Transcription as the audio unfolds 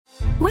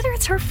Whether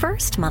it's her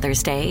first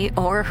Mother's Day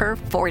or her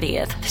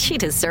 40th, she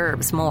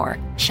deserves more.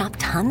 Shop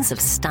tons of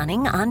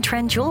stunning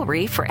on-trend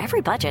jewelry for every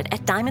budget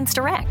at Diamonds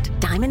Direct.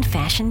 Diamond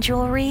fashion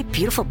jewelry,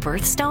 beautiful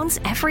birthstones,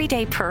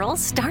 everyday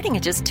pearls starting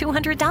at just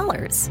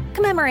 $200.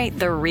 Commemorate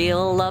the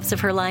real loves of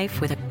her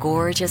life with a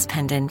gorgeous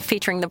pendant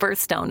featuring the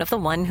birthstone of the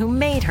one who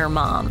made her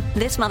mom.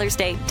 This Mother's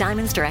Day,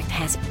 Diamonds Direct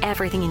has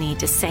everything you need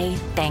to say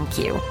thank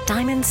you.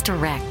 Diamonds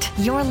Direct.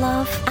 Your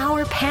love,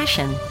 our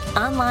passion.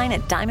 Online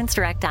at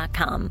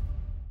diamondsdirect.com.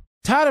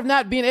 Tired of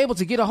not being able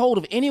to get a hold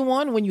of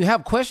anyone when you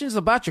have questions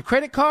about your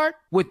credit card?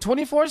 With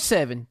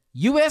 24/7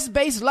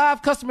 U.S.-based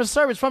live customer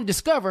service from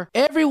Discover,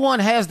 everyone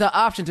has the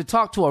option to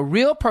talk to a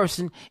real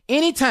person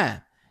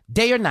anytime,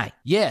 day or night.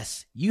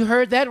 Yes, you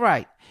heard that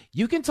right.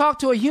 You can talk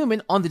to a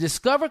human on the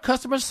Discover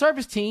customer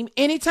service team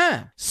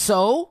anytime.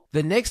 So,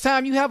 the next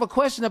time you have a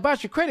question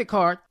about your credit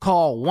card,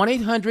 call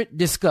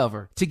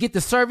 1-800-DISCOVER to get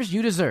the service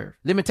you deserve.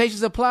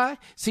 Limitations apply.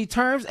 See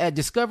terms at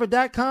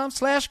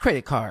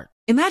discover.com/creditcard.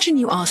 Imagine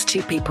you ask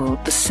two people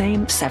the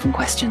same 7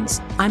 questions.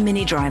 I'm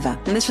Minnie Driver,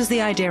 and this was the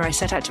idea I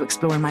set out to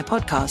explore in my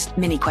podcast,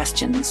 Mini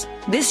Questions.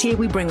 This year,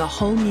 we bring a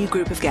whole new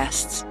group of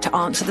guests to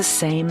answer the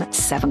same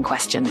 7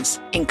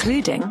 questions,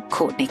 including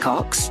Courtney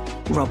Cox,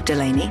 Rob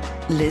Delaney,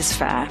 Liz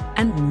Fair,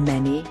 and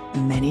many,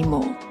 many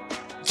more.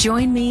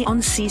 Join me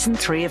on Season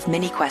 3 of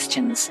Mini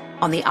Questions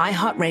on the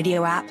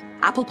iHeartRadio app,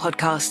 Apple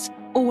Podcasts,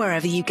 or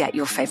wherever you get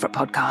your favorite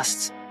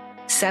podcasts.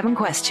 7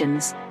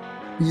 questions,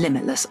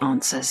 limitless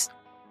answers.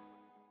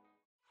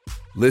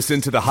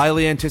 Listen to the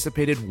highly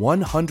anticipated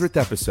 100th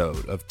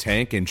episode of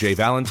Tank and Jay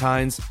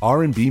Valentine's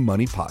R&B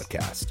Money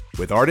Podcast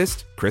with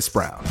artist Chris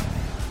Brown.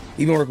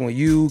 Even working with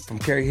you, from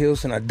Carrie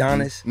Hilson,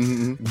 Adonis,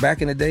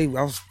 back in the day,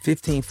 I was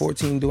 15,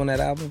 14 doing that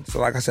album.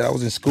 So like I said, I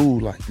was in school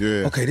like,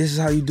 okay, this is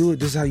how you do it.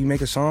 This is how you make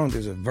a song.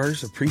 There's a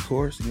verse, a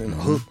pre-chorus, and then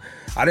a hook.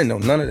 I didn't know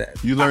none of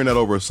that. You learned that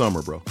over a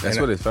summer, bro. That's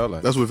what it felt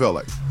like. That's what it felt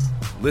like.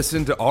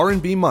 Listen to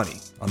R&B Money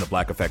on the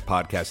Black Effect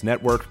Podcast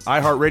Network,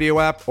 iHeartRadio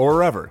app, or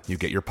wherever you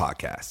get your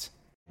podcasts.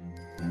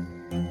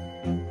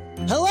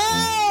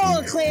 Hello,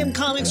 acclaimed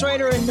comics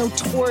writer and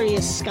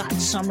notorious Scott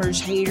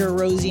Summers hater,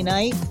 Rosie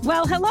Knight.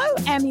 Well, hello,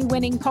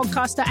 Emmy-winning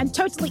podcaster and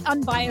totally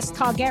unbiased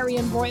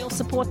Targaryen royal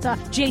supporter,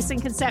 Jason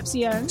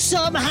Concepcion.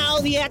 Somehow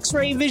the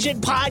X-Ray Vision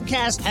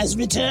podcast has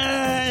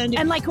returned.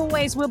 And like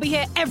always, we'll be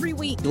here every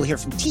week. You'll hear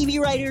from TV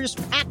writers,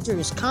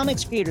 actors,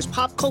 comics creators,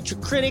 pop culture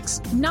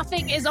critics.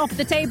 Nothing is off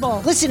the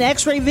table. Listen to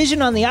X-Ray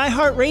Vision on the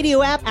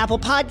iHeartRadio app, Apple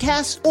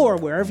Podcasts, or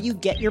wherever you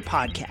get your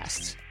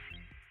podcasts.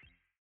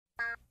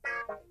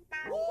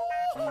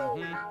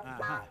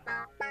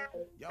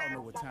 Y'all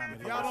know what time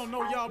it is. Y'all don't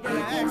know, y'all better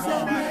ask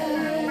somebody.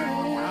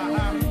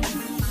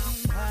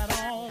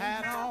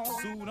 Hat on,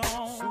 suit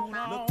on,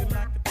 looking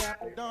like the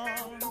Dapper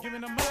Dawn,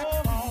 giving them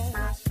all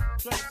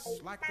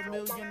dressed like $1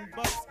 million,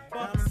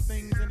 diamond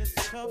things in its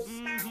cuffs.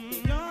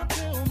 Y'all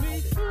tell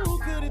me who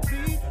could it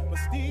be but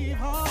Steve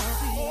Harvey?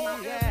 Oh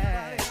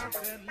yeah,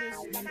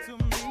 listening to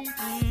me.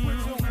 Put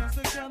your hands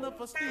together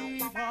for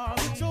Steve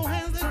Harvey. Put your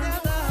hands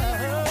together.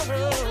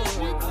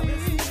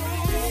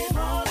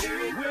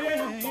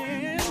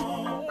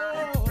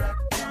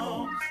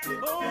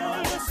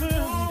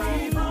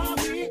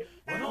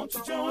 Why don't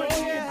you join me?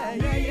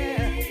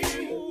 Yeah.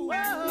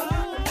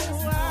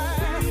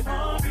 Steve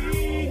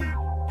Harvey,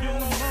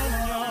 get on,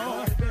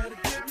 y'all. Better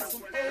give me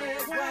some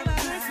eggs while I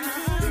listen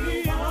to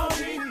Steve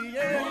Harvey.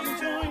 Yeah,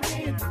 join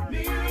in with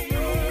me.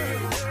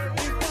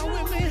 Come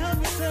with me, help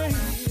me say.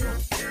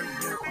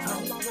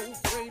 Turn your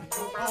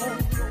radio on.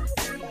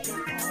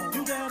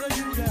 You gotta.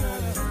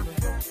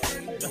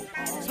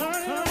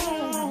 Turn it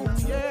on,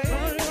 yeah.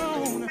 Turn it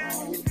on.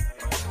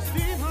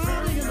 Steve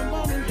Harvey in the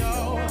morning,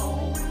 y'all.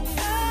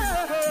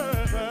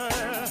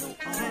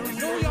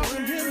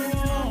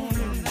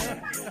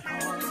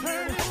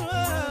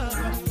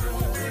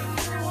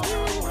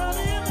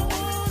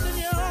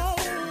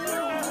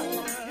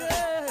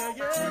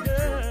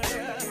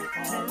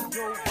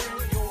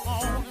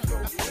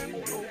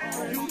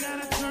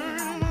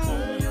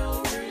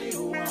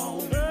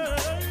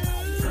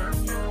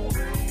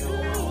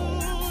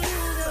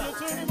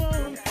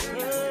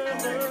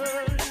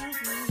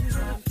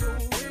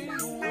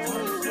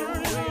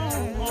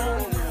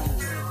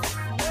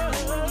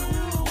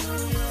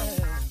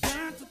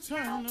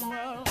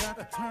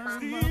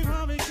 Steve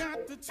Harvey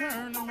got to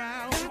turn them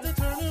out. Steve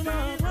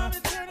Harvey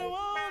turn them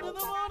on in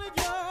the morning,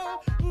 y'all.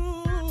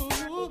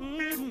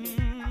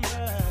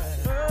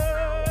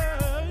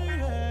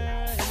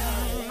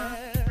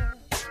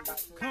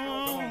 Come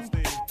on,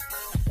 Steve.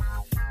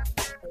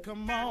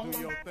 Come on. Do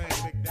your thing,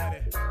 Big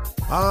Daddy.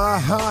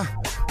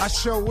 I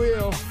sure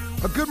will.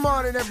 Good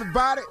morning,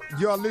 everybody.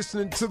 You're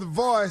listening to The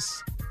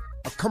Voice.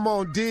 Come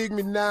on, dig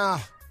me now.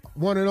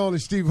 One and only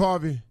Steve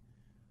Harvey.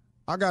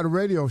 I got a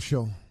radio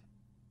show.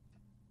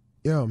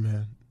 Yeah,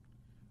 man.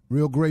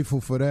 Real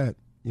grateful for that.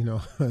 You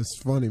know, it's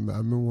funny, man. I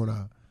remember when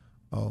I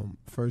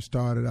first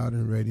started out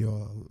in radio,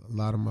 a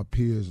lot of my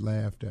peers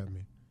laughed at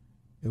me.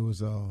 It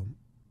was, you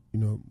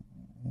know,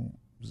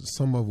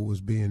 some of it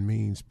was being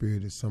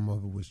mean-spirited. Some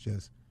of it was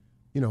just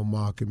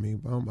mocking me.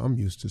 I'm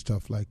used to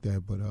stuff like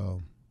that. But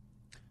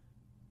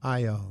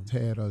I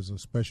had as a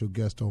special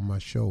guest on my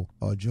show,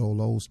 Joel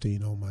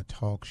Osteen on my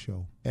talk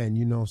show. And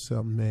you know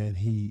something, man,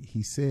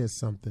 he said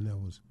something that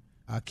was,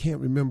 I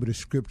can't remember the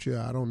scripture.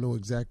 I don't know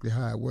exactly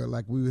how it went.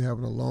 Like we were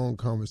having a long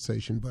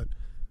conversation, but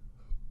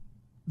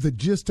the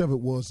gist of it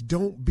was,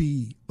 don't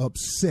be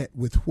upset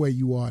with where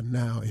you are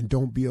now, and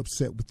don't be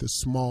upset with the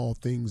small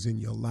things in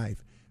your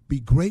life. Be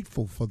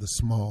grateful for the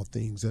small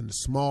things and the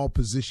small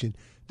position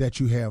that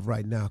you have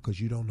right now, because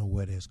you don't know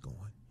where that's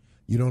going.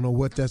 You don't know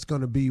what that's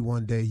going to be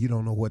one day. You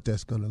don't know what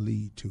that's going to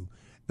lead to.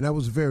 And that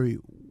was very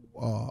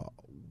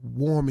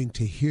warming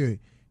to hear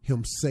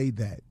him say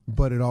that.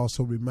 But it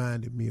also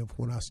reminded me of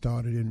when I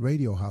started in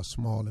radio, how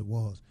small it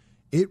was.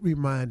 It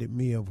reminded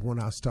me of when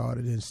I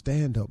started in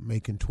stand-up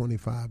making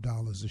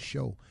 $25 a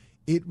show.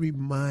 It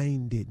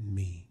reminded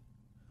me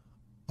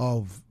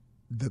of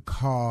the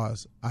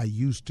cars I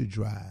used to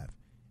drive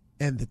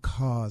and the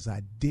cars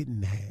I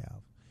didn't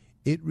have.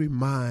 It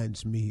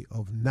reminds me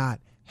of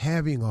not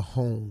having a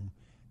home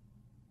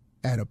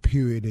at a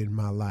period in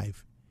my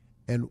life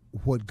and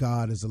what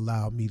God has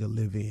allowed me to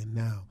live in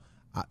now.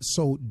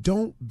 So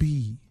don't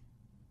be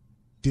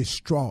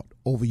distraught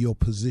over your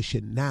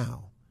position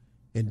now,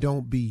 and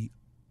don't be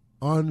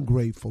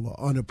ungrateful or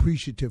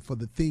unappreciative for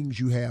the things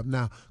you have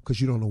now,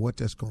 because you don't know what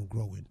that's going to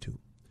grow into.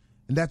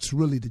 And that's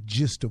really the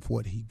gist of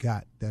what he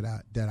got, that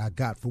I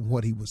got from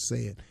what he was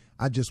saying.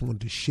 I just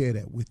wanted to share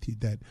that with you,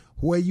 that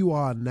where you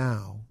are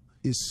now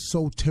is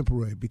so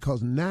temporary,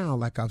 because now,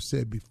 like I've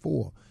said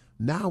before,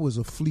 now is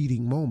a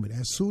fleeting moment.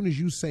 As soon as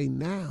you say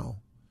now,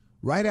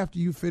 right after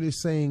you finish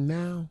saying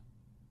now,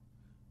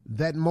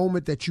 that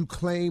moment that you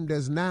claimed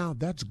as now,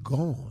 that's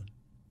gone.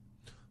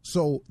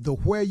 So the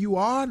where you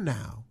are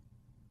now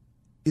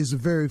is a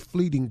very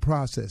fleeting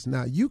process.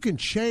 Now, you can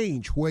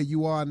change where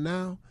you are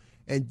now,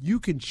 and you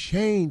can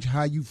change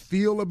how you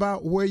feel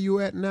about where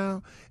you're at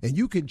now, and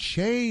you can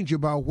change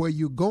about where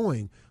you're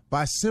going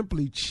by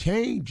simply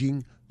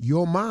changing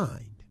your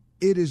mind.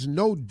 It is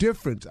no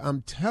different.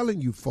 I'm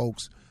telling you,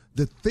 folks,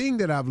 the thing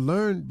that I've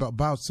learned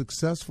about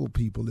successful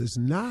people is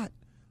not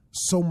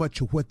so much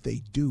of what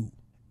they do.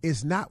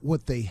 It's not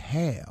what they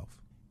have.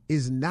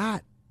 It's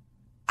not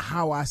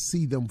how I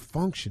see them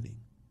functioning.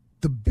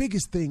 The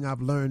biggest thing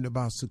I've learned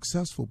about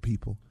successful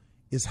people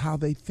is how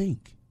they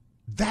think.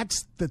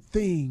 That's the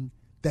thing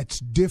that's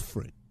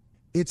different.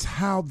 It's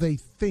how they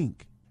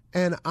think.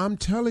 And I'm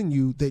telling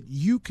you that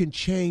you can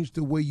change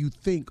the way you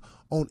think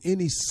on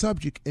any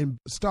subject and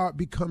start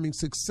becoming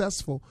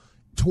successful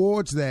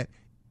towards that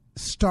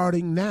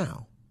starting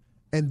now.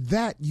 And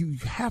that, you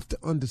have to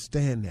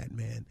understand that,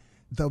 man.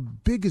 The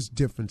biggest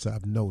difference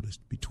I've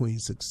noticed between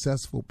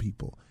successful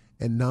people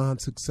and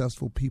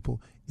non-successful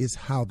people is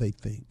how they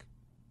think.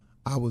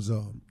 I was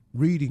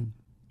reading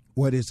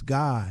where this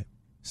guy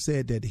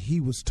said that he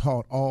was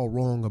taught all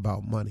wrong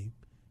about money.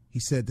 He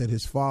said that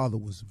his father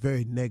was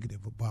very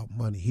negative about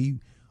money.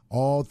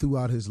 All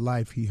throughout his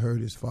life, he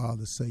heard his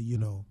father say,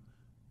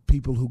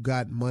 people who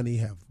got money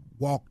have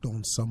walked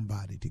on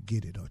somebody to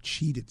get it or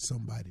cheated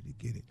somebody to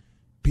get it.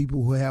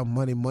 People who have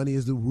money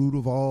is the root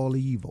of all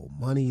evil.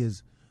 Money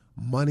is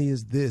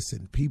this,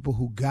 and people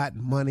who got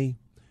money,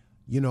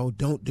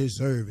 don't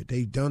deserve it.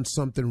 They've done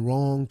something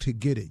wrong to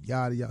get it,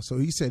 yada, yada. So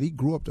he said he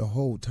grew up the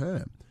whole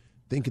time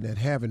thinking that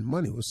having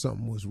money was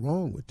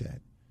wrong with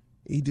that.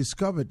 He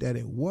discovered that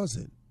it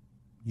wasn't,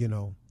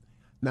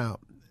 Now,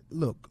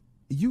 look,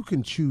 you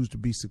can choose to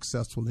be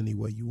successful any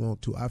way you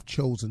want to. I've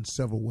chosen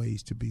several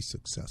ways to be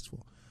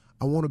successful.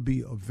 I want to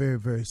be a very,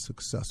 very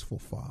successful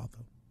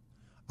father.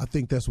 I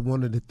think that's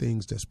one of the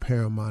things that's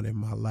paramount in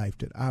my life,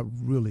 that I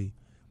really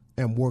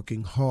am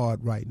working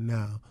hard right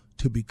now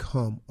to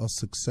become a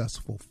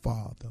successful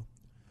father.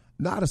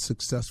 Not a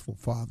successful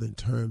father in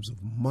terms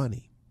of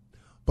money,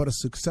 but a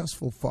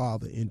successful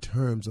father in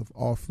terms of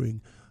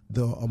offering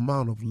the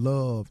amount of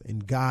love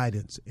and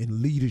guidance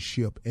and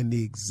leadership and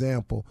the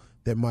example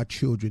that my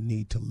children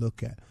need to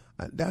look at.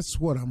 That's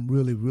what I'm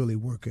really, really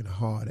working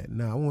hard at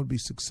now. I want to be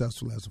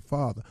successful as a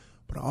father,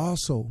 but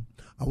also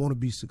I want to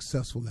be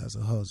successful as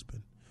a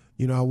husband.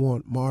 I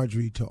want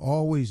Marjorie to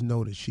always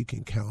know that she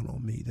can count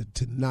on me,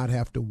 to not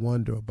have to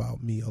wonder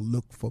about me or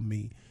look for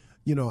me.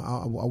 I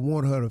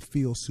want her to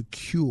feel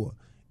secure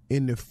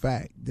in the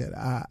fact that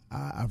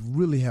I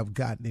really have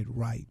gotten it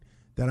right,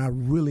 that I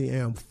really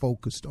am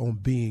focused on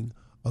being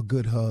a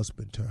good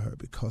husband to her,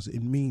 because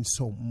it means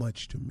so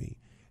much to me.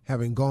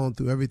 Having gone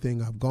through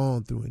everything I've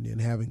gone through, and then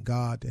having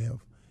God to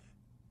have,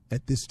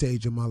 at this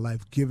stage of my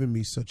life, given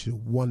me such a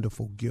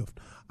wonderful gift,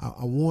 I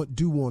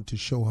do want to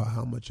show her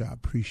how much I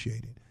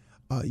appreciate it.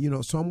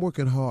 So I'm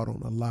working hard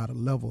on a lot of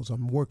levels.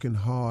 I'm working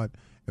hard.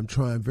 I'm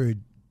trying very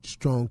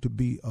strong to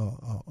be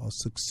a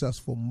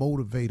successful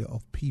motivator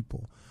of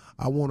people.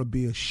 I want to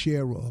be a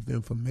sharer of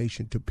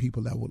information to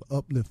people that will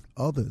uplift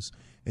others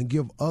and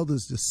give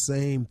others the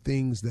same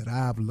things that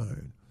I've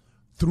learned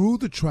through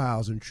the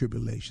trials and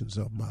tribulations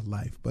of my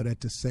life, but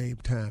at the same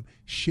time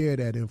share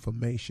that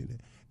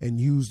information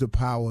and use the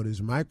power of this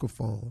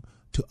microphone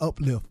to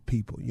uplift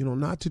people,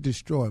 not to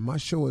destroy. My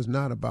show is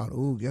not about,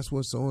 guess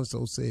what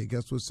so-and-so said,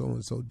 guess what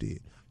so-and-so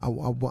did. I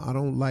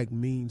don't like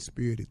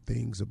mean-spirited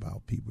things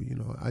about people,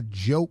 I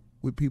joke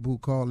with people who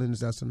call in,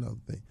 that's another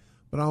thing.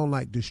 But I don't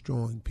like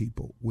destroying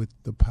people with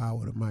the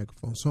power of the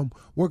microphone. So I'm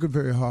working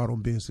very hard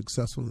on being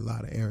successful in a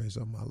lot of areas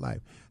of my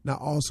life. Now,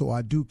 also,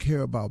 I do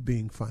care about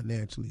being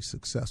financially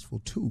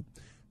successful, too,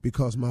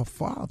 because my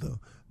father,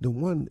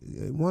 one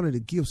of the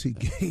gifts he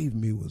gave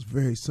me was a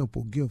very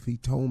simple gift. He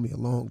told me a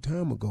long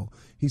time ago,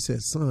 he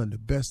said, son, the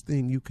best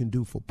thing you can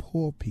do for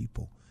poor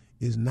people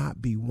is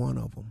not be one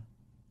of them.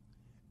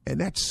 And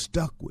that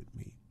stuck with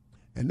me.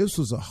 And this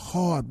was a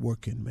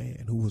hard-working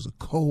man who was a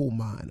coal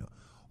miner,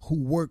 who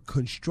worked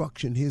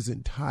construction his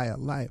entire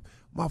life.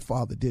 My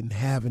father didn't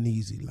have an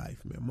easy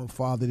life, man. My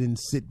father didn't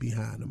sit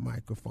behind a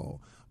microphone.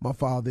 My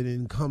father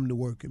didn't come to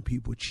work and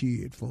people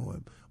cheered for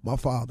him. My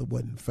father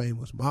wasn't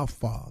famous. My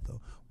father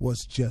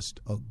was just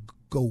a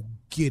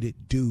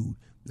go-get-it dude.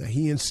 Now,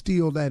 he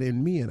instilled that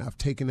in me, and I've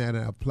taken that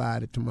and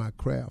applied it to my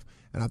craft,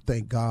 and I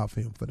thank God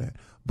for him for that.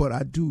 But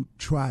I do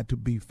try to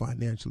be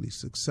financially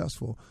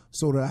successful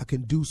so that I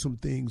can do some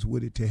things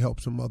with it to help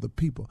some other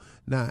people.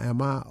 Now,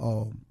 am I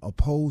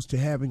opposed to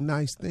having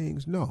nice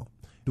things? No.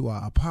 Do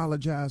I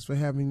apologize for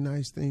having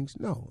nice things?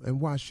 No.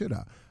 And why should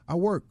I? I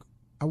work.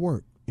 I'm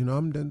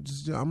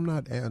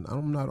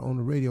not on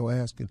the radio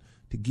asking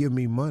to give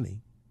me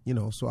money,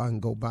 so I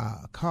can go buy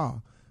a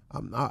car.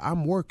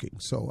 I'm working,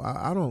 so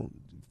I don't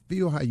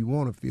feel how you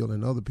want to feel,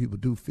 and other people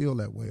do feel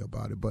that way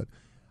about it. But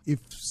if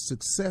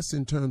success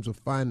in terms of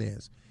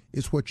finance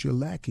is what you're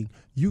lacking,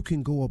 you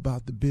can go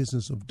about the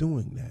business of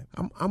doing that.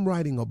 I'm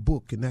writing a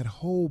book, and that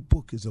whole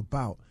book is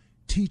about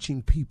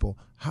teaching people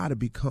how to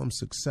become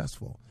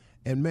successful.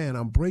 And, man,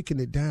 I'm breaking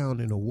it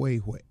down in a way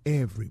where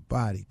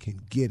everybody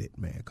can get it,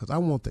 man, because I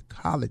want the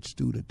college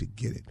student to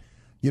get it.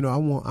 I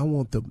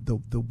want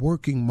the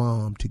working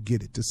mom to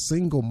get it, the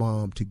single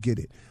mom to get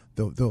it,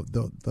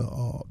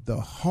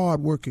 the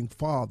hard-working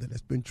father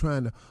that's been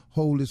trying to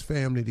hold his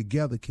family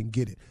together can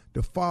get it.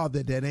 The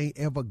father that ain't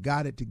ever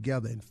got it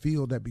together and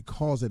feel that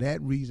because of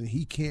that reason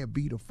he can't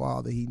be the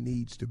father he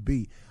needs to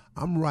be.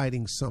 I'm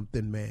writing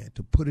something, man,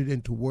 to put it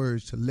into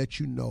words to let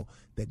you know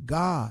that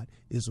God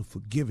is a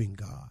forgiving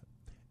God,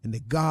 and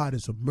that God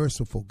is a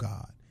merciful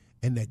God,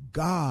 and that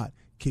God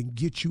can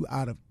get you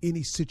out of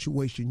any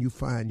situation you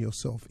find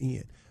yourself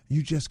in.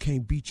 You just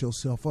can't beat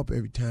yourself up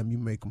every time you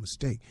make a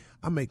mistake.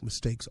 I make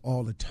mistakes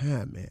all the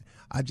time, man.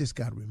 I just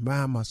got to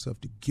remind myself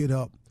to get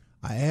up.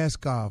 I ask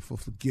God for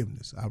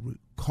forgiveness. I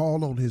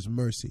call on his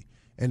mercy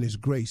and his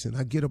grace, and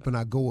I get up and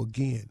I go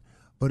again.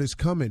 But it's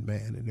coming,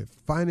 man. And if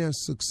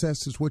finance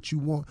success is what you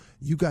want,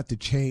 you got to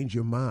change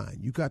your mind.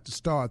 You got to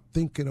start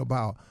thinking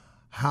about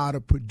how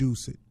to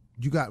produce it.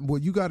 You got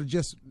to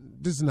just,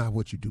 this is not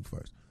what you do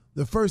first.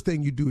 The first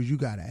thing you do is you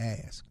got to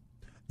ask.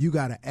 You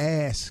got to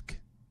ask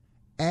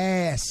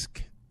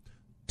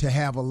to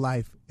have a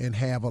life and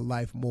have a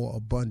life more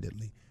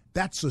abundantly.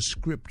 That's a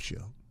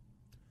scripture,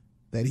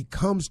 that he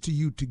comes to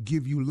you to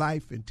give you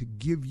life and to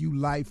give you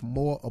life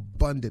more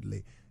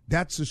abundantly.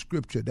 That's a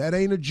scripture. That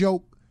ain't a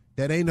joke.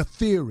 That ain't a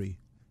theory.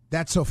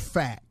 That's a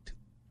fact.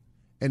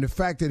 And the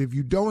fact that if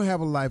you don't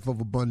have a life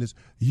of abundance,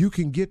 you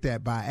can get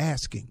that by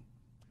asking.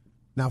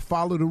 Now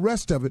follow the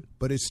rest of it,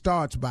 but it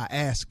starts by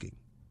asking.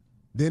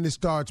 Then it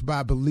starts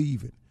by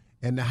believing.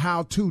 And the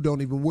how-to,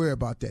 don't even worry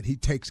about that. He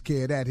takes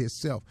care of that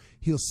himself.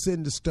 He'll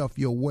send the stuff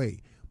your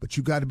way. But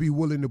you got to be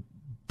willing to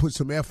put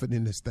some effort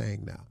in this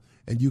thing now.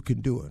 And you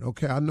can do it.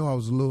 Okay, I know I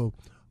was a little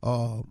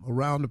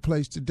around the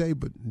place today,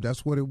 but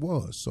that's what it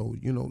was. So,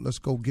 let's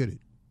go get it.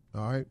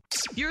 All right?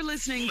 You're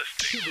listening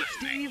to the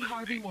Steve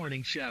Harvey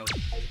Morning Show.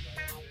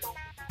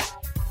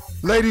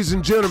 Ladies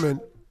and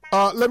gentlemen,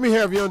 let me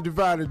have your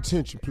undivided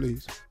attention,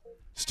 please.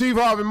 Steve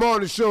Harvey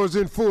Morning Show is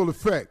in full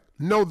effect.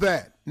 Know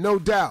that. No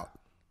doubt.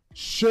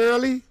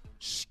 Shirley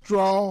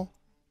Strawberry.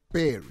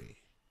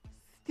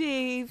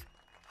 Steve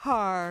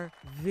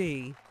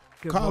Harvey.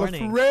 Good Carla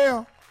morning.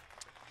 Farrell.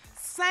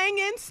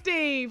 Singing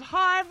Steve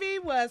Harvey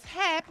was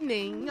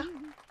happening.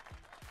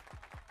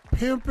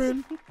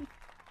 Pimpin'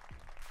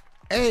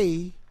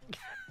 A.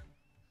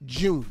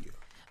 Junior.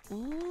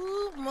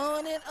 Ooh,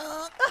 morning, I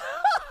love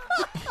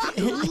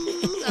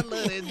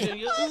that,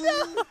 Junior.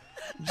 Ooh.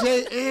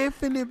 J.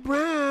 Anthony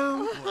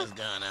Brown. What's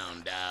going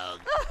on, dog?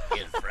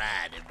 It's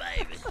Friday,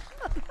 baby.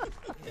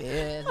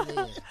 Yeah,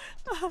 it is.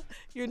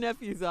 Your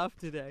nephew's off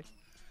today.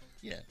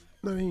 Yeah.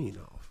 No, he ain't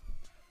off.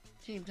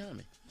 He ain't tell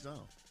me. He's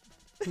off.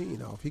 He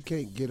ain't off. He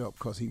can't get up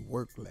because he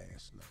worked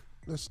last night.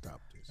 Let's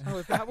stop this. Oh,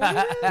 is that what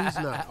it is?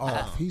 He's not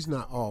off. He's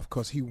not off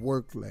because he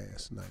worked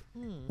last night.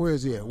 Where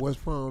is he at?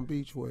 West Palm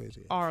Beach? Where is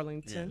he at?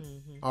 Arlington.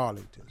 Yeah. Mm-hmm.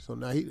 Arlington. So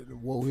now he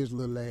wore his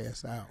little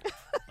ass out.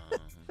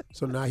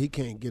 So now he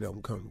can't get up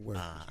and come to work.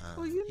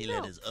 Well, he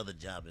let his other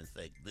job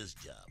infect this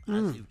job. I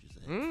see what you're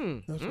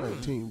saying. That's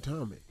right, Team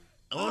Tommy.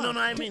 Oh, no,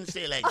 I didn't mean to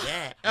say it like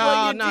that.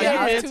 Oh, no,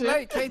 it's too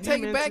late. Can't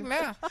take it back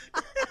now.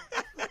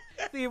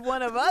 See, if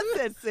one of us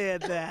had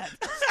said that.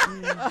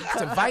 It's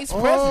the vice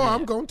president. Oh,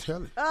 I'm going to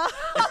tell it.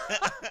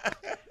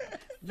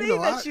 You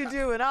know, that you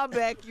do, and I'll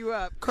back you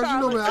up. Because you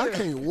know, man, I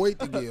can't wait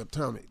to give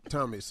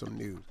Tommy some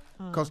news.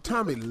 Because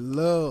Tommy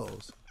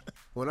loves,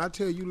 when I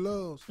tell you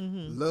loves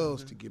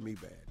to give me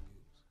bad news.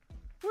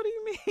 What do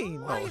you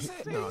mean? Why is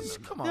that? No.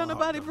 Don't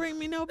nobody bring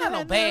me no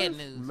bad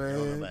news.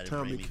 Man,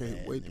 Tommy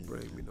can't wait to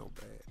bring me no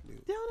bad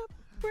news. Don't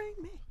bring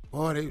me.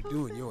 Boy, they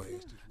doing your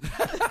ass.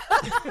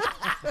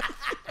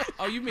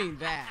 Oh, you mean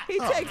that? He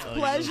takes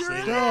pleasure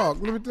in it.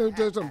 Dog, let me tell you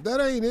something.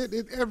 That ain't it.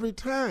 It every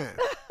time.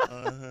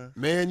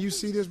 Man, you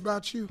see this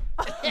about you?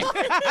 Stuff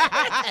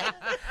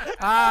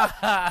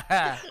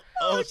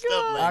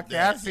like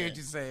that. I see what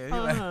you're saying.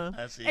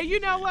 I see And you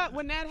know what?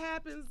 When that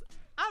happens,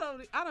 I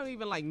don't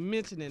even like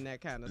mentioning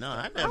that kind of No,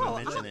 stuff. I never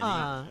mention it.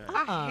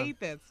 I hate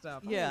that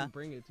stuff. I Yeah. wouldn't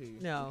bring it to you.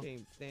 No. I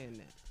can't stand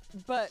that.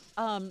 But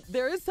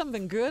there is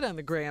something good on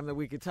the gram that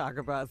we could talk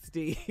about,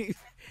 Steve.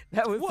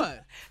 That was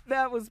What?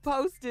 That was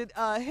posted.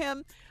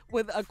 Him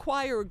with a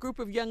choir, a group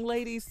of young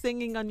ladies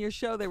singing on your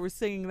show. They were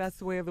singing "That's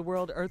the Way of the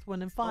World," Earth,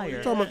 Wind, and Fire. You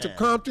talking about the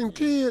Compton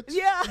kids?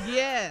 Yeah.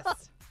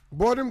 Yes.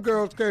 Boy, them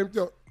girls came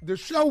to, the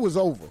show was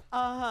over.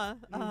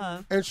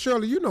 And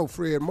Shirley, you know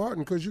Fred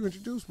Martin because you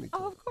introduced me to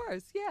him. Oh, of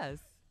course, yes.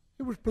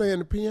 He was playing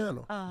the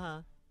piano.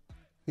 Uh-huh.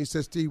 He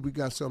said, Steve, we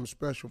got something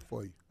special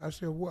for you. I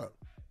said, what?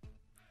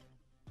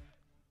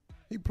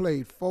 He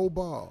played 4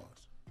 bars.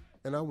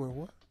 And I went,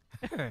 what?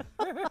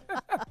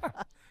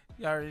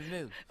 You already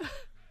knew.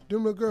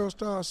 Them little girls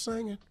started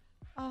singing.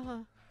 Uh-huh.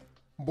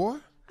 Boy,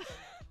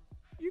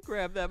 You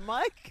grab that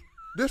mic.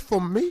 this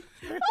for me?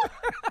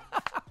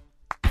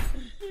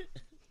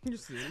 You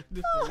see?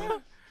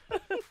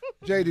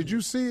 Jay, did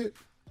you see it?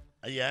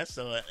 Yeah, I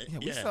saw it. Yeah,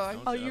 we saw it.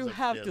 Oh, you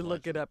have to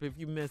look it up if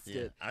you missed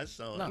it. I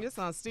saw it. It's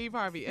on Steve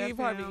Harvey Steve FM.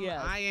 Harvey,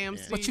 yes. I am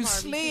Steve But you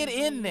Harvey slid TV.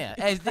 in there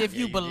as if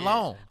you you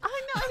belong.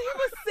 I know, and he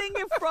was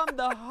singing from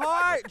the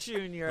heart,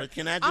 Junior. But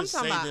can I I'm just say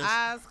talking about this?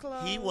 eyes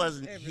closed. He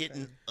wasn't everything.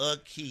 hitting a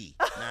key.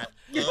 Not But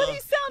he sounded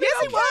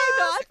Yes, he okay, though.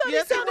 I thought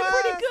Yes, he he sounded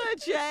was. pretty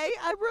good, Jay.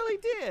 I really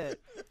did.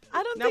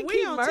 I don't Now think we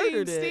he on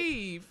murdered Team it.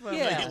 Steve.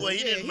 Yeah. Well, he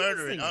didn't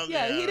murder it. Okay,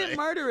 Yeah, he all didn't right.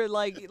 murder it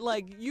like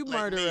you Like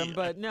murder me. him,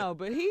 but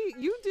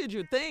you did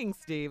your thing,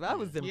 Steve. I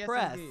was Yes, I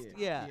impressed. did.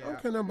 Yeah. I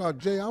don't care nothing about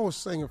Jay. I was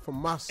singing from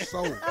my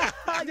soul.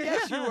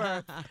 Yes, you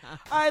were. All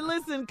right,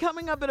 listen,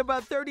 coming up at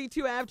about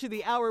 32 after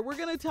the hour, we're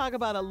going to talk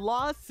about a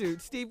lawsuit.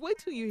 Steve, wait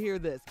till you hear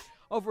this.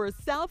 Over a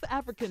South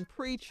African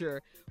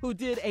preacher who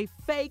did a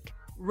fake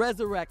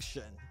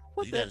resurrection.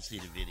 What You the? got to see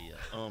the video.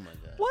 Oh, my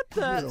God. What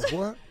You know the?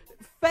 what?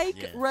 Fake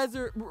Yeah.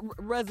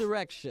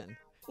 resurrection.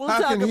 We'll How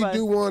talk can he about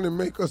do one and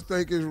make us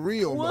think it's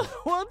real? We'll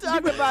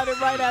talk about it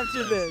right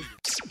after this.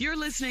 You're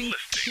listening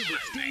to the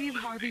Steve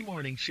Harvey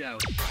Morning Show.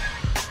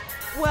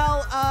 Well,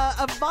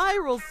 a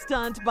viral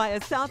stunt by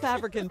a South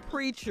African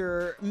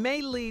preacher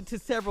may lead to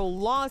several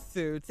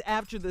lawsuits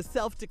after the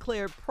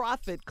self-declared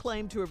prophet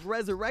claimed to have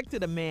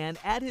resurrected a man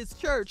at his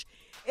church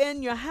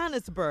in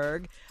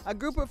Johannesburg. A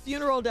group of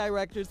funeral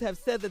directors have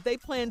said that they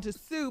plan to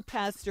sue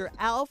Pastor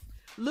Alf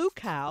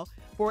Lukow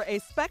for a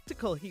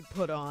spectacle he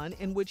put on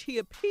in which he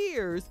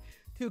appears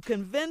to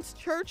convince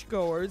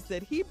churchgoers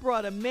that he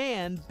brought a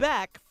man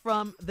back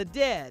from the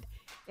dead.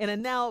 In a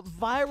now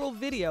viral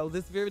video,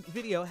 this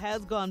video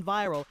has gone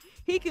viral,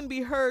 he can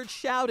be heard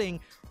shouting,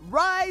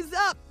 "Rise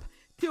up!"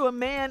 to a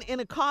man in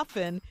a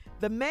coffin.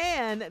 The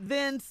man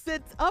then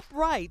sits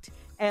upright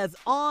as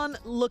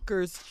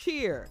onlookers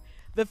cheer.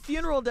 The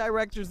funeral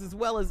directors, as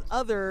well as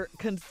other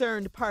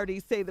concerned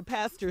parties, say the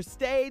pastor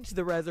staged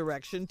the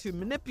resurrection to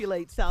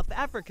manipulate South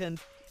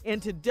Africans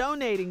into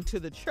donating to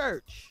the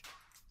church.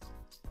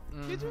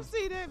 Did you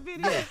see that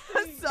video?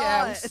 I saw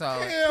Yeah, we it. saw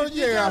it. Hell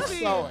yeah,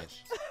 I saw it.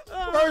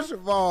 First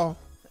of all,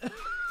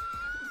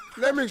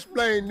 let me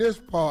explain this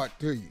part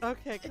to you.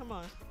 Okay, come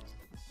on.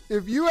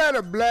 If you had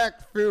a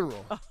black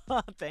funeral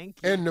Thank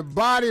you. and the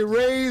body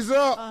raised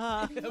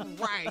up,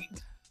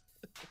 Right.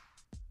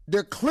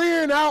 the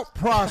clearing out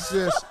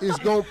process is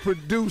going to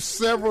produce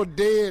several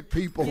dead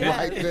people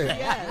right there.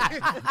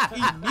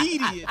 Yes.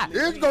 Immediately.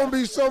 There's going to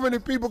be so many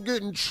people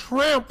getting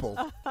trampled.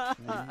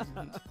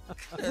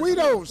 We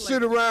don't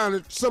sit around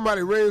and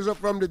somebody raise up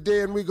from the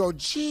dead and we go,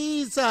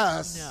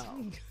 Jesus.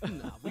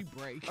 No, we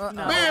break.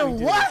 Man,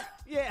 what?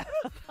 Yeah.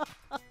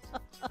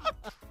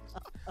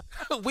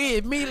 We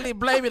immediately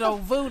blame it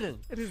on voodoo.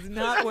 It is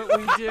not what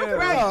we do. Who?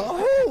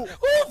 Who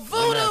We're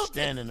voodoo? not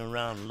standing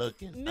around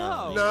looking.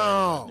 No.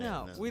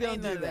 No. We don't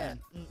Ain't do none of that.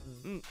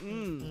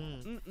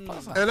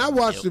 And I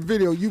watched the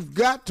video. You've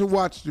got to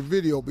watch the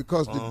video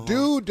because the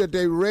dude that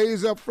they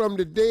raise up from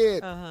the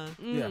dead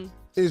Yeah.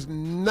 is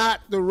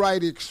not the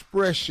right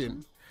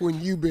expression when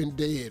you've been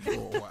dead for a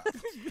while.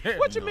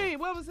 What you mean?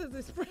 What was his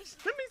expression?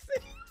 Let me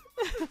see.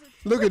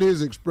 Look at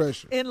his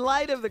expression. In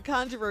light of the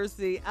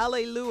controversy,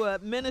 Alleluia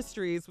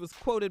Ministries was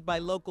quoted by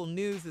local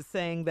news as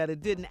saying that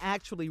it didn't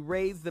actually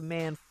raise the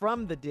man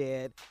from the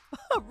dead.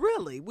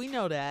 Really? We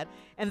know that.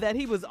 And that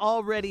he was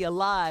already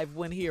alive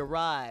when he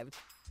arrived.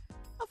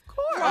 Of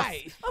course.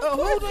 Right.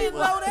 Who didn't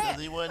know that?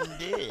 He wasn't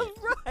dead.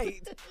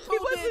 Right. Who He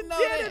wasn't didn't know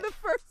dead that? in the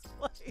first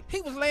place.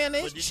 He was laying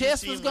there, But his did you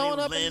chest see was him when he going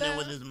up laying and there down.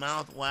 with his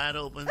mouth wide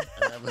open?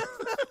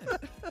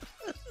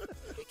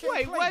 He can't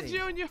Wait, play what, that.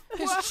 Junior?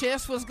 His What?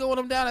 chest was going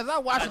him down as I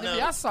watched the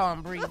video. I saw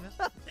him breathing.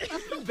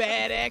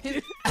 Bad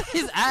acting.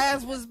 His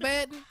eyes was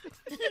batting.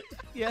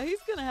 Yeah, he's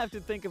going to have to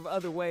think of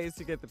other ways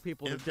to get the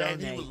people In to fact,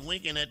 donate. he was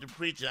winking at the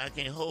preacher. I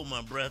can't hold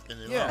my breath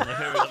any Yeah. longer.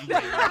 Hurry up and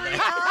bring it Hurry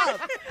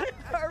back.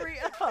 up. Hurry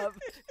up.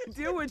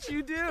 Do what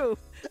you do.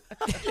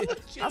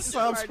 I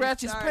saw him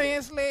scratch his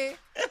pants leg.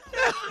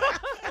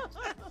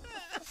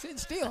 Sitting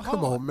still hard.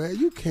 Come on, man.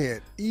 You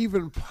can't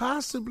even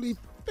possibly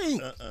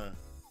think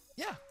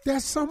Yeah.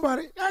 that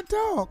somebody, that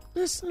dog,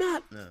 it's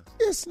not,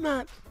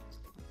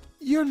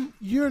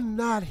 you're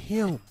not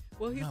him.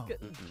 Well, he's got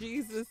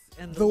Jesus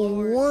and the The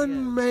Lord.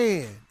 one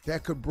man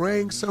that could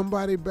bring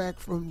somebody back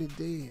from the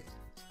dead.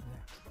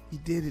 He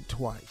did it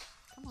twice.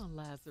 Come on,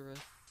 Lazarus.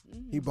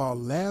 He brought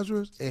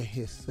Lazarus and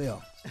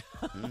himself.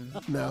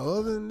 Now,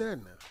 other than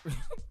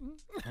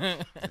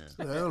that,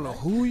 I don't know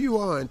who you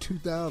are in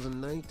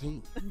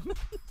 2019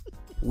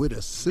 with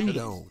a suit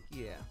on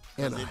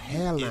and a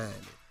hairline.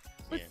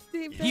 But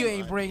Steve, You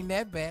ain't bring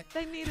that back.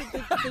 They needed the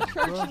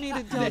church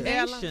needed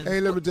donations. Hey,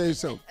 let me tell you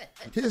something.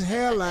 His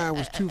hairline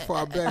was too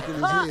far back in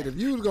his head. If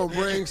you was gonna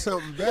bring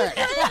something back,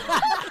 you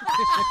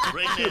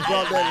should have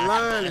brought that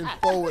line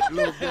forward a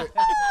little bit.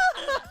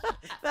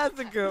 That's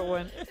a good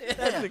one.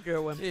 That's a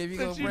good one. If you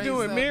Since gonna you're bring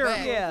doing something miracles.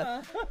 back.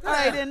 Yeah. All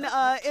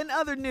right, in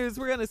other news,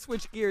 we're going to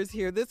switch gears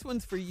here. This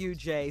one's for you,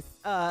 Jace.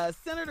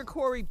 Senator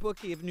Cory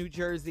Booker of New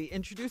Jersey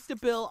introduced a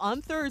bill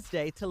on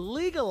Thursday to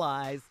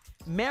legalize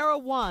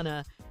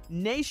marijuana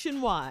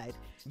nationwide.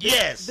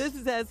 Yes. This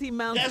is as he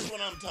mounts. That's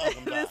what I'm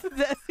talking about. This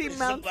is as he It's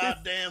mounts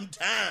about damn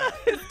time.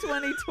 his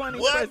 2020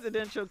 What?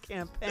 presidential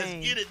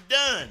campaign. Let's get it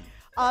done.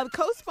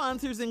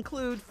 Co-sponsors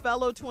include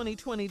fellow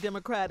 2020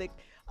 Democratic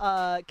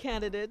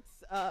candidates,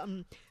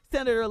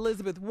 Senator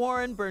Elizabeth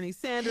Warren, Bernie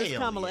Sanders, Hell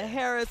Kamala yeah.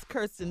 Harris,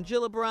 Kirsten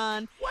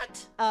Gillibrand.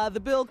 What? The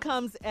bill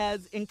comes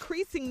as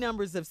increasing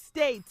numbers of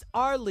states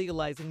are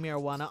legalizing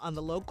marijuana on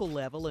the local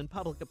level, and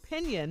public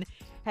opinion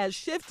has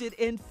shifted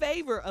in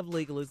favor of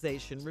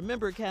legalization.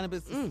 Remember,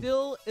 cannabis is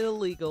still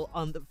illegal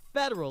on the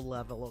federal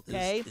level,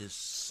 okay? This is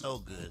so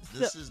good.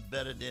 This is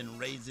better than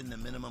raising the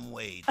minimum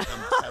wage. I'm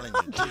telling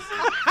you. This is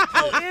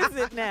How is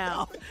it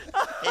now?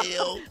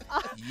 hell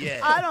yeah.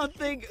 I don't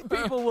think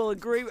people will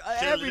agree. Shirley,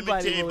 let me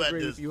Everybody tell you will about agree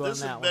this. with you on This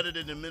is that one. better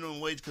than the minimum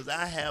wage because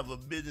I have a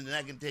business and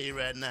I can tell you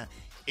right now,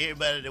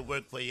 everybody that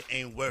work for you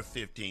ain't worth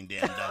 $15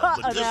 damn.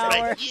 But An this hour.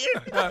 right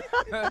here,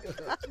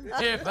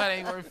 Everybody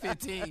ain't worth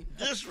 15.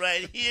 this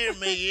right here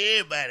make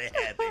everybody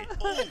happy.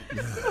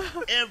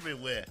 Boom.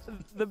 Everywhere.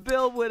 The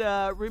bill would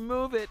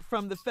remove it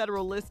from the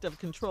federal list of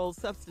controlled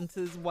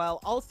substances while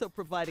also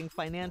providing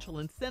financial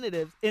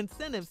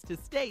incentives to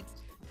states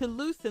to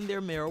loosen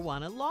their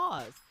marijuana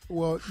laws.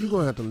 Well, you're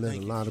going to have to let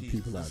a lot of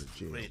people out of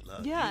jail.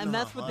 Yeah, and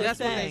that's what they're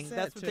saying.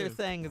 That's what they're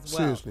saying as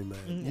well. Seriously,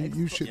 man.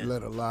 You should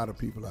let a lot of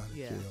people out of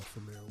jail for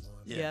marijuana.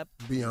 Yep.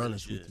 Be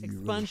honest with you.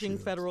 Expunging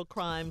federal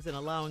crimes and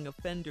allowing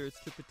offenders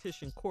to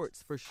petition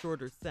courts for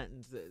shorter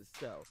sentences.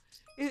 So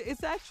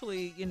it's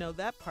actually,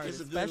 that part It's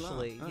a good law.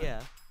 especially, Huh.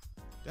 yeah.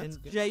 That's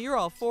And good. Jay, you're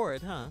all for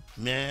it, huh?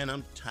 Man,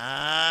 I'm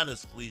tired of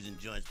squeezing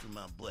joints through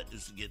my butt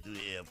just to get through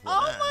the airport.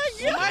 Oh, I'm my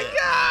sick of God.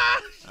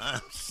 that.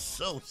 I'm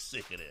so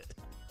sick of that.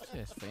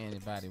 Just for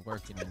anybody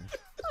working in.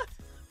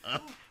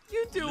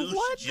 You do Loose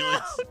what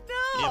joints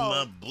now? in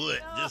my butt.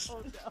 Just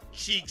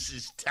cheeks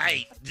is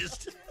tight.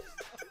 Just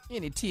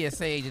Any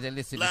TSA agent that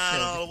listens to the flying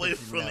show. all the way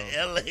just from let you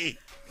know.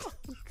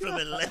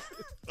 L.A.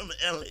 from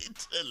L.A.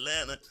 to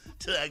Atlanta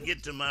till I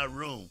get to my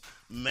room.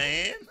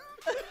 Man,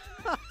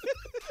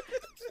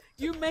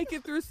 You make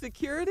it through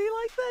security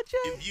like that,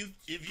 Jay?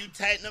 if you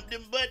tighten up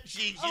them butt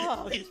cheeks, you,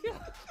 Oh,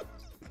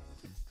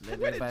 Let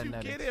Where did everybody you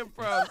know get that. him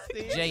from,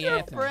 Steve? Jay your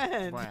Anthony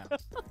friend. Brown.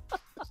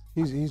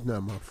 He's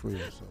not my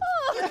friend, so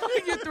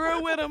You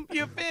through with him?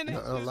 You finished?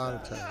 a lot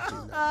of times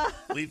he's not.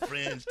 we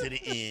friends to the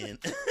end.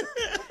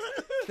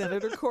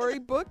 Senator Cory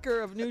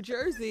Booker of New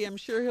Jersey, I'm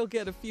sure he'll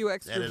get a few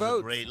extra That is votes.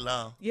 a great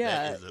law.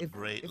 Yeah, that is a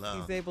great if law.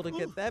 he's able to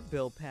get that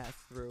bill passed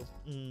through.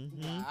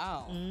 Mm-hmm.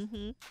 Wow.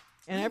 Mm-hmm.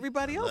 And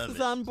everybody else Love is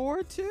it. on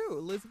board, too.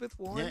 Elizabeth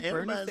Warren, Yeah,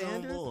 Bernie everybody's on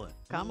Sanders, board.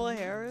 Kamala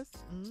Harris.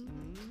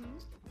 Mm-hmm.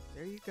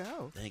 There you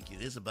go. Thank you.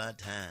 It's about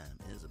time.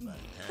 It's about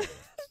time.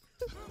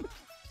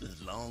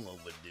 It's long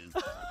overdue.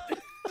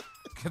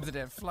 Because of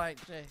that flight,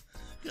 Jay.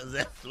 Because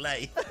that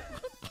flight.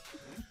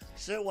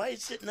 Sir, why are you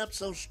sitting up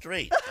so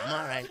straight? I'm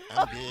all right.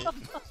 I'm good.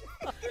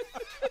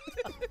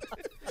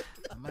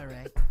 Am I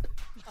right?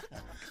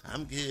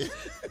 I'm good.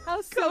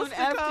 How soon Coast to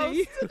after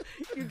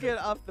you get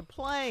off the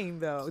plane,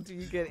 though, do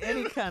you get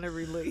any kind of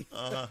relief?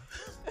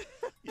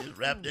 It's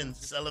wrapped in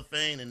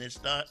cellophane and it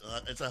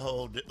it's a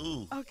whole,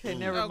 ooh. Okay, ooh.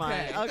 never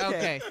mind.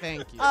 Okay,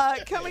 thank you.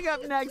 Coming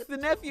up next, the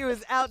nephew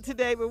is out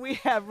today, but we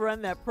have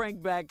Run That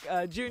Prank Back.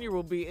 Junior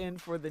will be in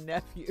for the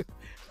nephew.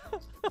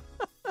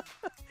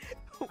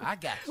 I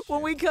got you.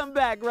 When we come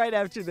back right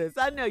after this.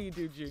 I know you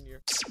do,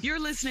 Junior. You're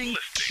listening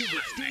to the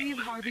Steve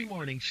Harvey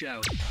Morning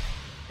Show.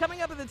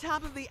 Coming up at the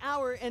top of the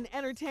hour in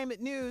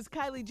entertainment news,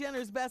 Kylie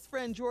Jenner's best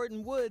friend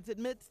Jordyn Woods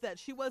admits that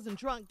she wasn't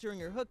drunk during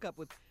her hookup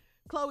with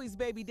Chloe's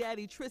baby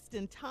daddy,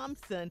 Tristan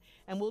Thompson,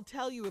 and we'll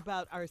tell you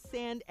about our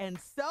Sand and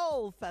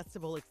Soul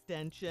Festival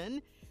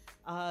extension.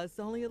 It's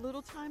only a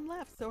little time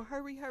left, so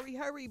hurry, hurry,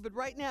 hurry. But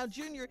right now,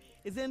 Junior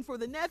is in for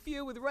the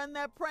nephew with Run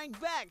That Prank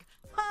Back.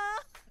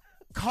 Huh?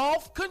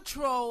 Cough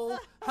control,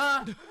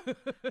 huh?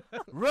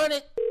 Run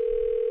it.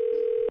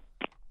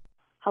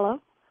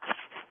 Hello?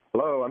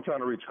 Hello, I'm trying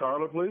to reach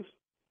Carla, please.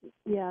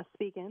 Yeah,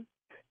 speaking.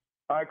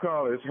 Hi,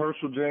 Carla. It's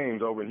Herschel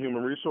James over in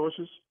Human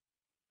Resources.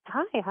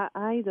 Hi,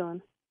 how you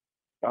doing?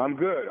 I'm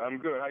good. How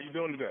you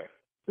doing today?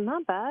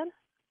 Not bad.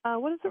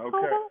 What is this call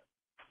about?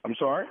 I'm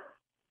sorry?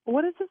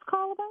 What is this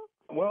call about?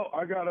 Well,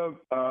 I got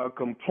a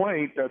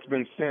complaint that's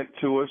been sent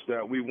to us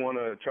that we want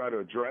to try to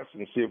address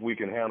and see if we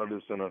can handle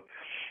this in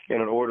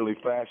an orderly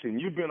fashion.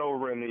 You've been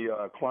over in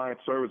the client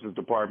services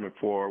department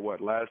for,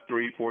 last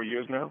 3-4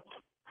 years now?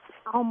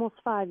 Almost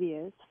 5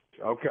 years.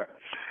 Okay.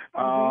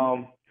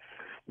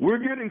 We're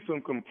getting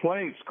some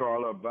complaints,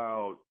 Carla,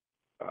 about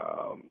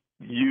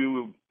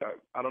you.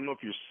 I don't know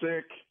if you're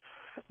sick,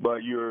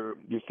 but you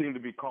seem to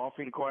be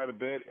coughing quite a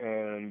bit,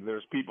 and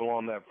there's people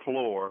on that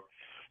floor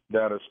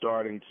that are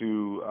starting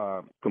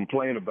to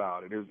complain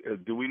about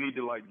it. Do we need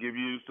to give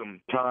you some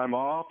time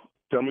off?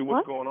 Tell me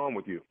what's going on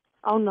with you.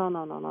 Oh, no.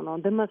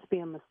 There must be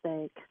a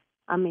mistake.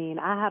 I mean,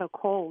 I had a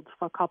cold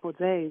for a couple of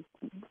days.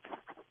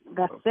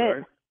 That's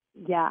it.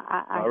 Yeah,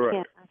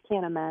 I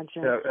can't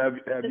imagine.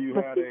 Have you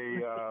had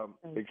a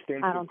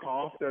extensive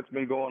cough that's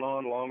been going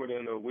on longer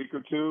than a week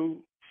or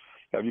two?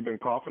 Have you been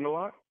coughing a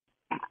lot?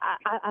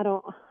 I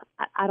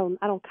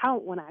don't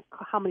count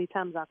how many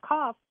times I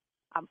cough.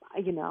 I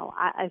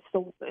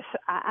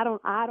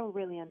don't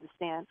really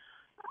understand.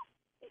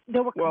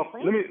 There were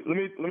complaints. Let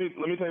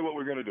me tell you what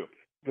we're going to do,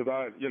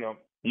 because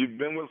you've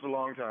been with us a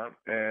long time,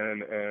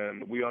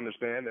 and we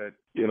understand that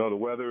the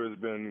weather has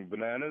been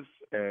bananas,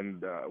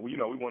 and we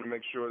want to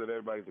make sure that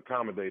everybody's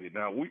accommodated.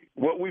 Now,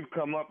 what we've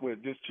come up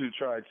with just to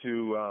try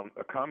to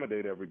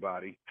accommodate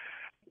everybody,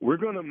 we're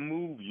going to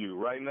move you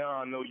right now.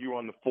 I know you're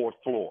on the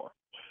 4th floor,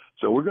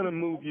 so we're going to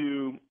move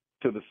you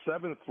to the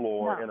 7th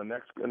floor in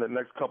the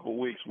next couple of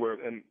weeks.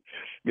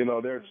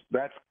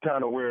 That's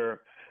kind of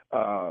where.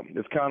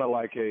 It's kind of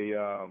like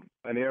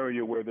an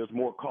area where there's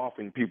more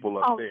coughing people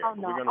up there.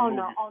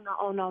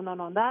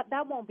 No.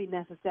 That won't be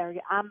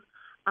necessary.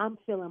 I'm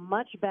feeling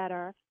much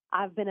better.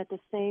 I've been at the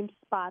same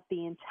spot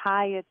the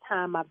entire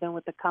time I've been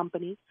with the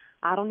company.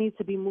 I don't need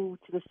to be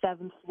moved to the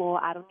 7th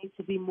floor. I don't need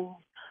to be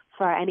moved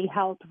for any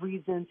health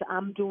reasons.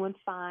 I'm doing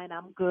fine.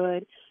 I'm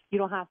good. You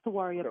don't have to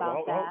worry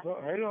about that.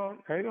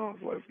 Hang on.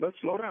 Let's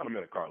slow down a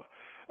minute, Carla.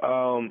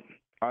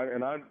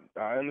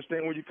 I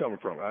understand where you're coming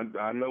from.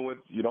 I know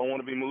you don't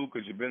want to be moved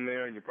because you've been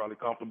there and you're probably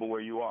comfortable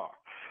where you are.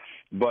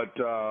 But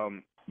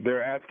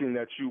they're asking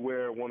that you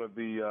wear one of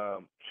the,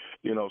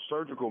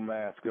 surgical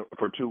masks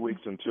for 2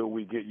 weeks until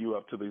we get you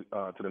up to the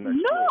next floor.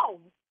 No,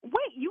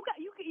 wait, you guys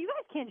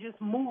can't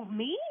just move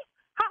me.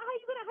 How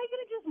you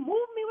gonna just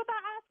move me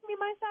without asking me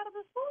my side of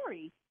the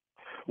story?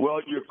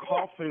 Well, you're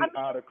coughing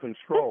out of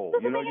control.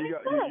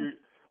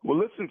 Well,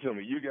 listen to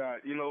me. You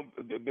got,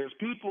 there's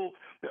people,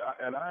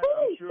 and I'm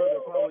sure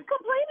they're probably who's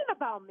complaining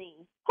about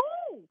me.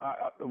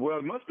 Who? Well,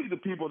 it must be the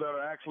people that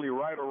are actually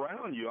right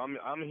around you.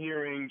 I'm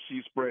hearing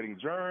she's spreading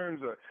germs.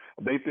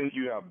 They think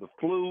you have the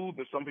flu.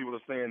 But some people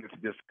are saying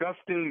it's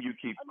disgusting. You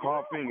keep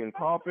coughing and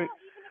coughing.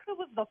 Even if it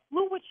was the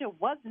flu, which it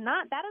was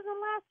not, that doesn't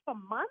last for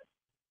months.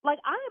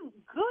 I am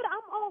good.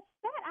 I'm all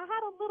set. I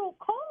had a little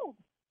cold,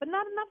 but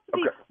not enough to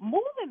be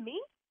moving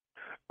me.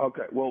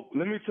 Okay, well,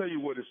 let me tell you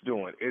what it's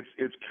doing.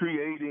 It's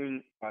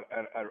creating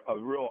a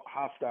real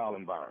hostile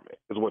environment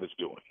is what it's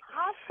doing.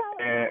 Hostile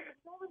environment?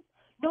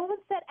 No one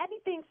said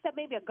anything except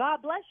maybe a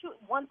God bless you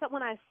once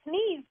when I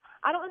sneezed.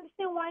 I don't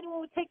understand why anyone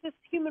would take this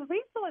to human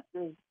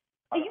resources.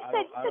 And you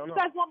said you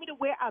guys want me to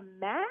wear a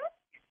mask?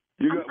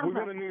 We're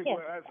going to need,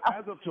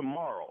 as of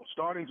tomorrow,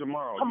 starting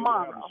tomorrow. You'll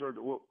have the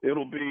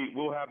surgery.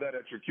 We'll have that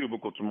at your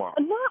cubicle tomorrow.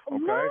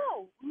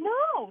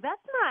 No,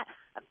 that's not.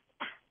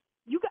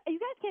 You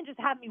guys can't just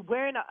have me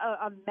wearing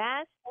a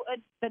mask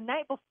the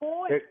night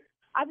before.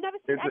 I've never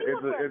seen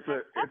anyone wear a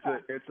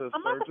mask. It's a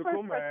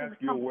surgical mask.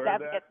 You'll wear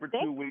that for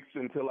 2 weeks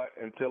until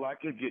I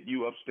can get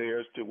you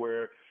upstairs to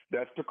where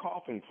that's the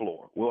coughing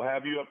floor. We'll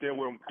have you up there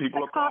where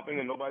people are coughing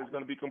and nobody's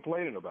going to be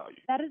complaining about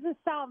you. That doesn't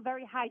sound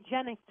very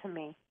hygienic to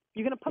me.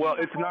 You're gonna put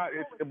it's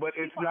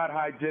not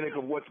hygienic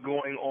of what's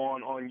going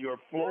on your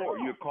floor.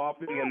 You're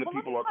coughing and the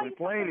people are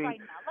complaining.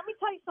 Let me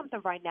tell you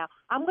something right now.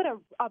 I'm gonna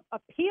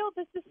appeal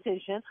this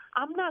decision.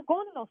 I'm not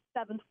going to no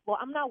 7th floor.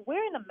 I'm not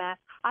wearing a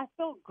mask. I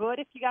feel good.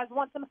 If you guys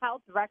want some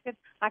health records,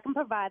 I can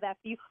provide that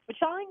for you. But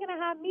y'all ain't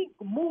gonna have me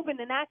moving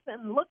and acting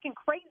and looking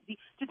crazy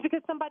just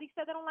because somebody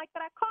said they don't like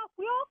that I cough.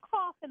 We all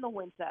cough in the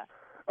winter.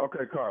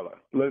 Okay, Carla,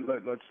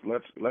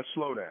 let's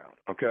slow down.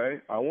 Okay,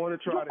 I want to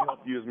try to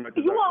help you as much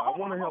as I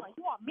want to help.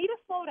 You want me to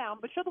slow down,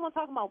 but you're the one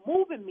talking about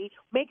moving me,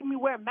 making me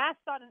wear a mask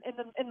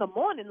in the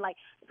morning. That's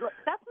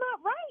not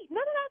right.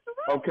 None of that's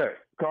right. Okay,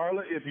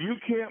 Carla, if you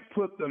can't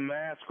put the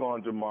mask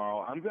on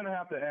tomorrow, I'm going to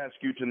have to ask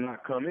you to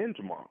not come in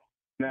tomorrow.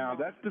 Now,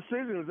 that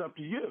decision is up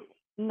to you.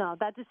 No,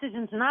 that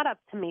decision's not up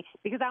to me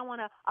because I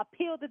want to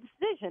appeal the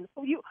decision.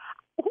 Who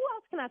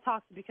else can I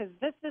talk to? Because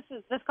this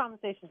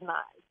conversation's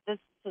not. This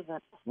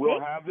isn't.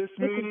 We'll have this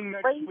meeting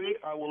next week.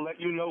 I will let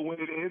you know when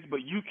it is,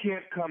 but you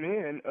can't come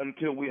in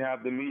until we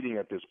have the meeting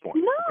at this point.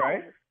 No.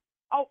 Okay?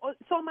 Oh,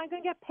 so am I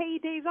going to get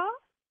paid days off?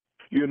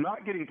 You're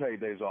not getting paid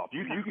days off.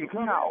 You can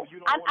come no. in. You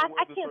don't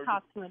I can't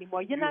talk to you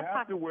anymore. You're not have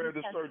talking to wear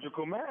the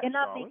surgical mask. You're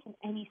not darling. making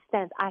any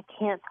sense. I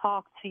can't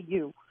talk to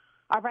you.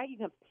 All right? You're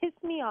going to piss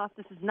me off.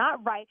 This is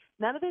not right.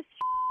 None of this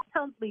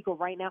sounds legal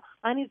right now.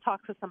 I need to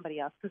talk to somebody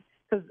else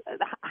because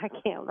I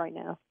can't right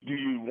now. Do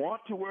you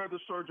want to wear the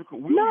surgical?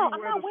 No, you I'm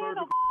wear not the wearing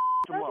surgical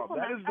tomorrow?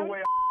 That is the way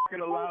I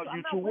can allow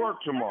you to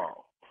work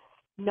tomorrow.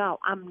 No,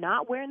 I'm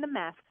not wearing the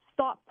mask.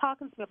 Stop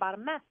talking to me about a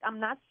mask. I'm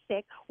not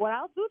sick. What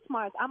I'll do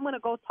tomorrow is I'm going to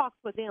go talk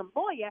to a damn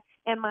lawyer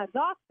and my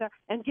doctor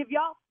and give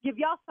y'all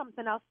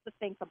something else to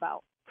think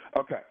about.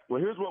 Okay.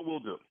 Well, here's what we'll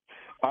do.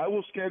 I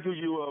will schedule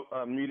you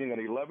a meeting at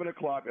 11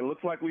 o'clock. It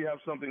looks like we have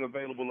something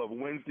available of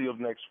Wednesday of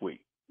next week.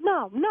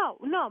 No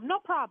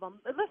problem.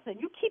 Listen,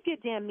 you keep your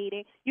damn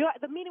meeting.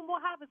 The meeting we'll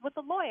have is with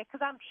the lawyer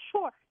because I'm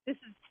sure this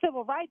is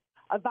civil rights,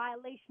 a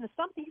violation of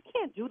something. You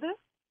can't do this.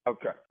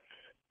 Okay.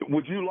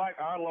 Would you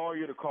like our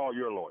lawyer to call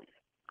your lawyer?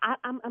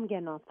 I'm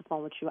getting off the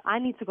phone with you. I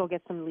need to go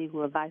get some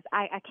legal advice.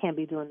 I can't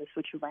be doing this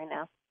with you right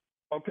now.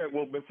 Okay,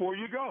 well, before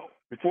you go,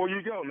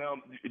 now,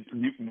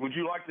 would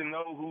you like to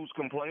know who's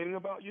complaining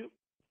about you?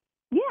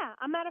 Yeah,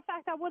 a matter of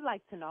fact, I would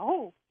like to know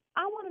who.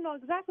 I want to know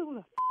exactly who the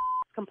is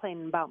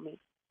complaining about me.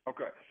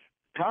 Okay.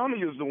 Tommy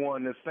is the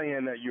one that's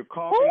saying that you're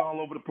coughing all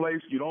over the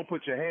place. You don't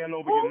put your hand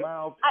over your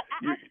mouth. I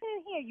can't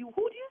hear you.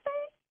 Who do you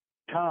say?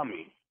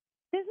 Tommy.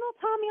 There's no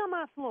Tommy on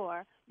my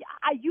floor.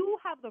 You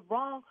have the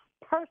wrong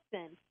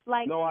person.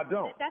 No, I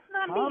don't. That's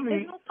not Tommy, me.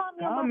 There's no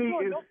Tommy on my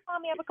floor. No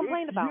Tommy ever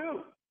complained about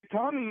me.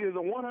 Tommy is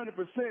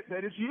 100%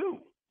 that it's you.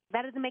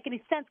 That doesn't make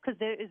any sense because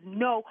there is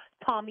no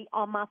Tommy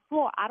on my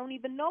floor. I don't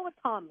even know a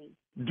Tommy.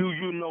 Do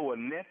you know a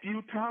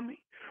nephew,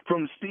 Tommy,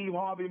 from Steve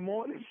Harvey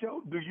Morning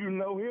Show? Do you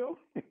know him?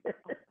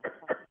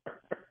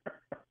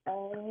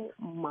 Oh,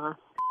 my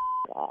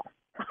God.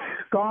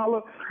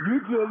 Carla, you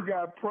just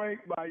got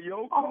pranked by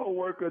your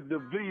coworker,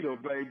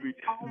 DeVita, baby.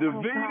 Oh,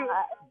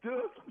 DeVita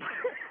just...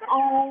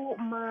 Oh,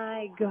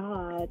 my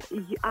God.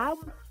 I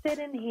was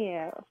sitting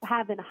here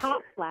having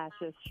hot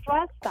flashes,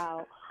 stressed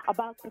out,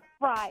 about to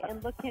fry,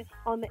 and looking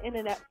on the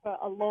internet for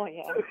a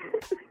lawyer.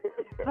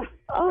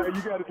 Now,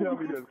 you got to tell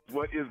me this.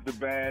 What is the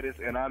baddest,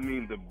 and I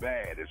mean the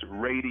baddest,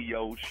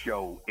 radio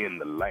show in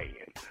the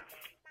land?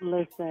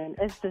 Listen,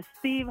 it's the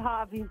Steve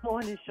Harvey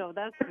Morning Show,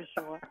 that's for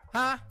sure.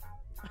 Huh?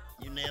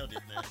 You nailed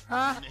it, man.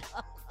 Huh?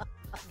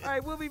 All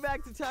right, we'll be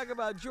back to talk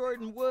about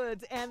Jordyn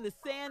Woods and the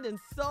Sand and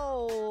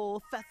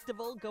Soul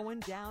Festival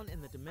going down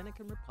in the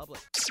Dominican Republic.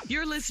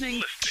 You're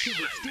listening to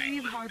the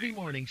Steve Harvey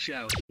Morning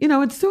Show. You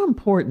know, it's so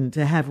important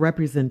to have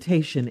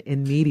representation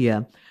in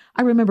media.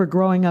 I remember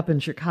growing up in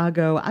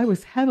Chicago, I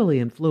was heavily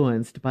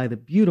influenced by the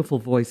beautiful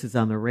voices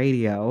on the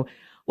radio.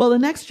 Well, the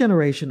next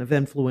generation of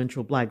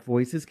influential Black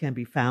voices can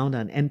be found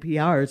on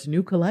NPR's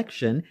new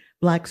collection,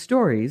 Black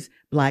Stories,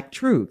 Black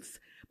Truths.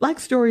 Black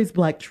Stories,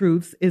 Black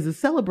Truths is a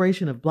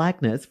celebration of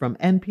Blackness from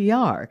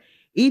NPR.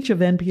 Each of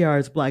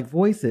NPR's Black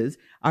voices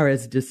are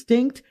as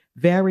distinct,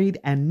 varied,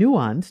 and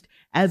nuanced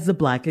as the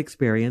Black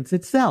experience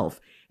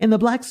itself. In the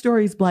Black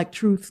Stories, Black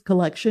Truths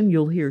collection,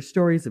 you'll hear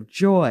stories of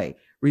joy,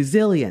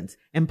 resilience,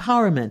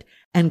 empowerment,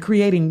 and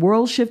creating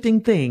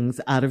world-shifting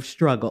things out of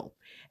struggle.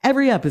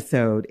 Every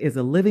episode is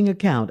a living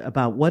account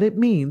about what it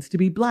means to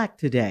be Black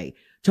today,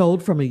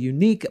 told from a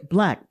unique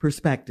Black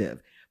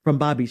perspective. From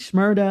Bobby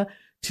Shmurda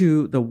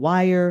to The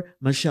Wire,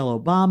 Michelle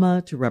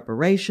Obama to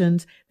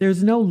reparations,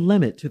 there's no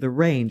limit to the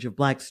range of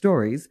Black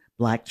stories,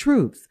 Black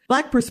truths.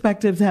 Black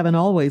perspectives haven't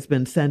always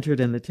been centered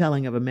in the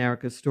telling of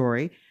America's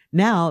story.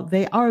 Now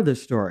they are the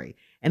story.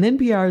 In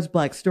NPR's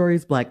Black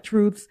Stories, Black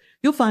Truths,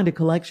 you'll find a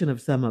collection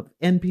of some of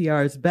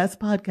NPR's best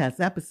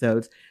podcast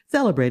episodes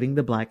celebrating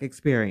the Black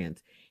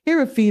experience.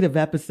 Hear a feed of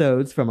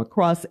episodes from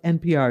across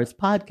NPR's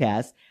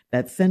podcasts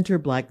that center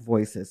Black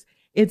voices.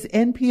 It's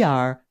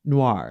NPR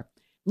Noir.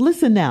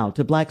 Listen now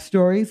to Black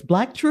Stories,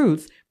 Black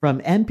Truths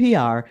from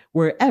NPR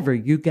wherever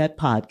you get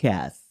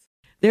podcasts.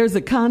 There's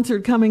a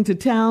concert coming to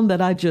town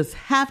that I just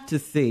have to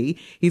see.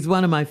 He's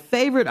one of my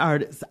favorite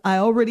artists. I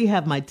already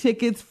have my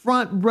tickets,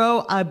 front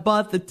row. I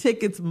bought the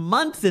tickets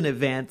months in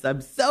advance.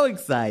 I'm so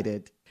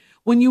excited.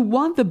 When you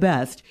want the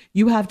best,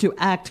 you have to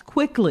act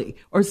quickly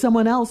or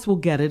someone else will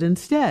get it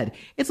instead.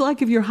 It's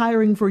like if you're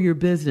hiring for your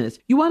business.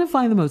 You want to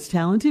find the most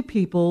talented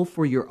people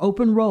for your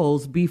open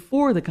roles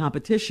before the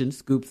competition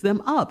scoops them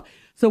up.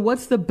 So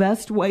what's the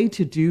best way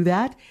to do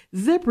that?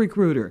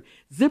 ZipRecruiter.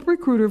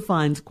 ZipRecruiter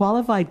finds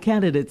qualified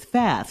candidates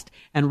fast.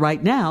 And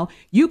right now,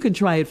 you can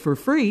try it for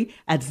free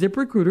at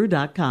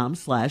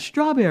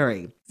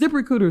ZipRecruiter.com/strawberry.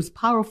 ZipRecruiter's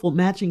powerful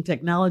matching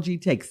technology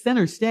takes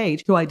center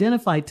stage to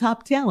identify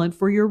top talent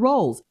for your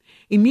roles.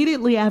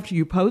 Immediately after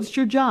you post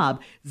your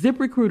job,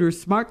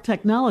 ZipRecruiter's smart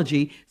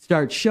technology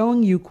starts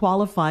showing you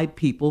qualified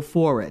people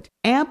for it.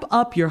 Amp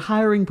up your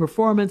hiring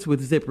performance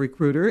with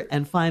ZipRecruiter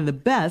and find the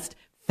best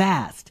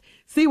fast.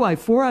 See why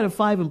 4 out of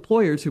 5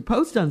 employers who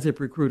post on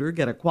ZipRecruiter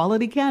get a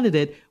quality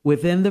candidate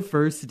within the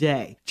first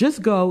day.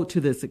 Just go to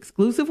this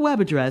exclusive web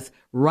address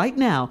right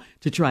now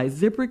to try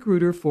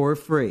ZipRecruiter for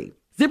free.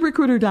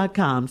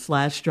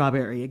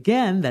 ZipRecruiter.com/strawberry.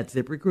 Again, that's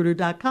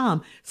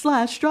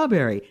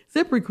ZipRecruiter.com/strawberry.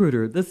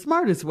 ZipRecruiter, the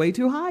smartest way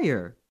to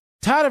hire.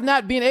 Tired of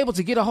not being able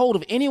to get a hold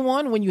of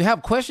anyone when you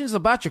have questions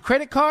about your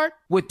credit card?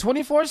 With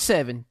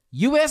 24/7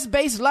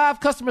 U.S.-based live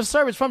customer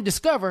service from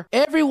Discover,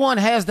 everyone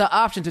has the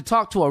option to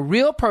talk to a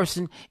real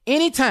person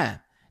anytime,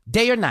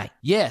 day or night.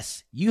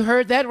 Yes, you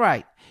heard that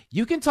right.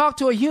 You can talk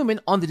to a human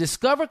on the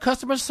Discover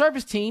customer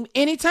service team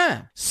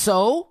anytime.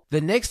 So,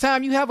 the next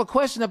time you have a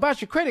question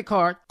about your credit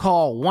card,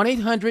 call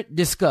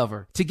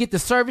 1-800-DISCOVER to get the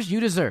service you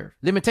deserve.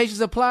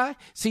 Limitations apply.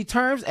 See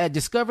terms at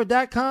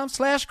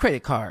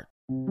discover.com/creditcard.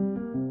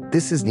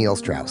 This is Neil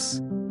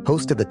Strauss,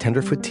 host of the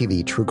Tenderfoot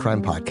TV True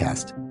Crime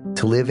Podcast,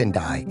 To Live and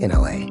Die in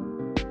L.A.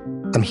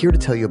 I'm here to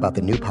tell you about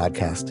the new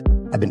podcast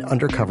I've been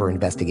undercover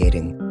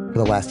investigating for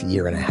the last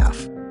year and a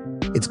half.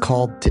 It's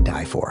called To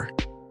Die For.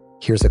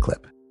 Here's a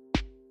clip.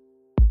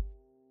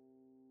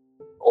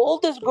 All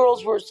these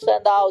girls were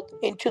sent out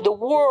into the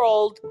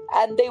world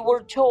and they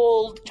were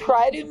told,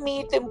 try to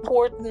meet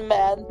important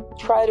men,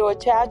 try to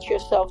attach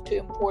yourself to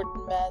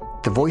important men.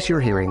 The voice you're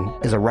hearing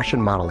is a Russian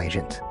model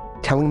agent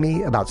telling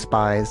me about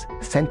spies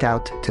sent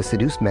out to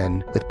seduce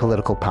men with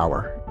political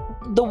power.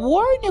 The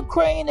war in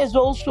Ukraine is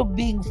also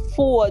being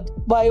fought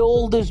by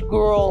all these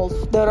girls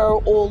that are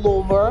all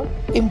over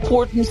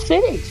important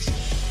cities.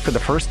 For the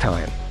first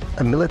time,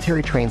 a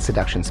military-trained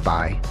seduction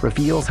spy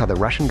reveals how the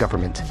Russian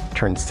government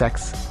turned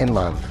sex and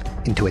love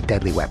into a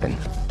deadly weapon.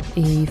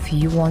 If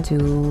you want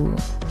to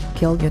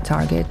kill your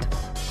target,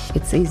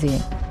 it's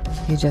easy.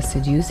 You just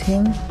seduce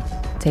him,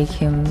 take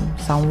him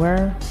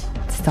somewhere,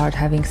 start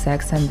having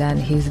sex, and then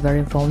he's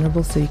very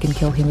vulnerable, so you can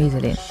kill him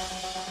easily.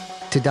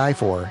 To Die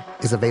For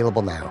is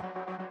available now.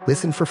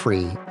 Listen for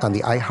free on the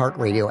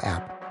iHeartRadio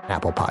app,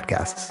 Apple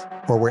Podcasts,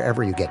 or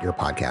wherever you get your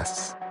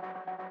podcasts.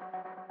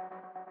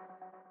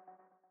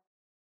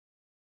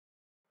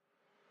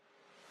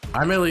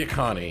 I'm Elliot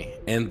Connie,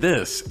 and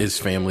this is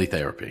Family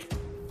Therapy.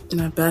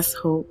 My best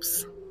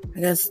hopes, I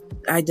guess,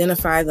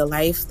 identify the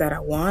life that I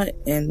want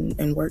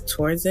and work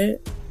towards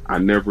it. I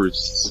never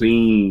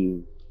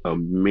seen a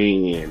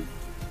man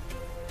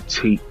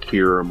take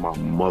care of my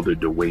mother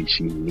the way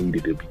she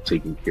needed to be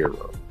taken care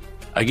of.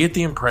 I get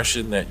the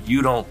impression that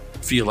you don't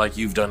feel like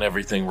you've done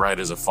everything right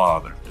as a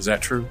father. Is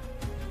that true?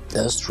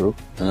 That's true,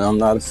 and I'm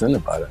not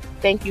offended by that.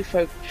 Thank you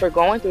for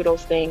going through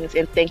those things,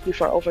 and thank you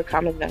for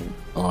overcoming them.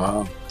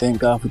 Wow. Thank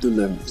God for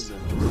deliverance.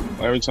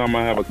 Every time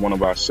I have one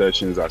of our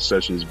sessions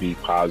be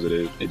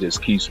positive. It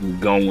just keeps me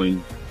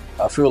going.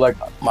 I feel like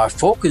my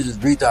focus is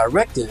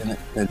redirected in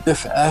a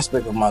different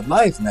aspect of my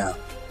life now.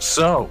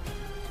 So,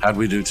 how'd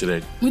we do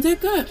today? We did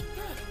good.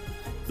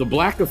 The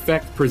Black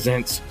Effect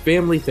presents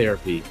Family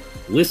Therapy.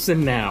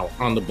 Listen now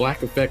on the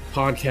Black Effect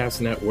Podcast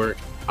Network,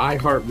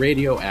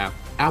 iHeartRadio app,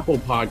 Apple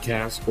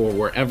Podcasts, or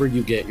wherever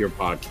you get your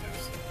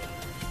podcasts.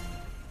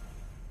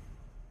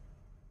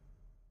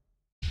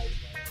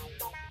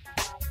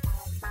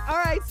 All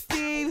right,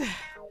 Steve,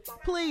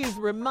 please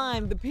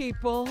remind the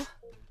people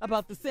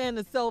about the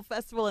Sand Soul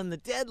Festival and the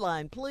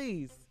deadline,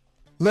 please.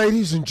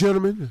 Ladies and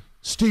gentlemen,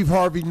 Steve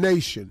Harvey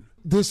Nation,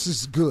 this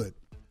is good.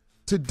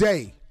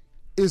 Today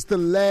is the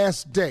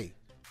last day,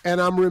 and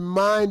I'm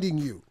reminding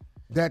you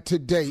that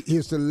today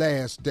is the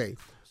last day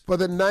for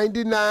the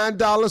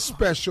 $99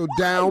 special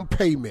down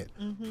payment.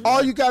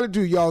 All you got to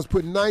do, y'all, is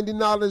put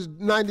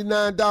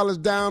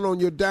 $99 down on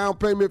your down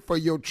payment for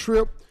your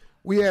trip.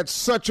 We had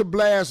such a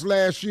blast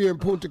last year in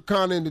Punta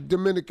Cana in the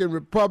Dominican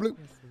Republic.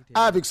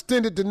 I've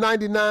extended the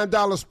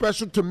 $99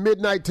 special to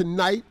midnight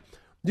tonight.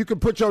 You can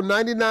put your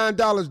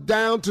 $99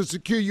 down to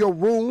secure your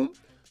room,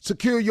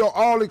 secure your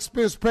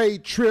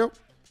all-expense-paid trip,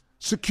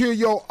 secure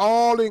your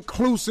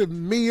all-inclusive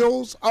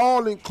meals,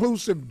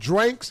 all-inclusive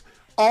drinks,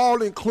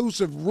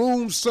 all-inclusive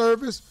room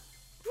service.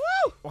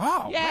 Woo!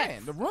 Wow, Yes.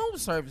 man, the room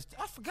service.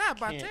 I forgot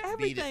about that.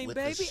 Everything, with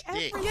baby, the stick.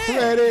 everything.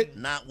 Credit,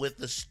 Not with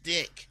the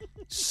stick.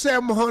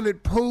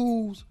 700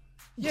 pools,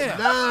 Yeah.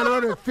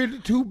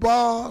 952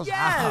 bars,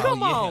 Yes,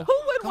 come on. Who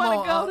would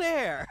want to go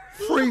there?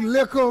 free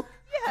liquor,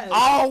 Yes.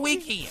 All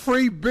weekend.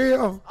 free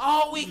beer.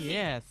 All weekend.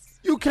 Yes.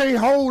 You can't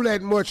hold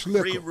that much Free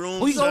liquor.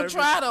 room We gonna service.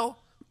 try, though.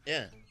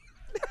 Yeah.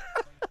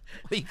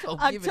 We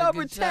gonna give it a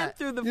October good 10th shot.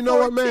 through the 14th. You know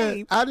what,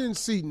 man? I didn't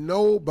see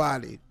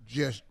nobody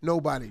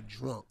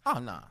drunk. Oh,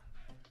 no.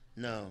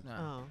 No.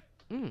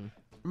 Oh.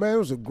 Man, it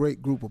was a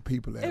great group of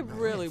people there. It man.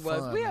 really Had was.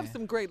 fun, We have man.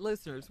 some great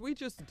listeners. We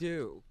just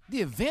do.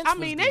 The events I was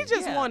mean, good. they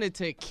just Yeah. wanted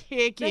to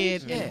kick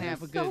it Yeah. and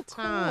have a So good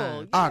time.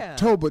 cool. Yeah.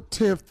 October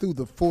 10th through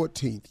the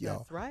 14th, y'all.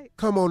 That's right.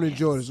 Come on,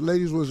 enjoy this.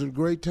 Ladies, was it a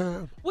great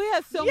time? We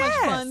had so Yes.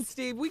 much fun,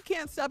 Steve. We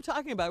can't stop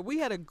talking about it. We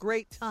had a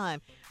great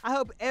time. I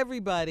hope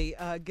everybody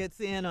gets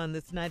in on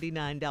this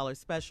 $99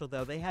 special,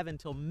 though. They have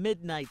until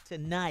midnight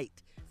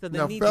tonight. So they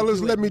Now, need fellas,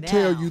 to do let it me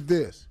tell now. you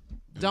this.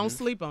 Don't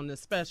sleep on this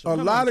special. A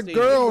Come lot on, of Steve.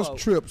 girls' Whoa.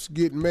 trips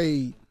get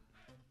made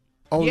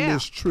on Yeah.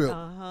 this trip.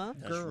 Uh-huh.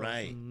 That's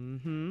right.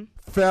 Mm-hmm.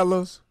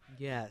 Fellas,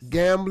 Yes.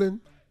 Gambling,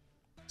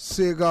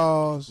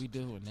 cigars, We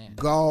doing that.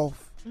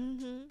 golf,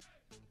 Mm-hmm.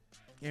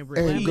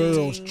 and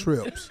girls'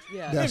 trips.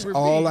 Yeah. That's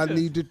all I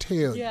need to tell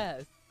you.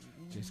 Yes.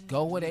 Just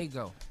go where they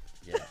go.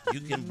 Yeah, you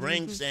can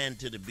bring sand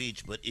to the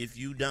beach, but if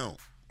you don't,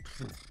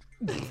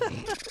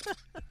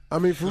 I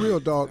mean, for real,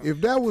 dog,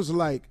 if that was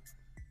like,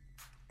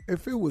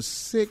 if it was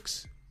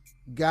 6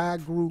 guy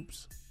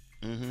groups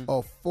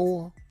or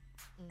 4,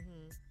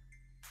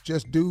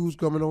 just dudes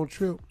coming on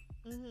trip,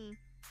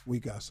 we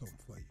got something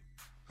for you.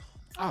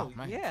 Oh,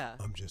 man. Yeah.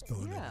 I'm just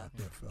throwing that out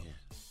there, fellas.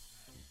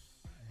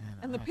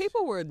 And the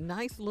people were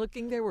nice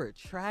looking. They were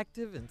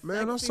attractive and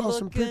Man, I sexy saw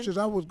some looking. pictures.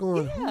 I was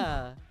going,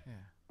 Yeah.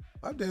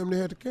 I damn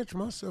near had to catch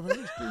myself. Hey,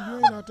 Steve, you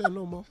ain't out there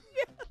no more.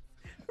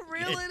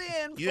 Reel it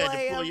in, you had to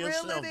player. pull Reel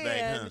yourself it back,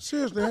 in. huh?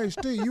 Seriously, hey,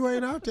 Steve, you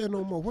ain't out there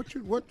no more.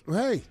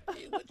 Hey.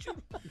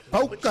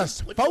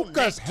 Focus,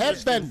 focus,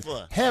 heaven,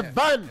 heaven.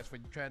 That's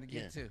what you're trying to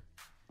get to.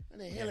 What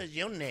the hell is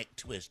your neck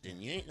twisting?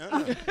 You ain't.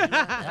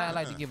 I'd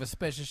like to give a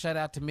special shout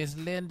out to Miss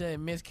Linda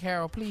and Miss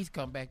Carol. Please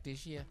come back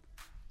this year.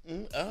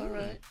 All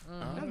right.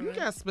 Oh, you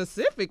got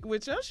specific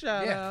with your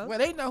shout out. Well,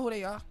 they know who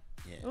they are.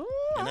 Yeah. Ooh,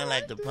 And I'd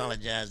like to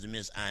apologize to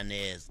Miss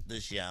Inez.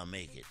 This year I'll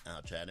make it.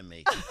 I'll try to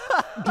make it.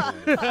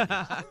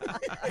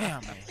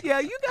 Damn, man. Yeah,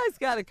 you guys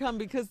got to come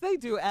because they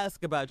do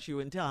ask about you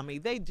and Tommy.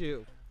 They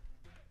do.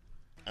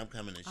 I'm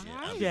coming this year.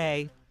 right.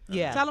 Jay.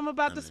 Yeah. Tell them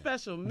about the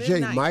special. Jay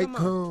Midnight. might on.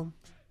 come.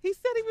 He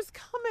said he was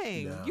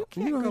coming. No. You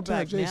can't know go how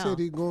back Jay now. said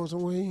he going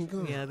somewhere, he ain't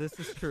going. Yeah, this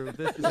is true.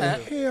 This is What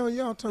the true. hell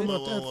y'all talking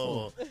about that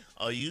Whoa. for?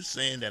 Are you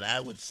saying that I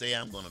would say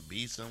I'm going to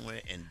be somewhere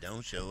and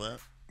don't show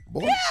up?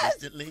 Boy,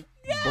 Consistently?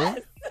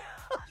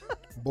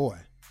 boy.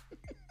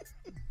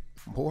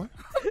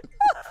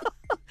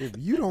 If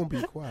you don't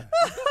be quiet.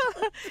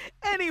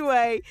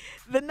 Anyway,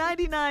 the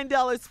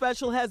 $99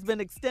 special has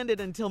been extended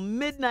until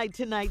midnight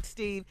tonight,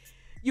 Steve.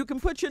 You can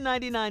put your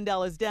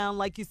 $99 down.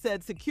 Like you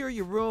said, secure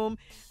your room.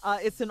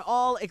 It's an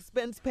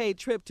all-expense-paid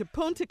trip to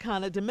Punta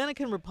Cana,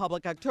 Dominican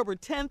Republic, October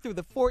 10th through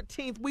the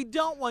 14th. We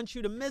don't want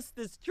you to miss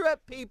this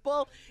trip,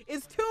 people.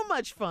 It's too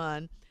much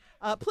fun.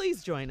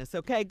 Please join us,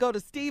 okay? Go to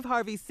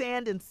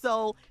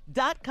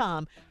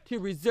SteveHarveySandandSoul.com to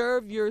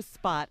reserve your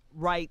spot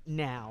right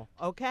now,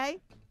 okay?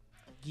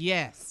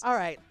 Yes. All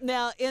right.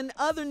 Now, in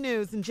other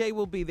news, and Jay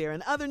will be there.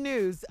 In other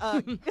news,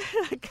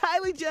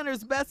 Kylie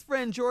Jenner's best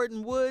friend,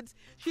 Jordyn Woods,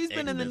 she's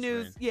been in the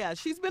news. Friend. Yeah,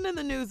 she's been in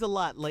the news a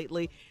lot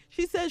lately.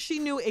 She says she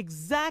knew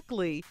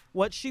exactly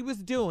what she was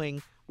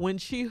doing when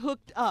she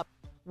hooked up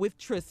with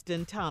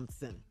Tristan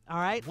Thompson. All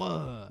right?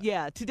 What?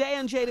 Yeah. Today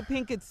on Jada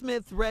Pinkett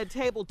Smith's Red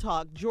Table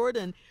Talk,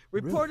 Jordyn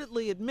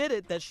reportedly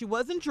admitted that she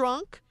wasn't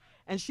drunk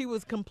and she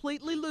was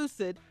completely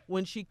lucid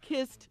when she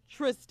kissed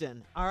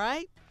Tristan. All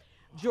right?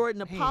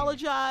 Jordyn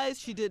apologized.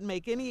 She didn't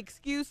make any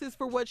excuses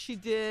for what she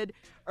did.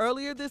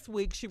 Earlier this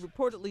week, she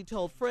reportedly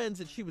told friends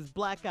that she was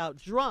blackout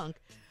drunk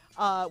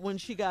when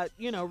she got,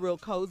 real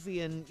cozy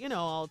and,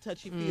 all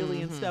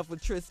touchy-feely and stuff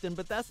with Tristan.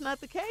 But that's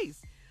not the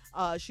case.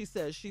 She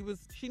says she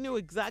knew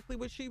exactly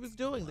what she was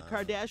doing. The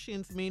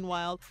Kardashians,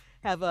 meanwhile,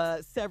 have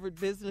severed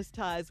business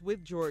ties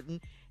with Jordyn,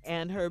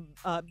 and her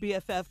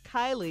BFF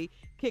Kylie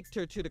kicked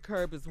her to the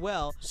curb as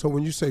well. So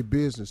when you say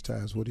business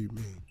ties, what do you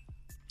mean?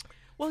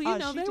 Well, they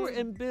were did-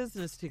 in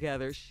business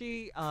together.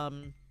 She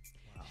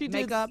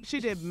Makeup. She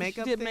did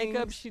makeup. She did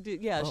makeup. things. She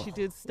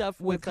did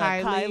stuff with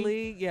Kylie.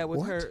 Kylie. Yeah, with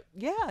What? her.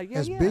 Yeah.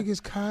 As big as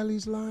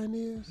Kylie's line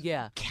is?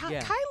 Yeah.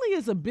 Kylie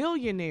is a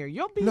billionaire.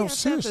 Your BFF No,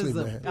 seriously, is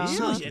a man.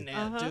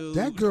 billionaire, dude.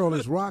 That girl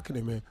is rocking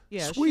it, man.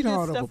 Yeah,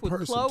 Sweetheart she did of a stuff with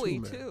person, Chloe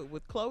too, man.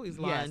 with Chloe's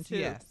line too.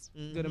 Yes.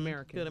 Good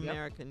American. Good Yep.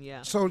 American.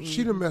 Yeah. So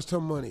she done messed her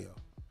money up.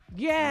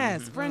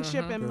 Yes,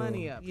 friendship and Girl.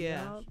 money up.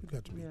 Yeah. You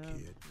got to be a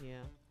kid. Yeah.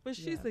 But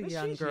she's Yeah, a but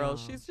young she's girl. young.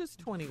 She's just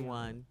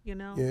 21.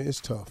 Yeah,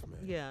 it's tough, man.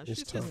 Yeah, it's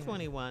she's tough. just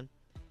 21.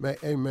 Man,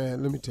 hey,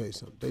 man, let me tell you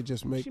something. They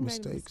just make She made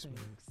mistakes, man.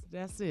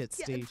 That's it,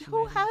 Yeah, Steve. She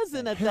who made a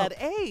hasn't at Hell,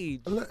 that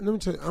age? Let me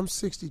tell you, I'm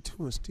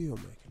 62 and still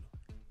making them.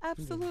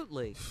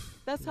 Absolutely.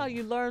 That's how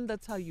you learn.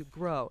 That's how you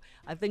grow.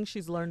 I think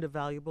she's learned a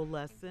valuable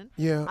lesson.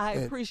 Yeah, I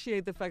and-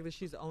 appreciate the fact that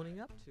she's owning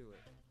up to it.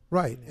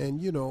 Right,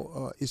 and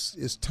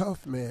it's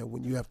tough, man,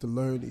 when you have to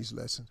learn these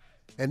lessons.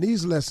 And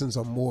these lessons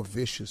are more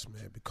vicious,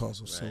 man,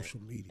 because of social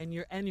media. And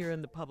you're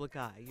in the public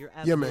eye. You're Yeah,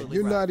 absolutely man,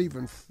 you're right. not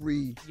even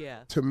free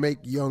Yeah. to make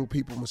young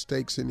people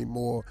mistakes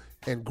anymore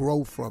and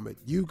grow from it.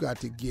 You got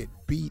to get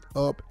beat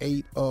up,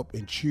 ate up,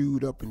 and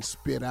chewed up and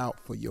spit out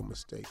for your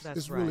mistakes. That's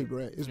it's really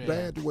right. bad. It's Yeah.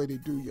 bad the way they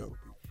do young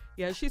people.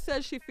 Yeah, she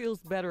says she feels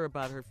better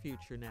about her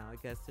future now, I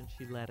guess, since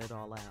she let it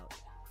all out.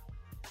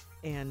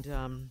 And,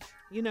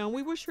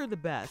 we wish her the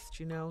best,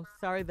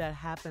 Sorry that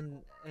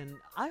happened, and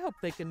I hope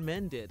they can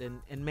mend it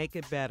and make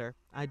it better.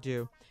 I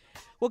do.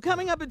 Well,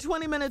 coming up at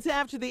 20 minutes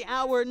after the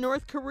hour,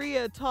 North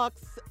Korea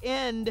talks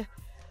end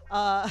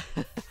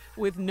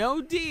with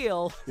no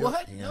deal.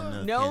 What?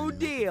 Yeah, No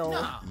deal.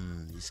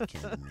 He's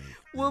kidding me.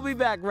 We'll be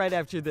back right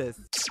after this.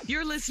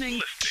 You're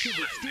listening to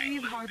the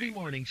Steve Harvey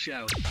Morning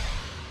Show.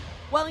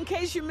 Well, in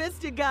case you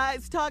missed it,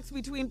 guys, talks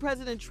between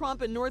President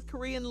Trump and North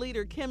Korean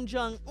leader Kim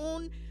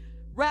Jong-un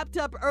wrapped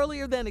up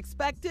earlier than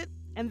expected.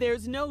 and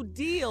there's no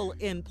deal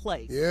in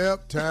place.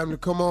 Yep, time to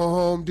come on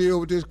home, deal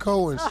with this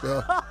Cohen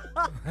stuff.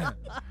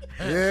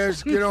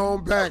 Yes, get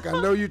on back. I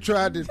know you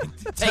tried to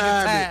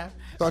time it.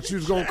 Thought you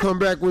was going to come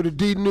back with a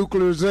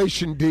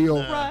denuclearization deal.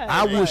 Right.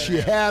 I wish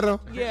you had her.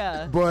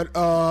 Yeah. But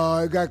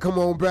you got to come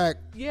on back.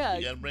 Yeah.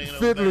 You gotta bring it on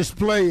Fiddler's back.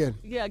 playing.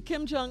 Yeah,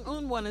 Kim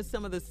Jong-un wanted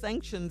some of the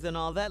sanctions and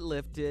all that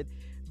lifted,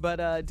 but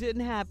it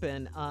didn't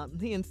happen.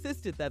 He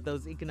insisted that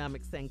those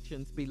economic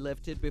sanctions be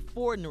lifted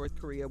before North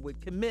Korea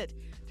would commit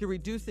to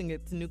reducing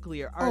its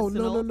nuclear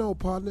arsenal. Oh, no,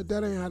 partner.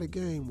 That ain't how the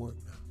game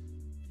works now.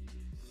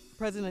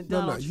 President No,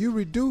 Donald you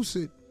reduce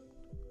it,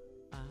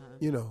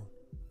 you know.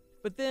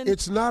 But then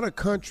it's not a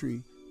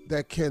country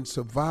that can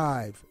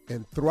survive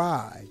and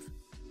thrive.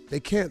 They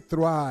can't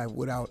thrive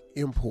without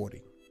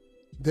importing.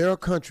 They're a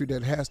country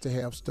that has to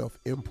have stuff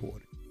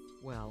imported.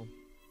 Well,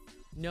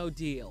 no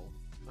deal,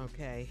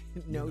 okay?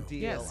 No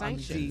deal Yeah, on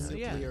sanctions,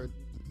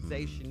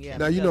 denuclearization. Yeah.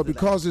 Now, you know, of that.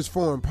 because it's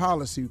foreign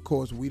policy, of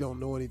course, we don't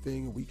know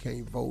anything and we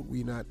can't vote.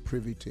 We're not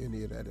privy to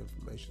any of that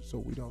information, so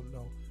we don't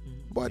know.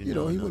 But, you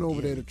know, he went over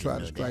there to try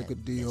to strike a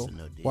deal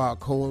while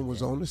Cohen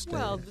was on the stand.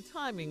 Well, the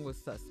timing was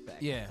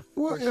suspect. Yeah.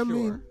 Well, for I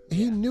mean,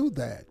 he knew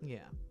that. Yeah.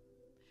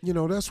 You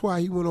know, that's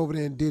why he went over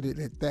there and did it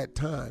at that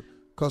time,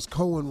 because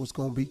Cohen was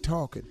going to be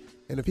talking.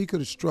 And if he could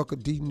have struck a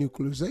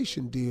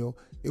denuclearization deal,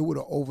 it would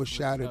have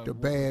overshadowed the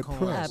bad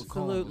press.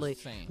 Absolutely.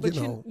 But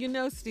you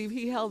know, Steve,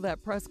 he held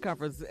that press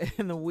conference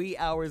in the wee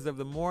hours of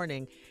the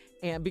morning,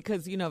 and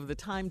because, you know, of the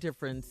time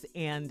difference.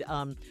 And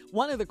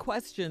one of the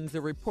questions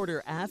the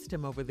reporter asked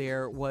him over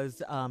there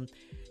was,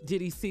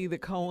 did he see the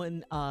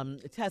Cohen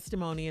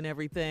testimony and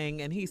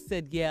everything? And he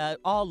said, yeah,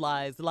 all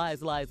lies,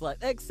 lies, lies, lies,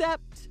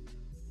 except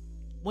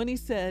when he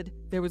said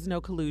there was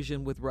no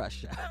collusion with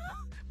Russia.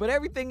 But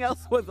everything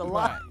else was a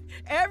lie.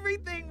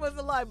 Everything was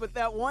a lie. But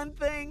that one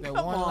thing, That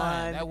come one on.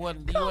 line. That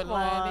wasn't, you Come wasn't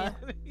lying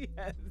on.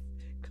 Yes.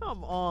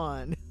 Come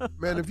on.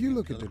 Man, if you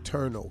look at the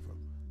turnover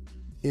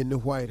in the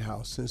White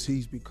House since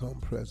he's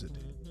become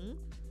president,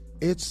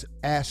 it's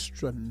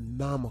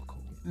astronomical.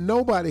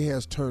 Nobody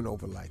has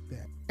turnover like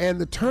that. And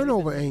the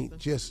turnover ain't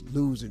just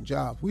losing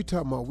jobs. We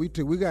talking about, we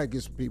got to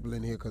get some people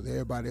in here because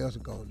everybody else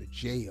is going to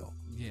jail.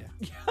 Yeah.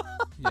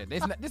 Yeah,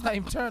 this not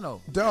even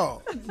turnover.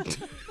 Dog.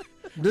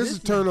 This is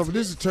turnover.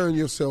 This is turn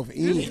yourself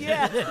in.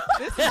 Yeah.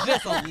 This is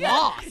just a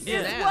loss.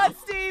 It's what,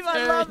 Steve?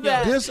 I love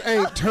that. This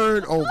ain't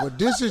turnover.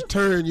 This is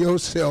turn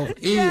yourself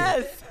in.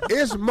 Yes.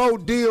 It's more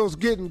deals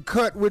getting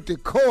cut with the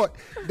court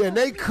than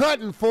they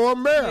cutting for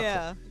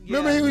America. Yeah.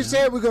 Remember he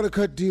said we're going to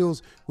cut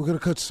deals. We're going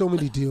to cut so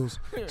many deals.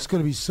 It's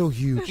going to be so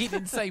huge. He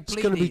didn't say It's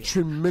plea going to be deal.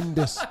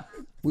 tremendous.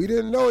 We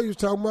didn't know he was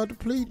talking about the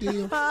plea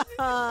deal.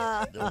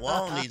 The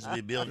wall needs to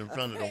be built in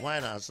front of the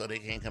White House so they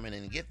can't come in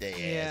and get their ass.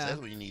 Yeah.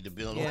 That's what you need to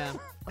build. Yeah.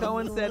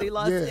 Cohen said he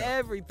lost Yeah.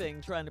 everything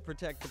trying to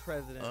protect the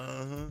president.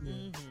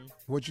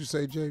 What you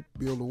say, Jay?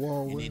 Build a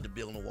wall You with need to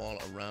build a wall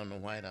around the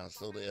White House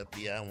so the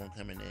FBI won't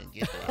come in there and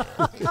get their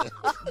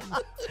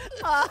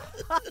ass.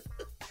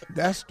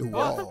 That's the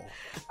wall.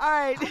 All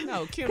right.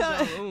 No, Kim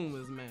Jong-un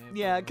was mad.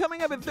 Yeah,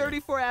 coming up at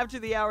 34 after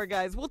the hour,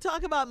 guys, we'll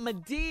talk about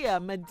Medea.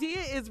 Medea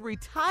is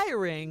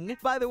retiring.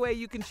 By the way,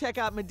 you can check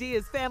out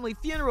Medea's Family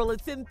Funeral.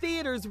 It's in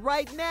theaters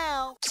right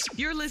now.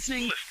 You're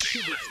listening to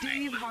the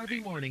Steve Harvey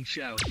Morning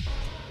Show.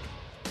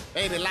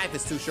 Baby, life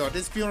is too short.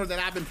 This funeral that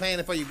I've been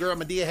planning for your girl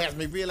Medea has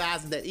me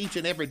realizing that each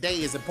and every day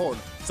is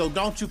important. So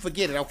don't you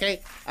forget it,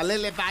 okay? A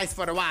little advice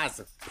for the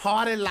wiser.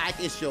 Party like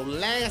it's your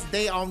last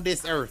day on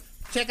this earth.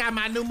 Check out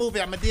my new movie,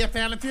 Medea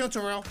Family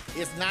Funeral.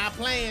 It's not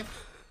playing.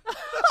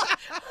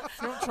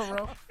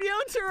 Funeral.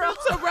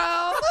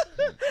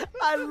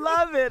 I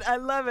love it. I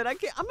love it.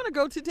 I'm going to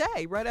go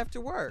today, right after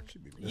work.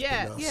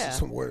 Yeah.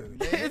 Some words.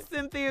 It's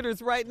in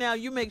theaters right now.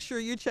 You make sure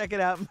you check it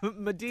out.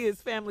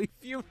 Medea's Family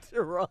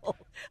Funeral.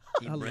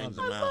 He brings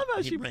them love how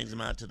out. she- He brings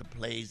them out to the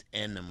plays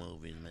and the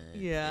movies, man.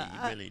 Yeah,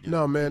 He really do.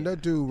 No, man,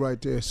 that dude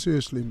right there,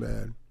 seriously,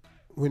 man.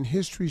 When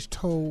history's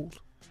told,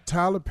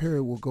 Tyler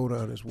Perry will go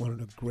down as one of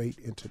the great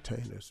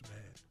entertainers, man.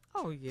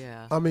 Oh,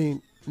 yeah. I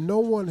mean, no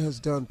one has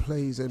done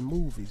plays and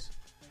movies.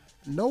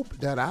 Nope,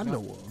 that I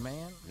know of.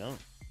 Man. No.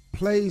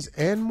 Plays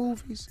and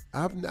movies?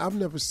 I've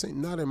never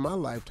seen, not in my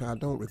lifetime, I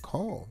don't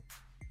recall.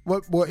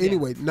 Well,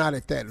 anyway, not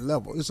at that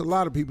level. There's a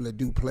lot of people that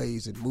do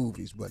plays and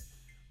movies, but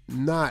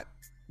not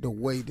the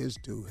way this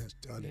dude has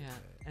done it.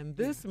 And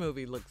this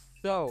movie looks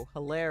so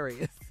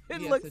hilarious.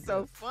 It Yes, looks it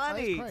so does.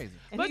 funny. That's crazy.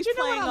 And But he's you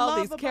know what playing I all love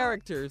these about-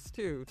 characters,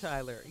 too,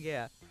 Tyler.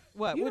 Yeah.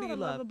 What You do know you what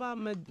I love love?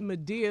 about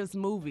Medea's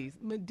movies?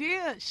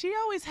 Medea, she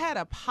always had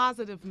a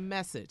positive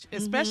message,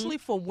 especially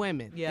for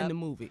women in the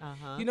movie.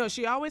 Uh-huh. You know,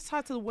 she always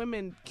talked to the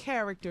women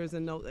characters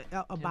and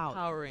about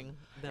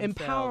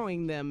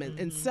Empowering them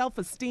and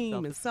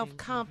self-esteem and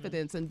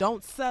self-confidence and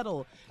don't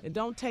settle and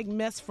don't take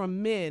mess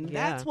from men.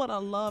 Yeah. That's what I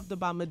loved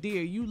about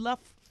Medea. You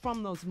left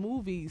from those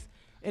movies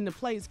and the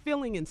plays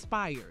feeling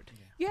inspired.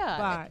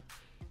 Yeah.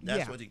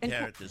 That's what the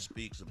character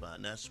speaks about,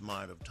 and that's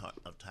smart of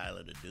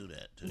Tyler to do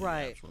that, too.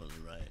 Right. You're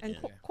absolutely right. And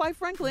yeah. quite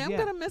frankly, I'm Yeah.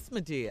 going to miss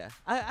Medea.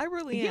 I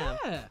really am.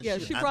 Yeah. Yeah,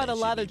 she I brought a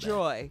think lot she'll of be back.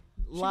 joy.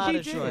 lot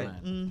of did. joy.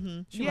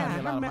 She reminded me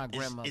a lot of my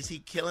grandmother. Is he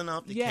killing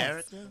off the Yes.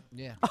 character?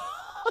 Yeah.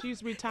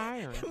 She's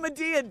retiring.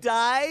 Medea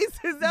dies?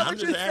 Is that I'm what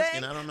just you're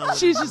asking. saying? I don't know.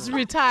 She's just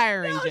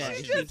retiring, No, Jay.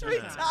 she's just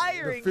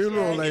retiring. The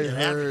funeral Jay. ain't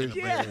heard.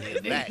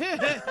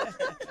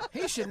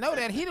 He should know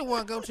that. He the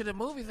one go to the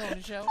movies on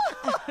the show.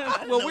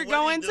 Well, we're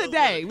going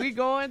today. We're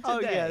going today. Oh,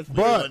 yes.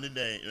 But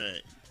Today,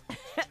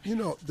 right. you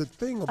know the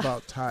thing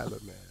about Tyler,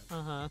 man,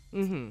 Uh-huh.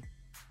 Mm-hmm.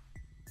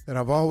 that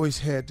I've always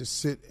had to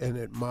sit and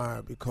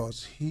admire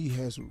because he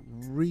has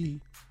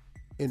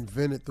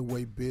reinvented the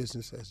way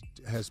business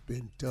has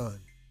been done.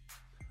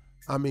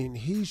 I mean,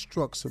 he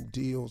struck some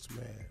deals,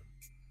 man,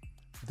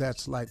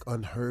 that's like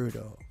unheard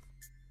of.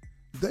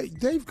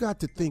 They've got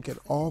to think an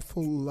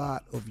awful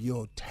lot of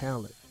your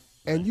talent,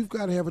 and you've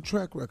got to have a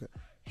track record.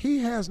 He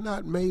has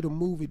not made a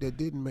movie that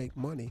didn't make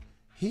money.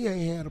 He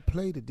ain't had a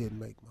play that didn't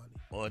make money.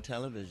 Or a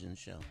television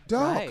show.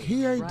 Dog,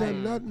 he ain't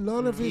done nothing.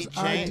 None of his He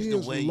changed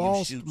ideas the way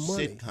lost you shoot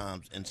money.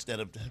 sitcoms instead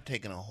of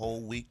taking a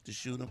whole week to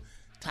shoot them.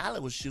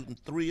 Tyler was shooting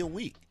 3 a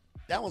week.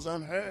 That was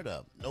unheard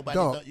of. Nobody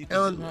Dog, thought you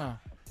could do it.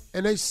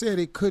 and they said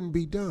it couldn't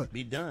be done.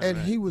 And right.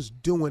 he was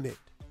doing it.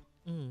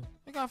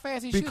 Look how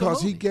fast he Because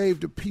shoot a he movie. gave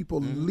the people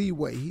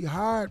leeway. He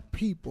hired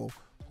people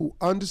who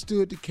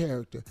understood the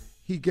character.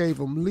 He gave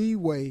them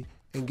leeway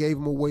and gave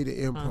them a way to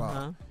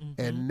improv.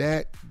 And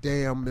that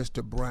damn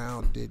Mr.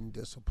 Brown didn't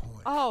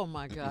disappoint. Oh,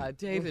 my God.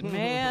 David,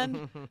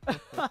 man.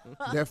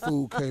 That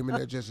fool came in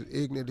there just as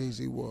ignorant as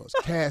he was.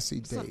 Cassie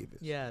Davis.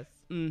 Yes.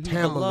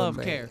 Tamala Love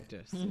Man.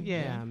 characters.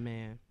 Yeah,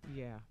 man.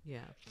 Yeah. Yeah.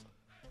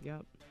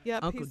 Yep.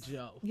 Yep. Uncle he's-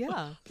 Joe.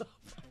 Yeah.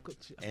 Uncle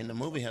Joe. And the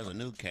movie has a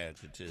new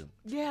character, too.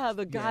 Yeah,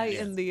 the guy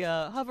Yeah. in the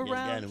hover Yeah, the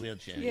guy round. in the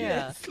wheelchair.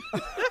 Yeah.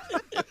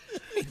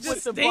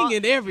 Just the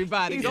stinging ball-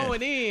 everybody Yeah.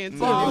 going in.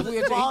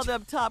 Balled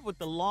up top with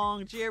the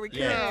long Jerry curl.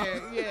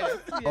 Yeah.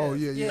 Oh,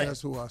 yeah,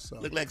 that's who I saw.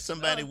 Look like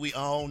somebody we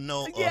all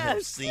know or have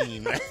Yes.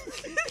 seen, right?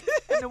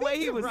 And the way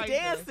he was Right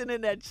dancing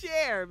in that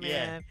chair,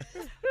 man.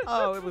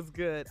 Oh, it was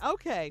good.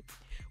 Okay.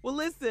 Well,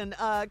 listen,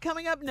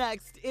 coming up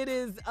next, it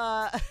is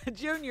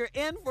Junior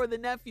in for the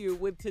nephew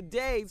with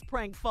today's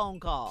prank phone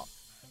call.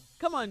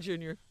 Come on,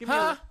 Junior. Give me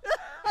a...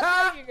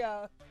 There you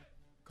go.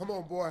 Come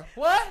on, boy.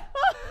 What?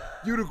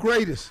 You the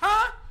greatest.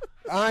 Huh?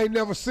 I ain't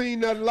never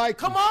seen nothing like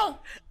Come you. on.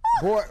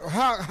 Boy,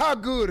 how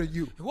good are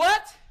you?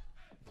 What?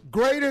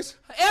 Greatest?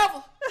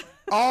 Ever.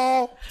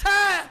 All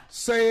Time.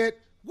 say it.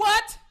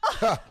 What?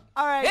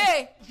 All right.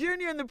 Hey.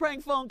 Junior and the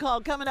prank phone call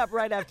coming up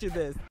right after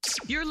this.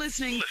 You're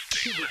listening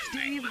to the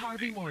Steve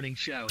Harvey Morning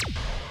Show.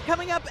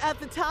 Coming up at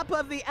the top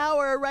of the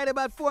hour, right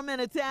about 4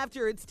 minutes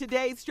after, it's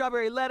today's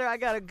Strawberry Letter. I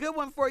got a good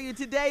one for you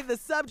today. The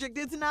subject,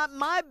 it's not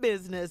my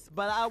business,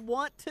 but I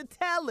want to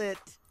tell it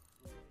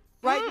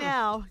right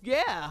now.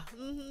 Yeah,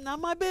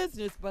 not my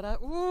business, but I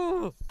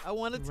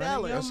want to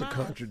tell it. That's a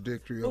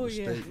contradictory of a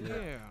statement.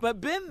 Yeah. But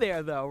been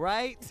there, though,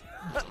 right?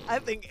 I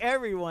think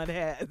everyone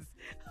has.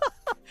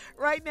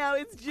 Right now,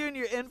 it's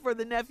Junior in for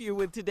the nephew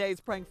with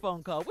today's prank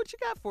phone call. What you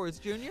got for us,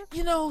 Junior?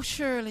 You know,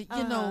 Shirley,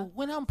 you know,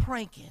 when I'm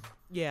pranking,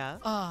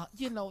 Yeah.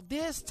 you know,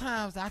 there's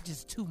times I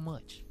just too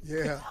much.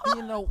 Yeah.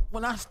 You know,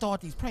 when I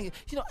start these pranks,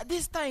 you know,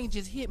 this thing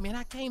just hit me, and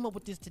I came up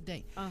with this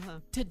today.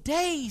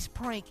 Today's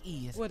prank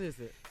is What is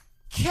it?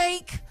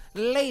 Cake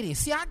Lady.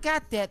 See, I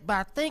got that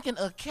by thinking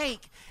of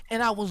cake,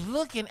 and I was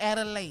looking at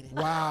a lady.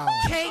 Wow.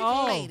 Cake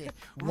Lady.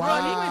 Wow.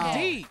 Running You went back.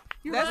 deep.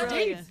 That's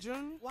deep,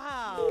 Junior.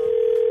 Wow.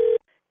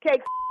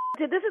 Cake.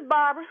 This is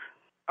Barbara.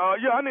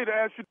 Yeah, I need to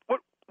ask you,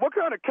 what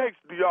kind of cakes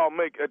do y'all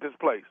make at this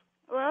place?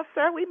 Well,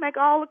 sir, we make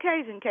all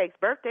occasion cakes,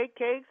 birthday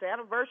cakes,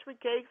 anniversary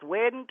cakes,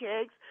 wedding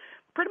cakes,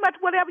 pretty much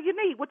whatever you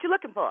need. What you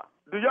looking for?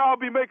 Do y'all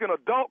be making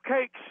adult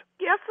cakes?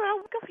 Yes, sir.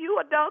 A few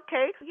adult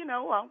cakes,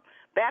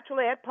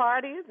 bachelorette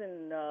parties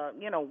and,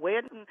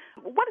 wedding.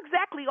 What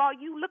exactly are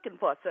you looking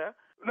for, sir?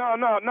 No.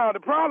 The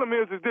problem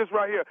is this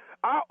right here.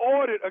 I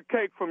ordered a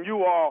cake from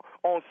you all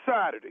on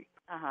Saturday.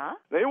 Uh-huh.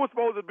 Now, it was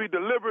supposed to be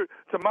delivered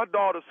to my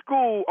daughter's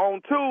school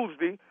on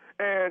Tuesday.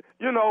 And,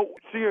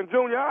 she in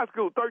junior high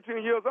school,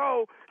 13 years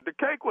old. The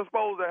cake was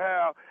supposed to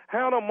have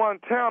Hannah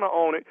Montana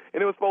on it,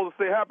 and it was supposed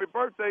to say happy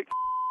birthday.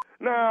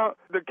 Now,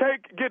 the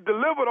cake get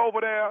delivered over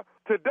there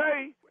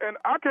today, and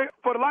I can't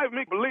for the life of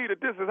me believe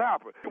that this has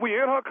happened. We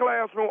in her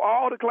classroom,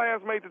 all the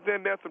classmates is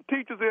in there, some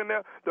teachers in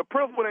there, the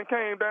principal then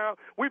came down.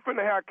 We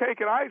finna have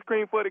cake and ice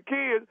cream for the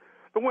kids,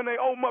 but when they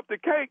open up the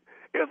cake,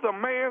 it's a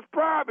man's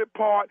private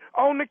part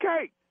on the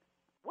cake.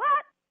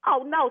 What?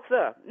 Oh, no,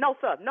 sir. No,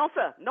 sir. No,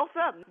 sir. No,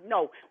 sir.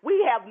 No.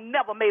 We have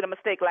never made a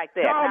mistake like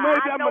that. Y'all Now,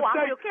 made I that know I'm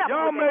mistake. real careful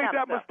Y'all with made kind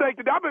that of stuff. mistake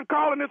today. I've been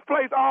calling this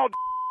place all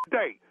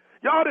day.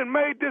 Y'all done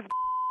made this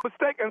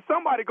mistake, and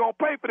somebody gonna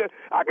pay for this.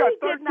 I got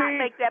We did 13. not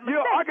make that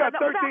mistake. I got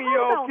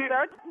 13-year-old Hold on, kids.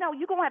 sir. No,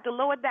 you're going to have to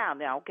lower it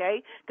down now, okay?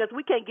 Because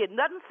we can't get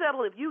nothing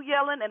settled if you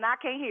yelling and I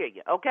can't hear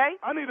you, okay?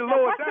 I need to Now,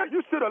 lower what's it down.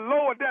 your- You should have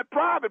lowered that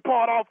private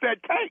part off that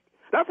cake.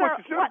 That's Sir,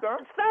 what you should have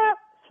done. Sir,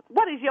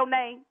 what is your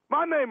name?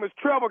 My name is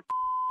Trevor.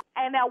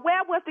 And now,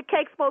 where was the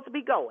cake supposed to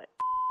be going?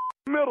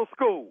 Middle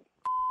school.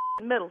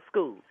 Middle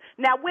school.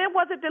 Now, when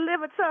was it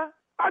delivered, sir?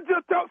 I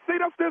just don't see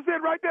that's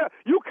it right there.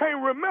 You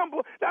can't remember.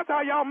 That's how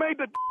y'all made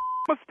the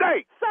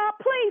mistake? Sir,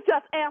 please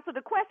just answer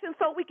the question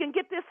so we can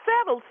get this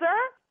settled, sir.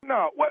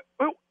 No,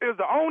 who is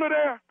the owner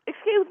there?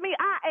 Excuse me,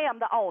 I am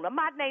the owner.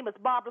 My name is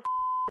Barbara.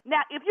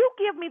 Now, if you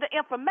give me the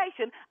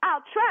information,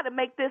 I'll try to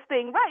make this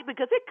thing right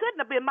because it couldn't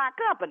have been my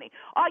company.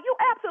 Are you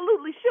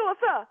absolutely sure,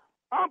 sir?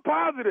 I'm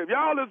positive.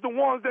 Y'all is the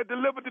ones that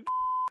delivered the.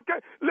 Okay,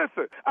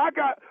 listen, I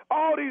got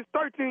all these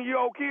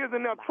 13-year-old kids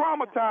and they're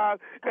traumatized,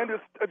 and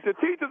the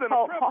teachers and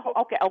the principals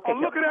are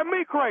looking at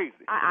me crazy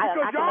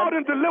because y'all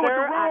didn't deliver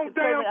the wrong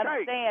damn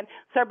cake. Understand,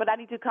 sir, but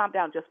I need you to calm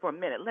down just for a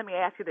minute. Let me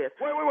ask you this.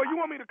 Wait. You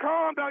want me to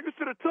calm down? You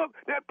should have took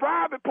that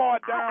private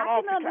part down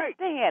off the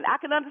cake. I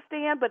can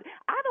understand, but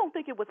I don't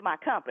think it was my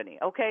company,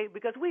 okay,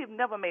 because we've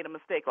never made a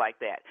mistake like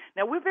that.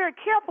 Now, we're very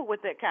careful with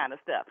that kind of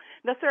stuff.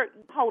 Now, sir,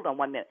 hold on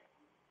 1 minute.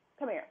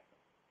 Come here.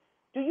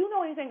 Do you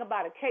know anything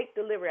about a cake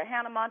delivery, a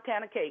Hannah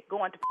Montana cake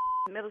going to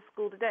middle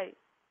school today?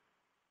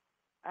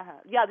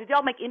 Yeah, did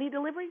y'all make any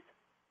deliveries?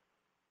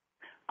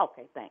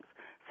 Okay, thanks.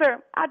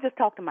 Sir, I just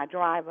talked to my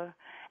driver,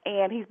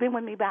 and he's been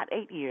with me about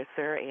 8 years,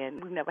 sir,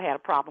 and we've never had a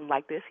problem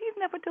like this. He's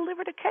never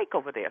delivered a cake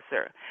over there,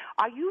 sir.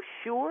 Are you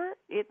sure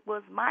it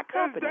was my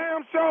company? It's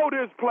damn sure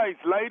this place,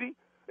 lady.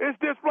 It's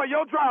this place.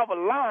 Your driver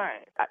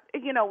lying.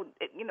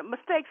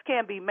 Mistakes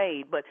can be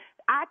made, but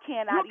I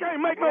cannot. You can't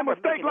make no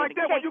mistake like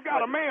that when you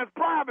got a man's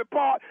private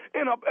part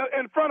in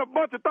front of a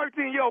bunch of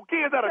 13-year-old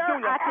kids at a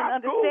junior high school. I can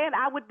understand.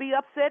 I would be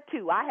upset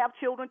too. I have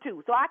children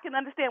too, so I can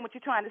understand what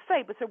you're trying to say.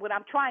 But sir, what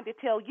I'm trying to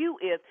tell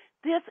you is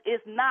this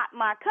is not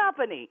my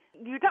company.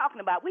 You're talking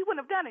about. We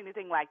wouldn't have done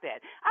anything like that.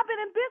 I've been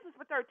in business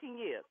for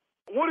 13 years.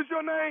 What is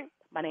your name?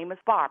 My name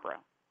is Barbara.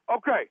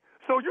 Okay,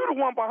 so you're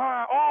the one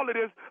behind all of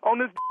this on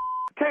this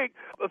cake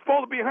that's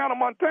supposed to be Hannah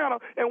Montana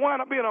and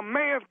wind up being a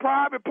man's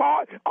private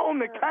part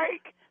on the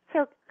cake?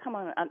 Sir, come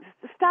on,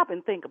 stop and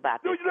think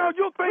about this. You know,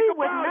 you think we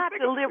would not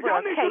deliver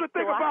a cake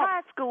to a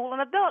high school, an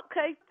adult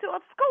cake to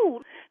a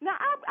school. Now,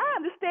 I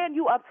understand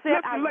you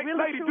upset. Listen,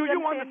 lady, do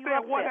you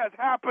understand what has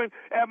happened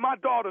at my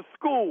daughter's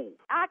school?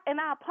 I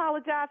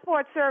apologize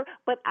for it, sir,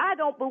 but I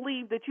don't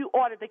believe that you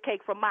ordered the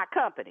cake from my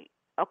company.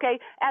 Okay?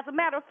 As a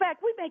matter of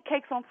fact, we make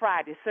cakes on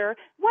Friday, sir.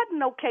 Wasn't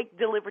no cake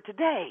delivered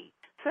today.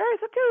 Sir,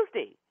 it's a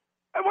Tuesday.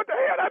 And what the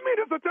hell? That mean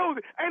it's a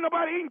Tuesday. Ain't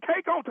nobody eating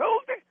cake on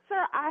Tuesday?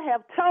 Sir, I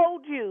have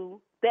told you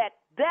that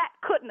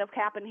couldn't have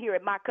happened here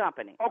at my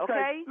company.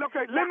 Okay?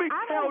 Okay, let me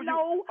tell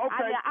you.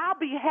 Okay. I'll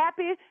be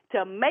happy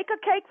to make a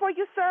cake for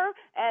you, sir,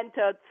 and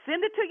to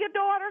send it to your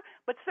daughter.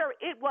 But, sir,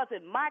 it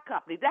wasn't my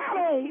company. I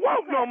don't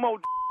want no more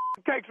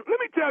cakes. Let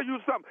me tell you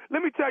something.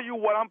 Let me tell you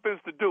what I'm finna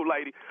to do,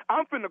 lady.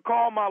 I'm finna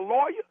call my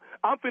lawyer.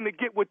 I'm finna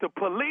get with the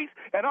police,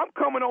 and I'm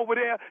coming over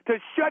there to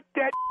shut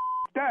that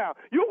down.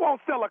 You won't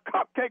sell a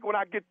cupcake when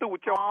I get through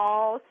with your.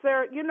 Oh,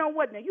 sir, you know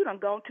what? Now, you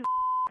done gone too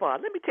far.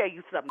 Let me tell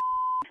you something.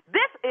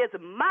 This is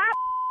my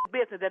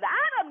business that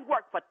I done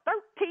worked for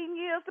 13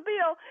 years to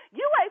build.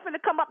 You ain't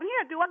finna come up in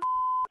here and do a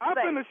I'm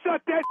finna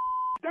shut that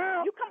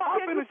down. You come up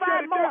here and you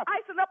find more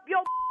icing up your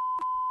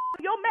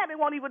mammy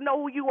won't even know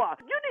who you are.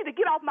 You need to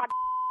get off my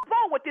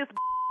phone with this.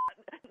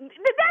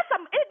 That's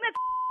some ignorant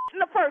in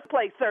the first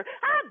place, sir.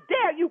 How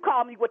dare you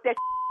call me with that?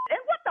 And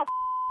what the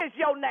is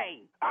your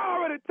name? I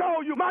already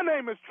told you my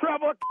name is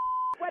Trevor.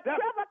 Well,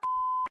 Trevor,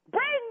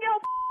 bring your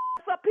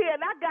up here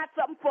and I got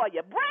something for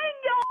you. Bring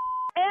your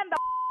and the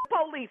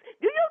police.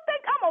 Do you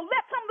think I'm going to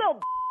let some little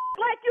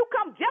like you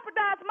come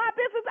jeopardize my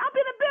business? I've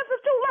been in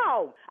business too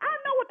long. I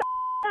know what the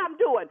I'm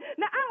doing.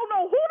 Now, I don't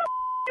know who the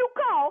you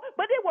call,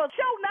 but it will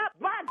show not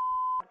my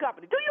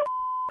company. Do you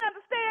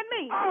understand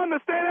me? I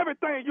understand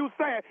everything you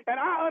saying, and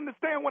I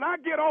understand when I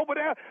get over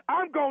there,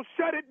 I'm going to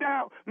shut it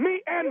down,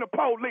 me and the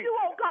police. You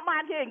won't come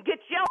out here and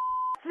get your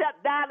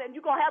shut down, and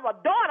you're going to have a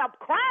daughter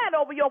crying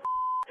over your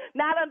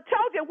Now, I done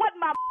told you it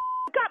wasn't my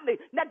company.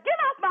 Now, get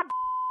off my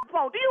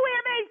phone. Do you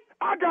hear me?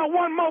 I got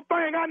one more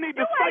thing I need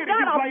to say to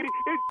you, lady.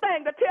 It's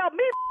thing to tell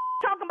me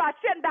talking about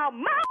shutting down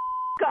my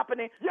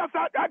company. Yes,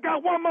 I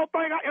got one more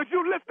thing. Is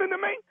you listening to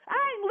me? I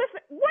ain't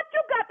listening. What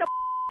you got to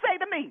say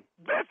to me?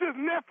 This is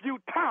nephew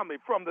Tommy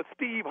from the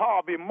Steve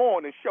Harvey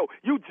Morning Show.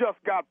 You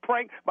just got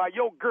pranked by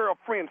your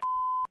girlfriend.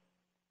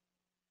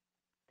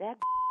 That.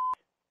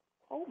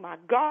 Oh my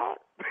God.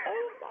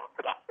 Oh my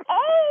God.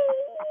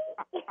 Oh.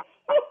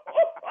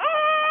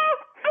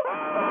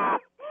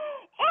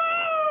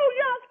 Oh,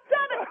 y'all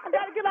done it. I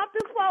gotta get off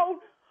this phone.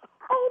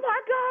 Oh my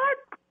God.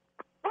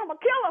 I'm a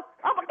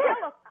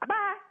killer.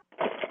 Bye.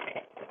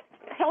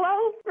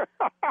 Hello?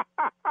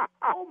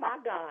 Oh my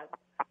God.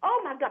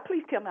 Oh my God.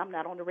 Please tell me I'm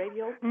not on the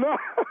radio. No.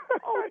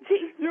 Oh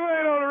geez. You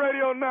ain't on the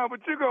radio now,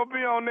 but you're gonna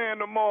be on there in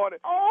the morning.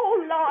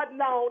 Oh Lord,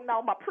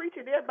 no. My preacher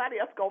and everybody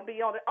else gonna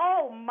be on it.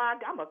 Oh my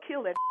God, I'm gonna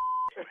kill it.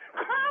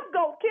 I'm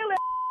gonna kill it.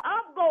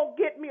 I'm gonna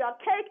get me a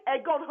cake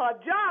and go to her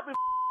job and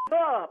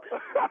up.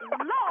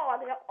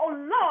 Lord, oh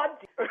Lord,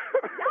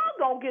 y'all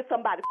gonna get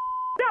somebody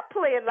up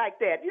playing like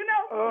that, you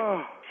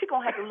know? She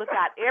gonna have to look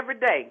out every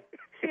day.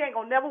 She ain't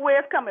gonna never where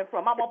it's coming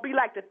from. I'm gonna be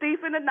like the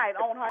thief in the night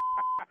on her.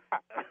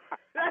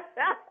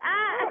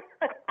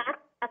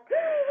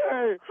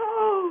 Hey,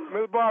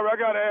 Miss Barbara, I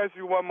gotta ask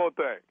you one more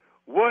thing.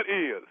 What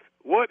is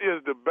What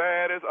is the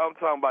baddest, I'm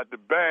talking about the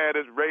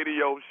baddest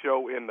radio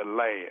show in the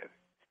land?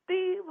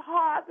 Steve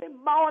Harvey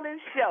Morning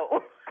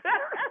Show.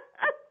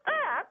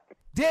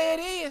 There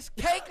it is,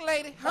 cake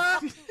lady,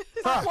 huh?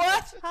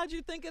 What? How'd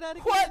you think of that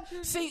again? What?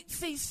 See,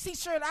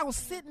 Shirley, I was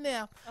sitting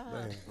there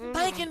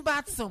thinking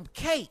about some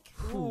cake.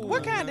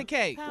 What kind of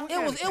cake?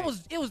 It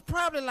was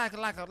probably like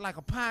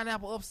a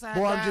pineapple upside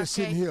down. Boy, I'm just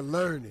cake. sitting here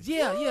learning.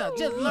 Yeah,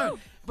 just learn.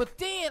 But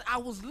then I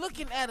was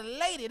looking at a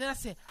lady, and I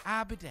said,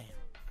 I'll be damned.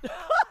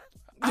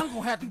 I'm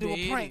gonna have to do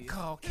a prank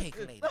call cake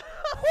lady.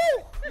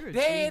 Woo!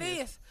 There it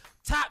is.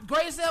 Top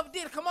greatest ever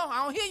did it. Come on,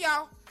 I don't hear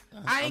y'all.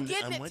 I ain't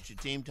getting it. I'm with you,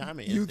 Team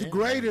Tommy. You the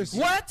greatest.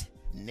 What?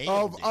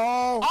 Of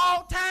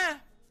all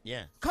time.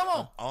 Yeah. Come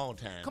on. All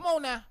time. Come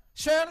on now.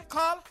 Shirley,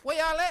 Carla, where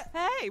y'all at?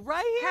 Hey,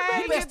 right here, Hey,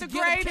 baby. You best the to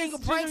get the king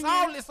of pranks, Junior.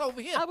 all this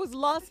over here. I was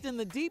lost in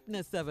the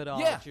deepness of it all,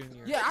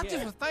 Junior. Yeah, I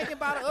just was thinking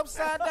about an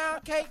upside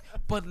down cake,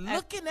 but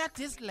looking at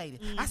this lady,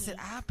 I said,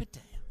 I'll be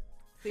damned.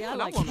 See, I I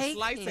like want a cake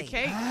slice of lady.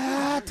 cake.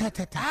 I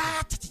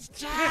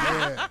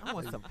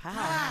want some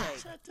pound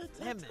cake.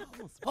 Lemon. I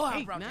want some Boy, I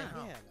cake brought now. that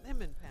home. Yeah,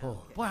 lemon pound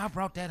cake. Boy, I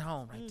brought that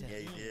home right there. Yeah,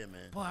 you did,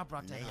 man. Boy, I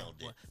brought that home. Nailed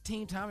Boy. it.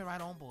 Team Tommy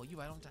right on board. You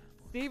right on time,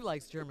 boy. Steve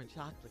likes German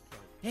chocolate cake.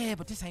 Yeah,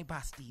 but this ain't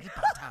by Steve. It's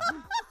by Tommy.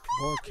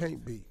 Boy, it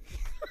can't be.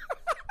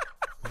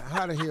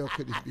 How the hell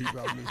could this be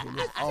about me when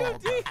it's all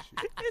about you?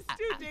 It's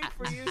too deep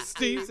for you.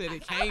 Steve said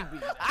it can't be.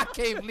 I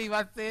can't believe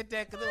I said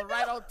that because it was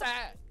right on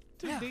time.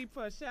 Too deep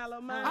for a shallow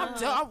mind. I'm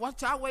telling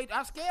you, I wait.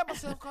 I scared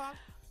myself, Carl.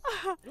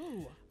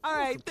 All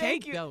right, Some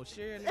thank cake, you. though,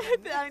 Shirley.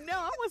 I know.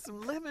 I want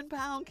some lemon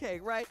pound cake,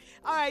 right?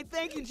 All right,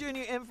 thank you,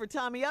 Junior M for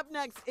Tommy. Up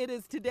next, it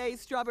is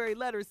today's Strawberry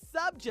Letter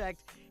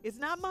subject. It's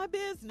not my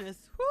business,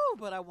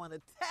 but I want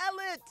to tell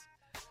it.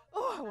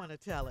 Oh, I want to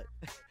tell it.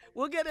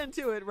 We'll get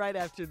into it right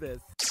after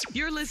this.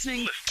 You're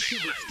listening to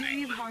the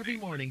Steve Harvey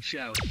Morning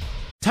Show.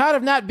 Tired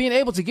of not being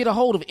able to get a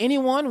hold of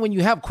anyone when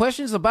you have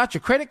questions about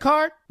your credit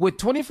card? With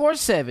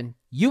 24/7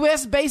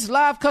 U.S.-based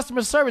live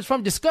customer service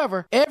from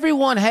Discover,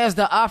 everyone has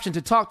the option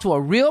to talk to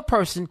a real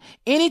person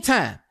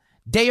anytime,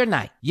 day or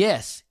night.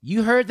 Yes,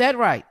 you heard that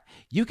right.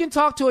 You can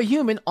talk to a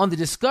human on the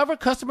Discover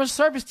customer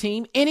service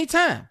team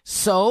anytime.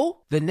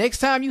 So, the next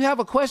time you have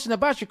a question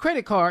about your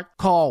credit card,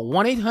 call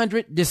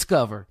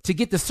 1-800-DISCOVER to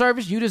get the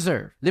service you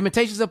deserve.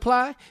 Limitations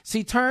apply.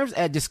 See terms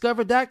at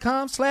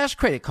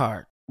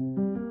discover.com/creditcard.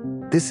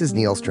 This is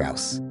Neil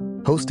Strauss,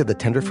 host of the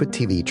Tenderfoot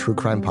TV True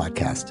Crime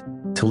Podcast,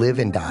 To Live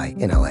and Die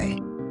in L.A.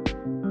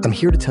 I'm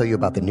here to tell you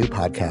about the new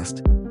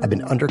podcast I've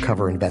been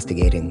undercover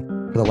investigating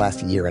for the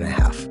last year and a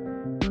half.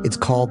 It's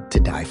called To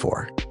Die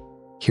For.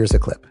 Here's a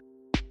clip.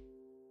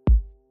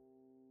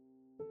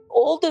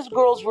 All these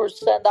girls were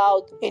sent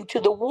out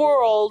into the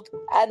world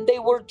and they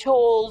were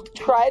told,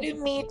 try to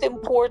meet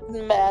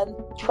important men,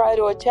 try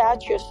to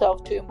attach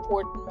yourself to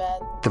important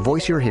men. The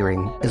voice you're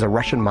hearing is a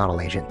Russian model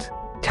agent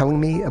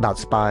telling me about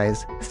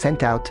spies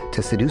sent out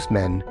to seduce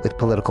men with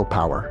political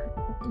power.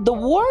 The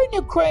war in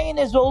Ukraine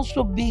is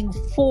also being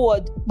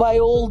fought by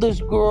all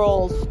these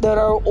girls that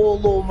are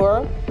all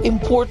over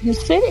important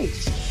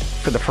cities.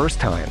 For the first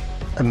time,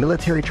 a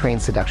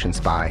military-trained seduction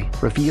spy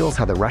reveals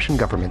how the Russian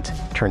government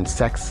turned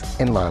sex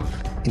and love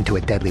into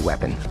a deadly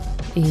weapon.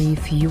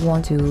 If you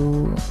want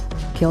to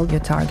kill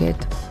your target,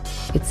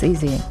 it's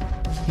easy.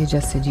 You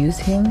just seduce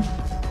him,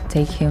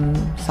 take him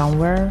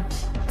somewhere,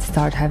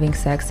 start having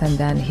sex, and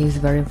then he's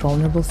very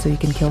vulnerable, so you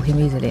can kill him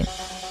easily.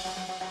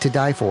 To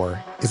Die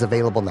For is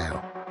available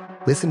now.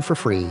 Listen for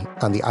free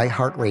on the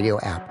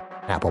iHeartRadio app,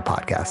 Apple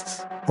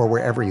Podcasts, or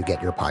wherever you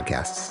get your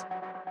podcasts.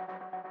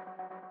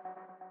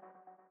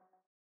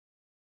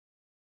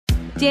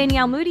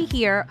 Danielle Moody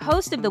here,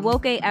 host of the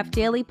Woke AF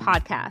Daily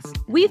podcast.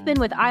 We've been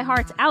with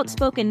iHeart's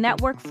Outspoken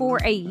Network for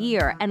a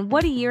year, and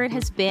what a year it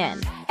has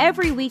been.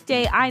 Every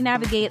weekday, I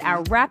navigate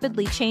our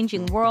rapidly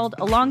changing world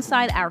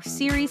alongside our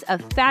series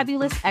of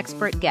fabulous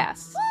expert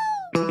guests.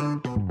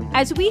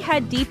 As we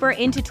head deeper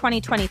into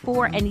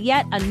 2024 and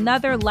yet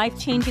another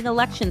life-changing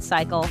election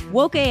cycle,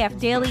 Woke AF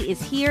Daily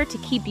is here to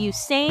keep you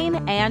sane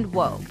and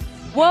woke.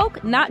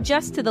 Woke not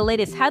just to the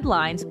latest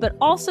headlines, but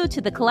also to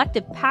the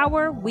collective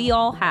power we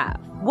all have.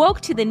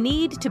 Woke to the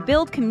need to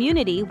build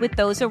community with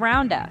those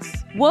around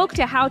us. Woke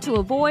to how to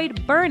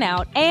avoid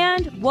burnout,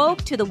 and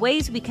woke to the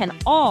ways we can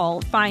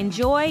all find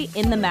joy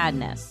in the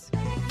madness.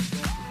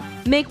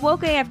 Make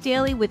Woke AF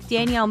Daily with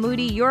Danielle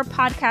Moody your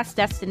podcast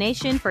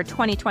destination for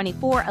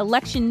 2024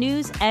 election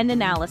news and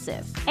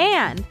analysis.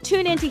 And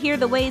tune in to hear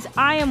the ways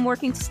I am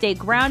working to stay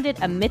grounded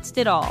amidst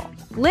it all.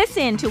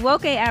 Listen to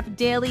Woke AF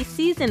Daily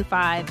Season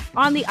 5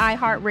 on the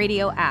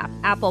iHeartRadio app,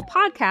 Apple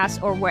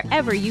Podcasts, or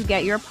wherever you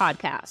get your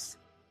podcasts.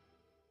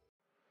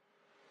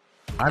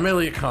 I'm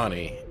Elliot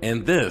Connie,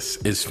 and this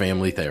is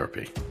Family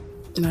Therapy.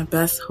 My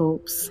best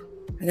hopes,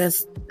 I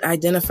guess,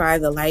 identify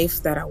the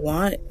life that I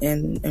want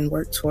and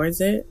work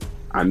towards it.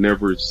 I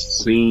never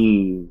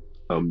seen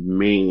a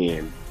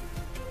man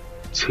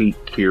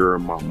take care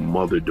of my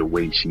mother the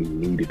way she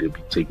needed to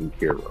be taken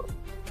care of.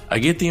 I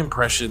get the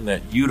impression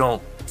that you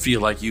don't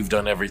feel like you've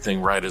done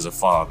everything right as a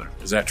father.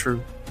 Is that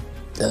true?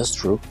 That's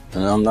true,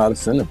 and I'm not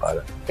offended by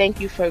that.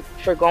 Thank you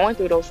for going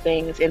through those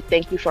things, and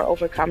thank you for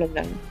overcoming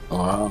them.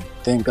 Wow.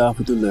 Thank God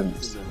for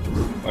deliverance.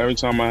 Every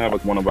time I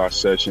have one of our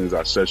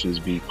sessions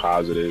be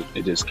positive.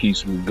 It just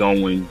keeps me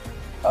going.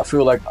 I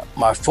feel like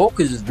my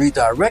focus is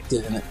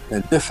redirected in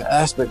a different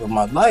aspect of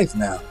my life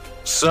now.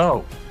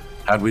 So,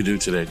 how'd we do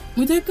today?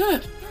 We did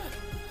good.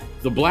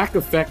 The Black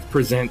Effect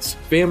presents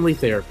Family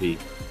Therapy.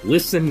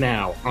 Listen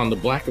now on the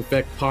Black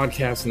Effect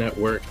Podcast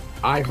Network,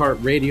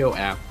 iHeartRadio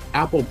app,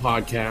 Apple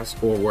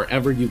Podcasts, or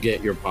wherever you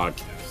get your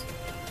podcasts.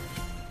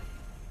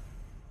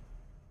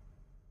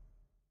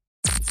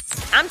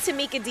 I'm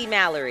Tamika D.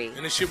 Mallory.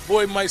 And it's your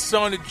boy, my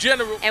son, the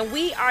General. And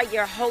we are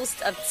your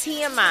hosts of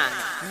TMI.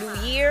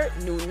 New year,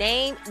 new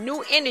name,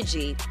 new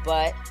energy,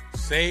 but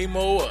same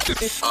old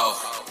us.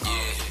 Oh,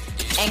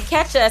 yeah. And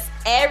catch us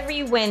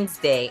every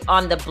Wednesday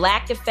on the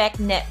Black Effect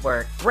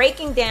Network,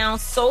 breaking down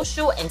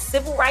social and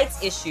civil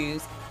rights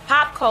issues,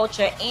 pop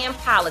culture, and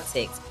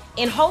politics,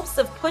 in hopes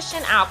of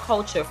pushing our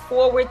culture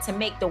forward to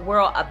make the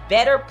world a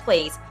better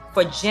place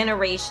for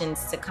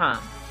generations to come.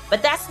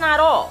 But that's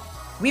not all.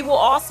 We will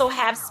also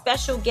have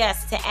special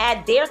guests to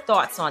add their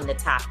thoughts on the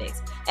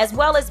topics, as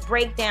well as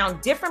break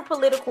down different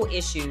political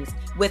issues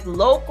with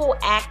local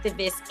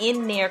activists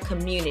in their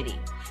community.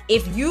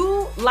 If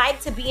you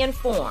like to be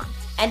informed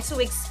and to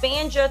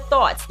expand your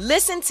thoughts,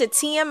 listen to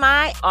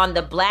TMI on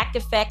the Black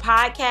Effect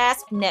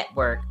Podcast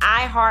Network,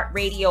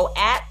 iHeartRadio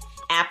app,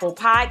 Apple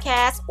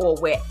Podcasts, or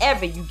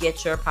wherever you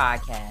get your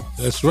podcasts.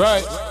 That's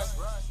right.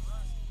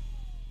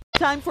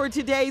 Time for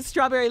today's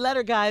Strawberry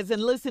Letter, guys.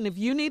 And listen, if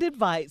you need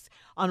advice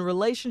on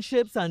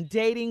relationships, on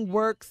dating,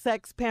 work,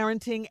 sex,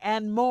 parenting,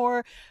 and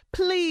more,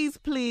 please,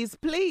 please,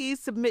 please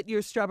submit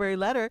your Strawberry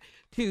Letter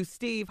to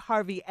Steve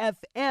Harvey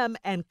FM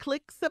and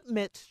click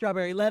Submit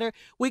Strawberry Letter.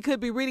 We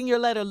could be reading your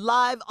letter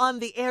live on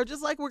the air,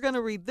 just like we're going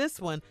to read this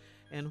one.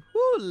 And,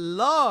 whoo,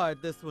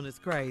 Lord, this one is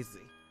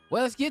crazy.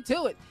 Well, let's get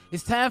to it.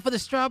 It's time for the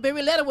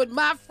Strawberry Letter with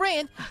my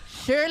friend,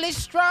 Shirley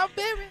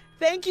Strawberry.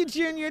 Thank you,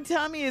 Junior.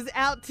 Tommy is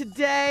out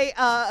today.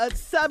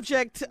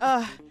 Subject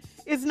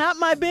is not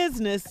my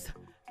business,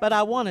 but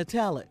I want to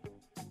tell it.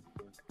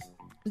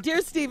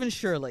 Dear Steve and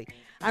Shirley,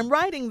 I'm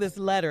writing this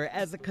letter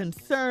as a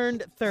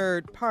concerned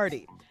third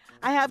party.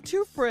 I have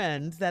two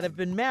friends that have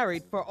been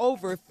married for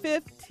over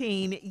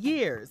 15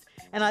 years,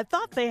 and I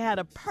thought they had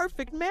a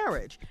perfect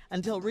marriage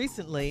until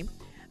recently.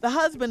 The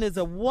husband is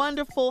a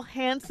wonderful,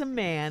 handsome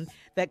man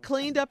that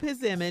cleaned up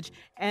his image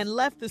and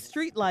left the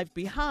street life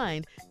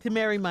behind to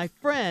marry my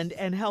friend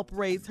and help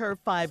raise her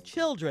 5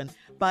 children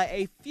by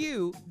a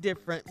few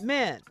different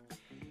men.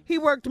 He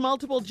worked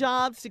multiple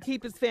jobs to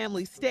keep his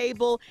family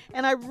stable,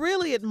 and I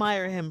really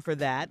admire him for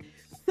that.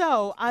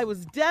 So I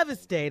was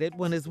devastated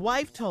when his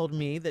wife told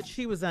me that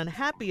she was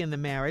unhappy in the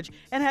marriage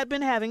and had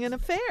been having an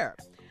affair.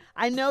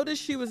 I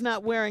noticed she was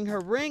not wearing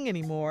her ring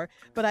anymore,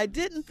 but I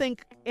didn't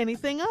think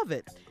anything of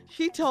it.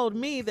 She told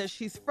me that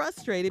she's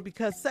frustrated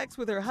because sex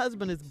with her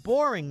husband is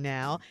boring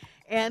now,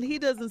 and he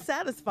doesn't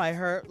satisfy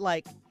her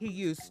like he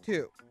used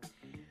to.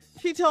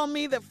 She told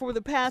me that for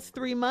the past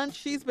 3 months,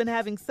 she's been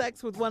having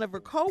sex with one of her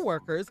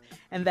coworkers,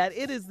 and that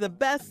it is the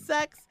best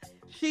sex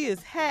she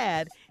has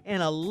had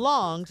in a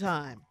long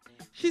time.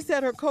 She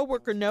said her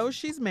coworker knows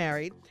she's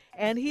married,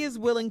 and he is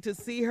willing to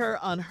see her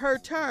on her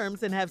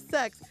terms and have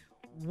sex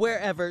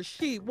wherever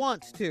she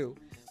wants to.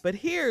 But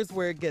here's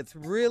where it gets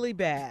really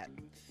bad.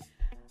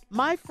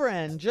 My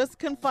friend just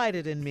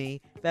confided in me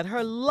that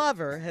her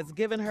lover has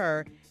given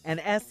her an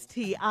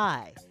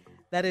STI,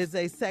 that is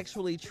a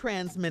sexually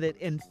transmitted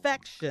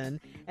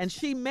infection, and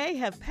she may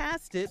have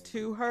passed it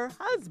to her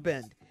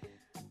husband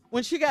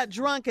when she got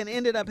drunk and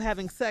ended up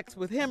having sex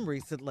with him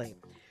recently.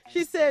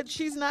 She said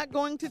she's not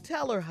going to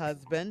tell her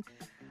husband,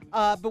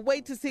 but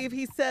wait to see if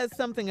he says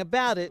something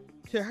about it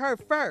to her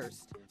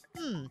first.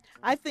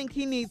 I think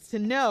he needs to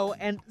know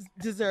and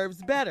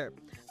deserves better.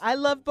 I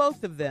love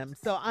both of them,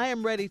 so I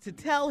am ready to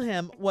tell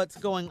him what's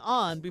going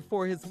on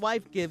before his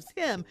wife gives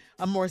him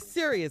a more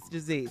serious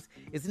disease.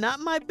 It's not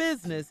my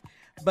business,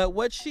 but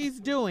what she's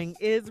doing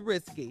is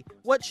risky.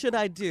 What should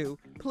I do?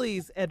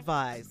 Please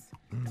advise.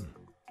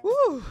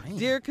 Whew,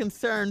 dear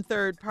concerned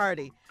third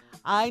party,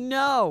 I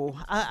know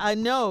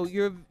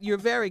you're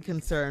very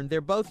concerned.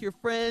 They're both your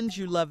friends.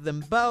 You love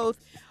them both.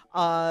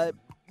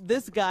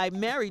 This guy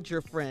married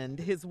your friend.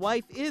 His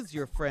wife is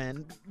your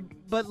friend.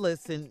 But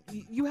listen,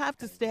 you have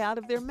to stay out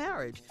of their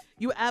marriage.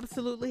 You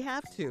absolutely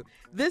have to.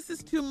 This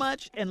is too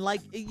much. And like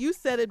you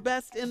said it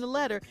best in the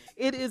letter,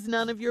 it is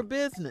none of your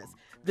business.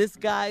 This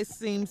guy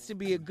seems to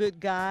be a good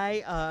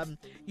guy.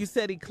 You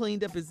said he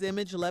cleaned up his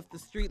image, left the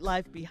street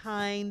life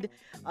behind.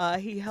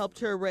 He helped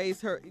her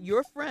raise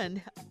your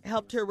friend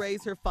helped her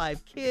raise her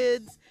 5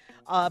 kids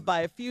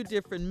by a few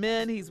different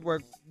men. He's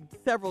worked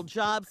several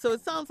jobs, so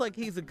it sounds like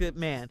he's a good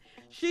man.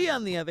 She,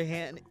 on the other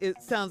hand,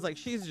 it sounds like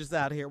she's just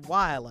out here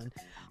wilding.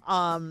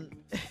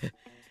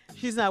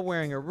 She's not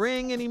wearing a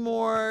ring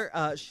anymore.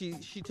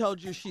 She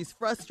told you she's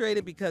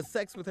frustrated because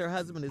sex with her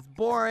husband is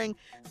boring.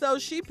 So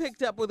she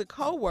picked up with a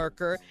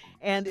coworker,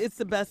 and it's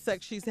the best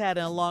sex she's had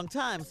in a long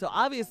time. So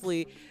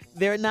obviously,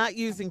 They're not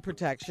using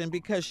protection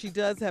because she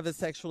does have a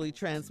sexually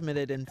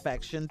transmitted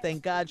infection.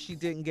 Thank God she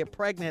didn't get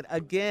pregnant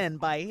again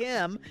by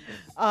him.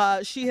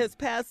 She has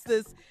passed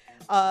this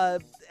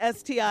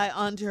STI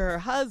onto her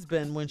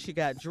husband when she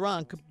got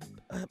drunk.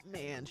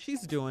 Man,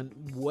 she's doing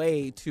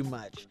way too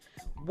much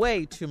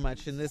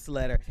in this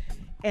letter.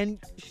 And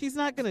she's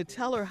not going to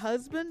tell her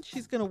husband.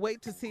 She's going to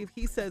wait to see if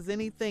he says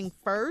anything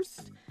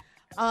first.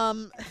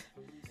 What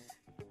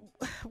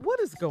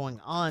is going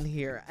on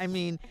here? I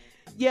mean,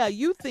 yeah,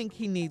 you think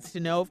he needs to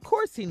know. Of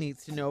course he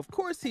needs to know. Of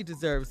course he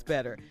deserves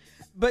better.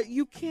 But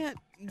you can't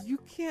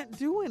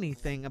do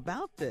anything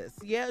about this.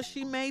 Yeah,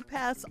 she may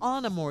pass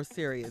on a more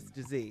serious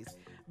disease.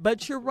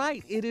 But you're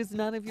right. It is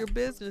none of your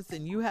business,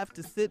 and you have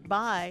to sit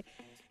by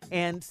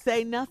and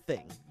say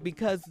nothing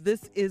because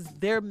this is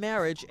their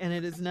marriage and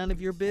it is none of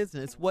your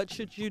business. What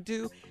should you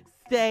do?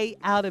 Stay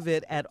out of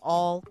it at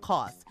all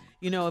costs.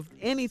 You know, if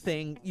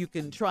anything, you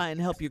can try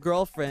and help your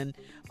girlfriend,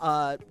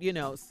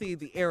 see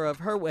the error of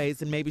her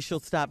ways, and maybe she'll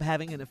stop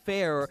having an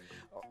affair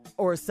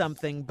or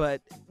something,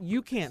 but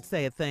you can't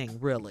say a thing,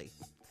 really.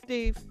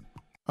 Steve?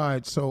 All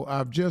right, so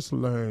I've just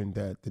learned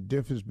that the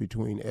difference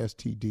between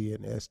STD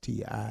and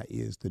STI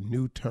is the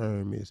new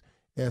term is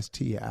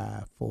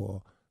STI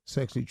for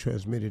sexually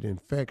transmitted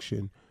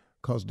infection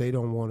because they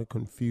don't want to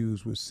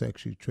confuse with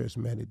sexually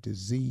transmitted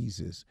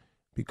diseases.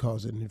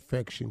 Because an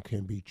infection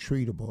can be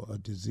treatable, a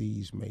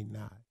disease may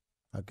not.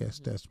 I guess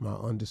that's my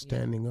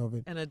understanding of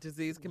it. And a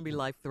disease can be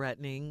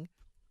life-threatening,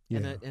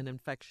 and an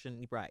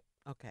infection, right?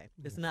 Okay,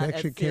 it's not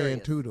infection as serious.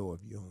 can too, though,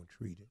 if you don't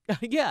treat it.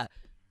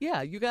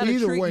 yeah, you got to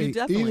treat. You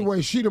definitely. Either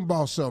way, she done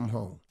bought something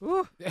home.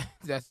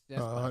 that's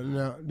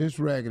now this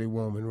raggedy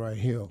woman right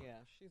here. Yeah,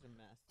 she's a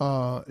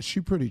mess.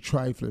 She pretty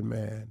trifling,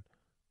 man.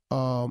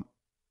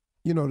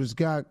 This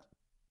guy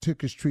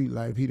took his street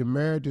life. He'd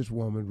married this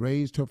woman,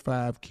 raised her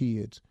 5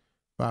 kids.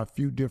 By a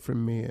few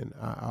different men.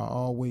 I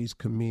always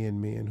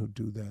commend men who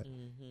do that.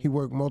 Mm-hmm. He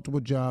worked multiple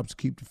jobs to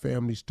keep the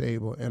family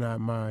stable, and I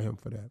admire him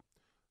for that.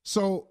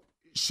 So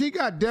she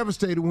got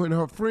devastated when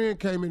her friend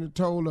came in and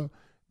told her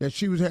that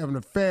she was having an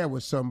affair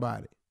with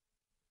somebody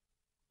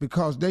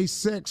because they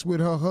sex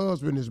with her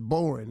husband is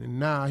boring, and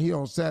now he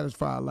don't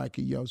satisfy her like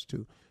he used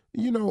to.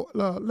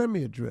 Let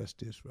me address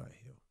this right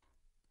here.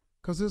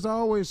 Because there's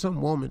always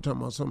some woman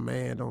talking about some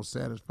man don't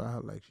satisfy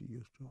her like she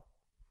used to,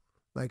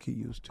 like he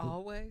used to.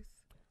 Always?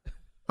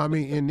 I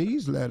mean, in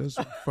these letters,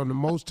 from the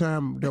most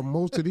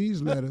of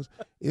these letters,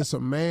 it's a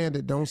man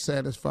that don't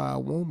satisfy a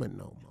woman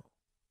no more.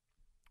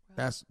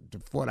 That's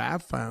what I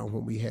found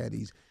when we had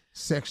these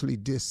sexually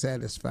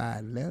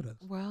dissatisfied letters.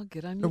 Well,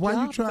 get on your job, job,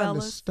 why you trying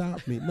fellas. to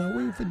stop me? No,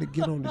 we ain't finna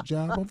get on the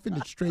job. I'm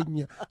finna straighten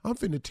you. I'm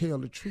finna tell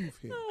the truth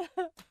here.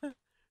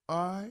 All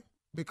right?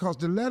 Because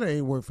the letter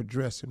ain't worth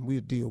addressing.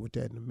 We'll deal with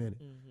that in a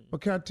minute. Mm-hmm.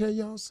 But can I tell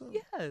y'all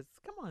something? Yes.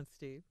 Come on,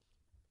 Steve.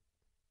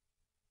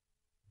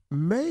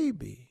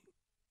 Maybe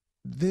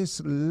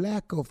this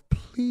lack of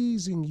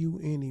pleasing you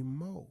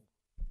anymore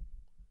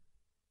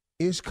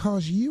is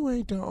because you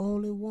ain't the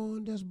only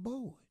one that's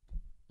bored.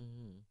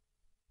 Mm-hmm.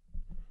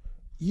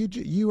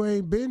 You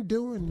ain't been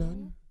doing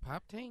nothing.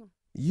 Pop team.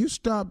 You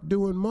stopped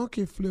doing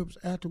monkey flips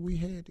after we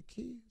had the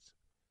kids.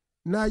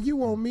 Now you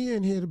want me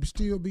in here to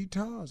still be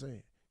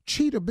Tarzan.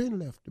 Cheetah been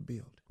left the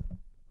building.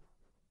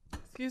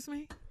 Excuse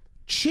me?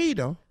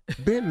 Cheetah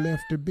been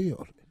left the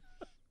building.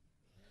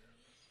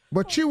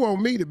 But you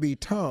want me to be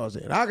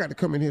Tarzan. I got to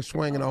come in here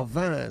swinging off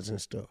vines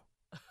and stuff.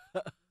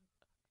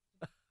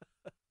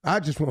 I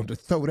just want to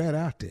throw that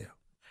out there.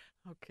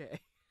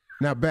 Okay.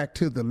 Now back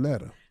to the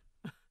letter.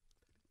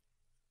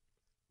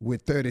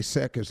 With 30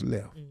 seconds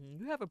left.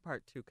 Mm-hmm. You have a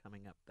part 2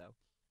 coming up, though.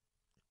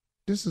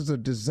 This is a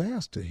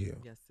disaster here.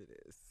 Yes, it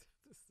is.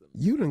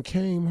 You done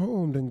came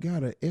home and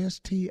got a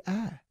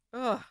STI.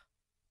 Ugh.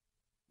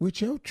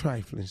 With your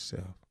trifling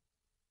self.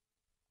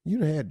 You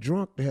done had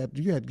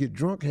you had to get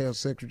drunk to have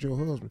sex with your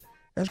husband.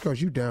 That's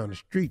because you down the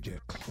street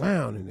just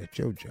clowning at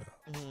your job.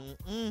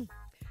 Mm-mm.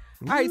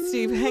 All right,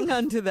 Steve, hang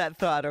on to that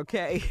thought,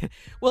 okay?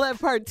 We'll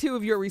have part 2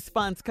 of your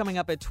response coming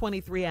up at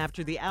 23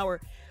 after the hour.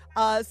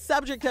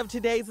 Subject of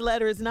today's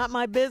letter is not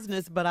my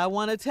business, but I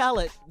want to tell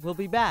it. We'll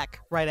be back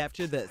right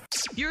after this.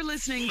 You're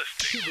listening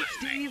to the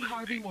Steve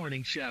Harvey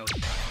Morning Show.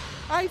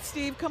 All right,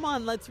 Steve, come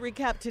on. Let's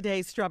recap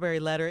today's strawberry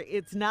letter.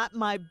 It's not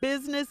my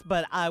business,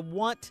 but I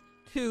want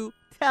to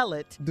tell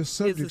it. The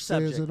subject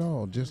says it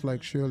all. Just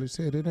like Shirley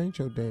said, it ain't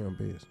your damn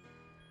business.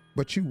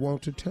 But you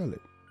want to tell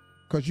it.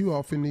 Because you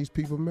often these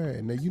people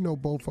married. Now, you know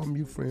both of them,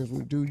 you friends.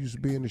 When dude used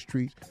to be in the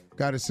streets,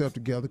 got himself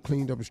together,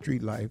 cleaned up a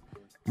street life,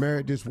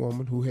 married this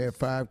woman who had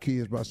 5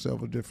 kids by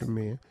several different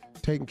men,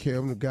 taking care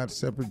of them, got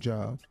separate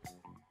jobs.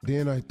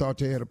 Then I thought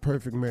they had a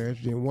perfect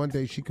marriage. Then one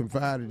day she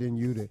confided in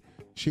you that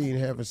she ain't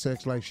having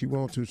sex like she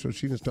wants to, so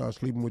she done start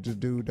sleeping with this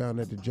dude down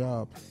at the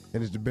job,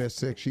 and it's the best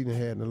sex she done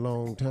had in a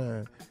long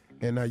time.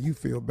 And now you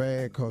feel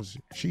bad because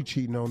she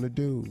cheating on the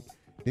dude.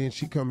 Then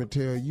she come and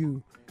tell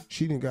you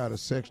she done got a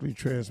sexually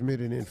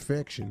transmitted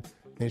infection,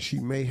 and she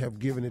may have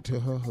given it to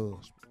her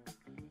husband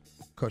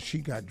because she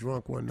got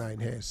drunk one night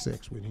and had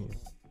sex with him.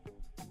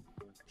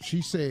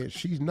 She said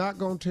she's not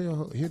going to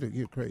tell her. Here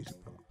the crazy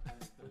part.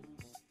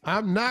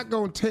 I'm not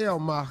going to tell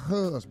my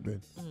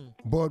husband,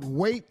 but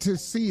wait to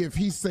see if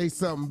he say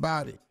something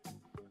about it.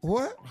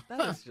 What?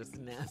 That is just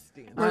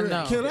nasty. I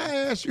know. Can I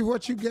ask you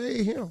what you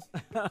gave him?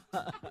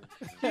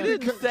 He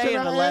didn't say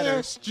in the letter. Can I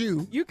ask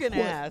you? You can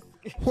ask.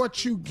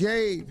 What you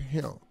gave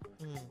him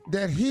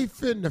that he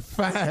finna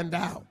find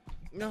out?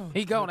 No.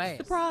 He gonna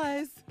ask.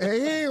 Surprise. And he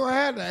ain't gonna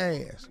have to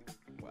ask.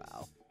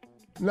 Wow.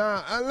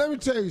 Now, let me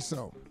tell you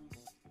something.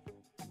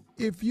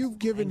 If you've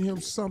given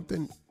him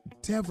something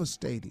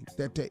devastating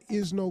that there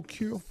is no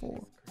cure for,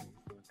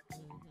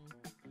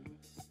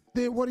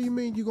 then what do you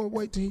mean you're gonna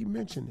wait till he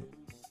mention it?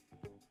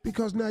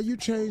 Because now you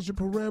change the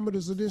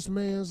parameters of this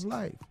man's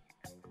life.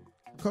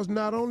 Because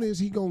not only is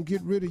he going to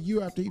get rid of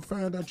you after he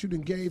find out you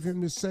done gave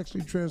him this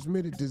sexually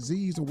transmitted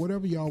disease or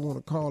whatever y'all want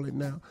to call it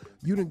now,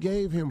 you done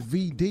gave him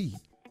VD.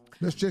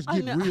 Let's just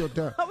get real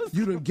done.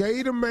 You done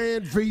gave the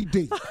man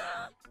VD.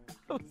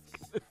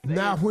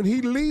 Now, when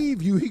he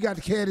leave you, he got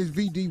to carry his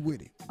VD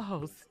with him.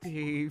 Oh,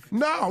 Steve.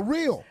 No,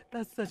 real.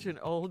 That's such an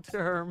old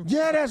term.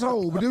 Yeah, that's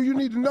old, but you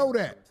need to know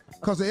that.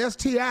 Because the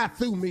STI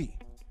threw me.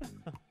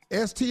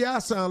 STI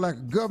sound like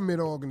a government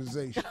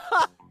organization.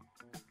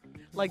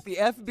 Like the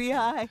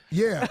FBI?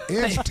 Yeah,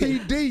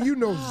 STD, you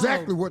know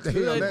exactly what the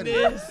hell that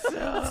is.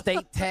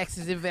 State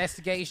taxes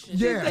investigation.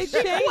 Yeah. They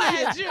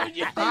change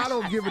it. I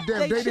don't give a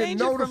damn. They didn't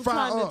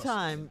notify us. To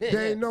time.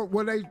 They know.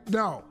 Well, they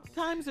no.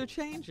 Times are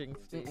changing,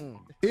 Steve.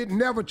 It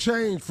never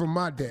changed from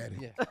my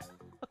daddy.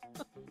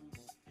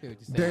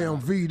 Damn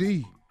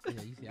VD. Yeah,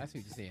 you see, I see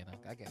what you're saying.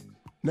 I got it.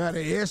 Now the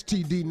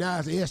STD, now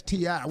it's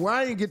STI. Well,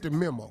 I ain't get the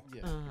memo.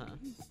 Yeah.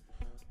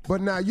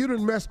 But now you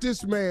done messed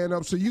this man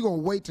up, so you gonna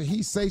wait till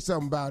he say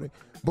something about it.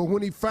 But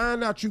when he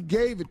find out you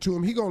gave it to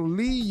him, he gonna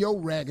leave your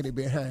raggedy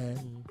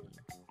behind.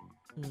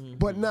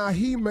 But now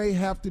he may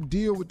have to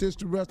deal with this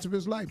the rest of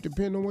his life,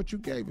 depending on what you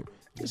gave him.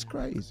 It's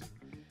crazy.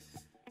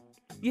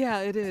 Yeah,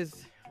 it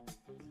is.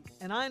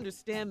 And I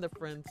understand the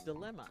friend's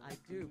dilemma. I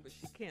do, but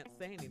she can't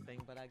say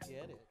anything, but I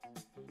get it.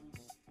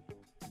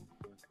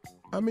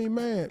 I mean,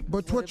 man,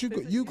 but what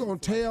you gonna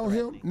tell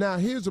him? Now,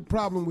 here's a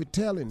problem with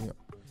telling him.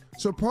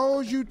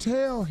 Suppose you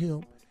tell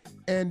him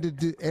and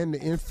the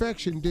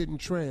infection didn't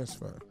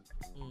transfer.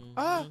 You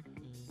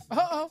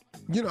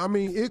know, I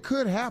mean, it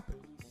could happen.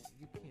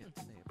 You can't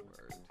say a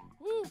word.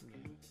 Woo.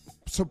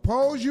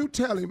 Suppose you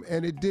tell him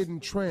and it didn't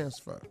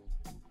transfer.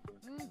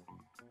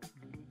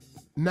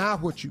 Now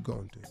what you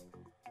gonna do?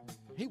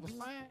 He was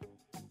fine.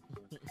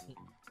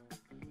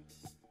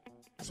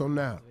 So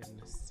now.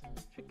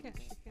 She can't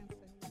say a word.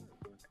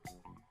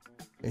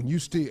 And you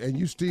still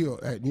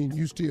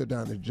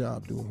down the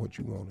job doing what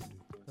you want to do.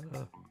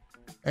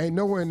 Ain't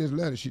nowhere in this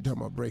letter she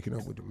talking about breaking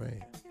up with the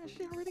man. Yeah,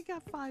 she already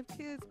got 5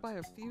 kids by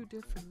a few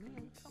different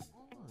men. Come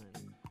on.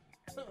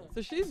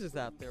 So she's just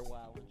out there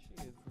wilding. She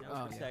has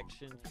no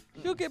protection.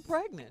 Yeah. She'll get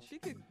pregnant. She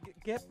could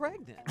get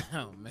pregnant.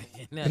 Oh, man.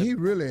 He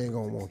really ain't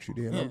going to want you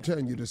then. I'm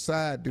telling you, the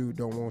side dude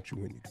don't want you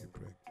when you get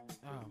pregnant.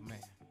 Oh, man.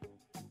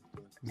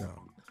 No.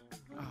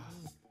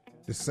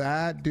 The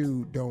side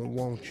dude don't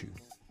want you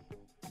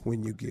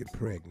when you get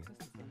pregnant.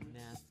 This is a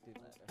nasty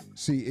letter.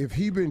 See, if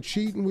he been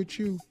cheating with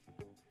you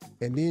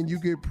and then you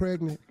get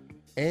pregnant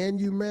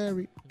and you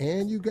married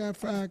and you got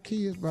 5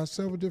 kids by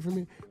several different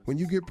men, when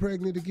you get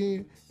pregnant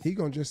again, he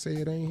gonna just say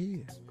it ain't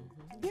his.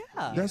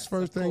 Yeah. That's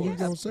first thing he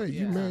gonna say.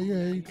 You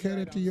married, you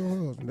carry that to your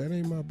husband. That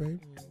ain't my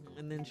baby.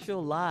 And then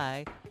she'll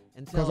lie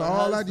and tell her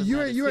all husband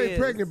you ain't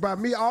pregnant by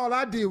me. All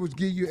I did was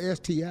give you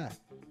STI.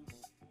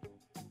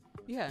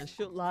 Yeah, and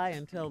she'll lie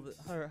and tell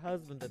her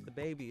husband that the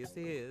baby is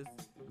his.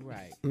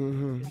 Right.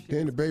 Mm-hmm.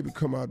 Then the baby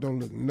come out, don't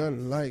look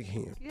nothing like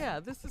him. Yeah,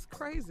 this is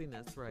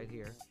craziness right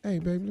here. Hey,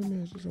 baby, let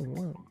me ask you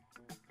something.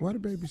 Why the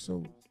baby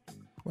so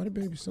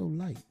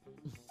light?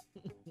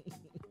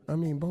 I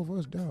mean, both of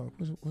us dogs.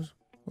 What's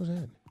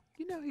happening?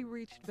 You know, he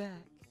reached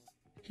back.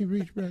 He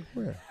reached back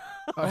where?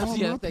 All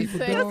my people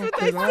dog,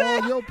 and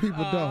all your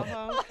people dog.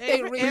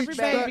 Every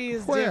baby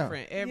is where?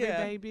 different. Every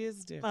baby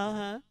is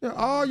different. Yeah,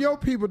 all your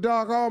people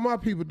dog, all my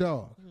people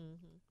dog.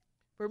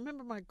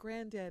 Remember my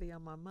granddaddy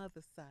on my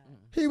mother's side.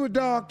 He was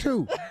dog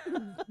too.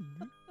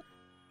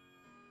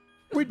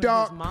 We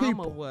dog his people.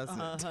 Mama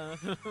wasn't.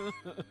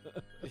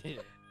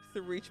 It's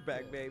a reach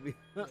back, baby.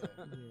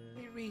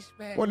 He reached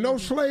back. Well, no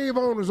slave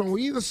owners on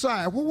either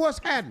side. Well, what's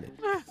happening?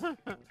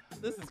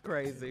 This is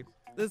crazy.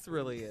 This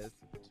really is.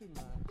 Too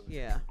much.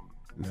 Yeah.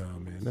 No,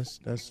 man, that's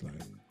like,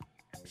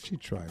 she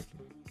trifling.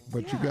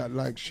 But you got,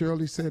 like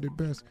Shirley said it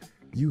best,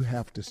 you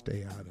have to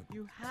stay out of it.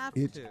 You have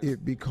to.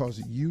 Because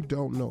you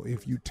don't know.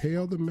 If you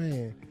tell the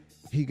man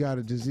he got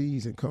a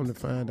disease and come to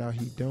find out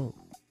he don't,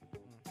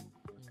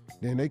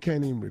 then they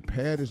can't even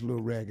repair this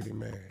little raggedy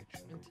marriage.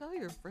 And tell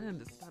your friend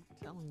to stop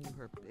telling you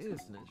her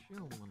business. She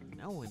don't want to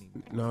know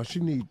anymore. No, she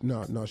need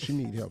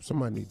help.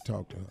 Somebody need to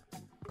talk to her.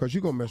 Because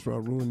you're going to mess around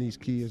and ruin these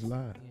kids'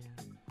 lives. Yeah.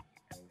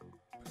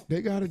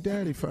 They got a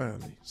daddy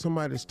finally.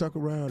 Somebody stuck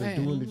around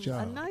and doing the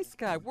job. A nice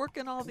guy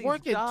working all these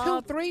working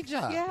jobs. 2-3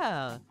 jobs.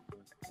 Yeah.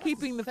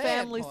 Keeping the sad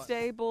family part.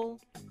 stable.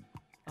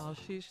 Oh,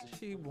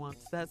 she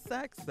wants that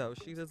sex though.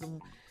 She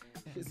doesn't.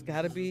 She's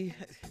got to be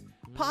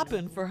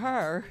popping for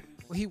her.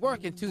 He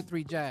working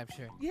 2-3 jobs,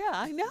 sure. Yeah,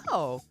 I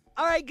know.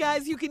 All right,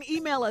 guys, you can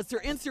email us or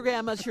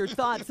Instagram us your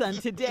thoughts on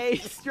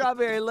today's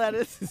Strawberry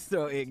Lettuce.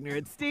 So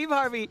ignorant. Steve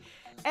Harvey,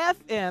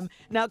 FM.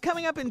 Now,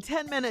 coming up in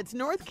 10 minutes,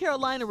 North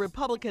Carolina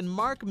Republican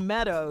Mark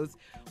Meadows.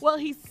 Well,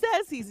 he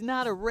says he's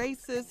not a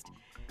racist.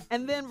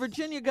 And then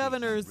Virginia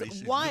governor's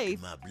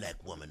wife. Look at my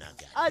black woman I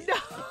got. I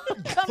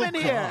know. Come in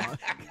here.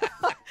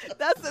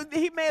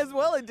 He may as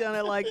well have done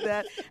it like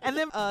that. And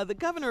then the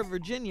governor of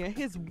Virginia,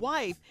 his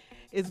wife,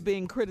 is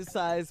being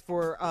criticized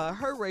for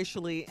her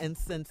racially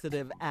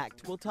insensitive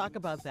act. We'll talk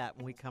about that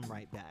when we come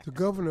right back. The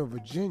governor of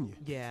Virginia.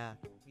 Yeah.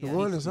 The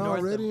one that's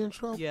already in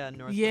trouble? Yeah,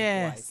 Northam.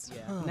 Yes. Wife.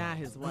 Yeah. Not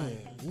his wife.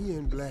 Man, he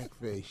in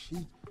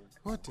blackface.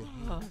 What the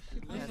hell?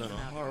 It's been a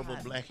horrible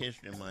Black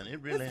History Month.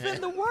 It really It's has.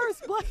 been the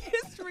worst Black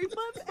History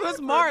Month ever.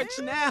 It's March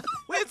now.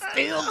 It's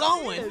still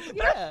going.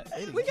 Yeah.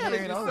 We got to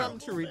do something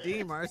to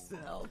redeem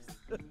ourselves.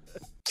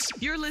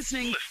 You're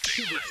listening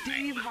to the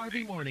Steve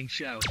Harvey Morning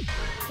Show.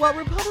 Well,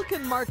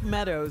 Republican Mark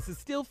Meadows is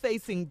still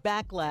facing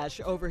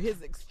backlash over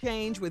his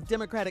exchange with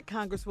Democratic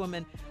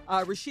Congresswoman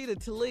Rashida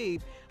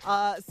Tlaib.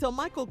 So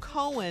Michael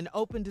Cohen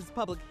opened his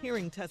public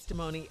hearing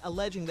testimony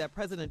alleging that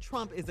President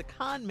Trump is a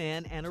con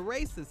man and a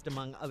racist,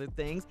 among other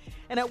things.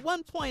 And at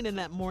one point in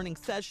that morning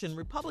session,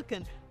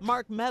 Republican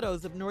Mark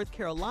Meadows of North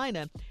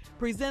Carolina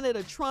presented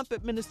a Trump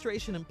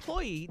administration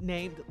employee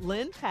named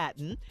Lynn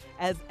Patton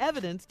as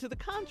evidence to the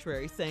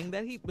contrary, saying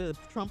that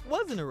Trump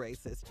wasn't a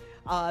racist.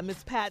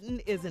 Ms. Patton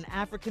is an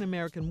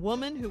African-American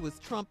woman who was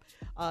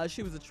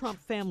she was a Trump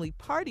family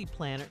party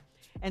planner,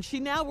 and she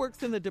now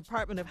works in the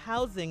Department of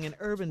Housing and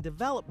Urban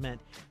Development.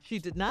 She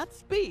did not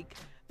speak,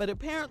 but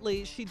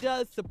apparently she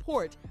does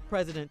support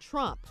President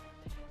Trump.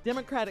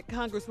 Democratic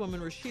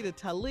Congresswoman Rashida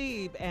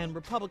Tlaib and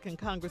Republican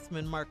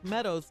Congressman Mark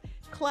Meadows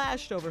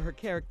clashed over her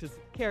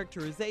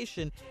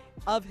characterization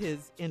of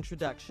his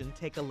introduction.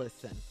 Take a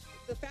listen.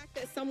 The fact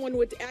that someone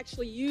would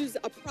actually use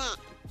a prop,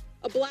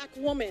 a black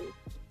woman,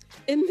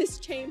 in this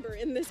chamber,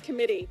 in this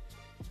committee,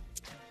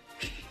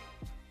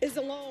 is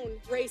alone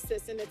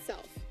racist in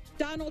itself.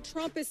 Donald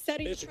Trump is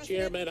setting the precedent. Mr.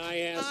 Chairman, I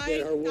ask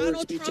that her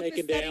words be taken down. Donald Trump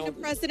is setting a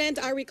precedent.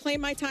 I reclaim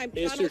my time.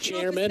 Mr. Donald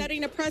Chairman, Trump is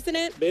setting a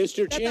precedent.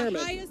 Mr. That Chairman. the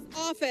highest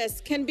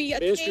office can be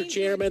attained. Mr.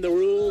 Chairman, the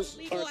rules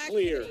are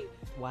clear.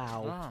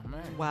 Wow. Oh,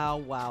 man.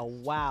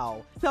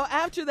 Wow. So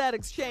after that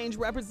exchange,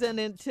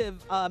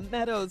 Representative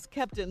Meadows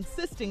kept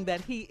insisting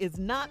that he is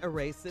not a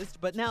racist,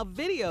 but now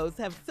videos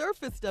have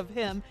surfaced of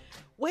him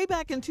way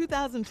back in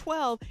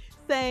 2012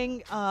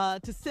 saying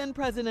to send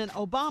President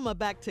Obama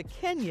back to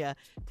Kenya.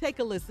 Take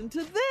a listen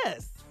to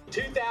this.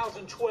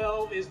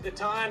 2012 is the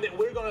time that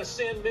we're going to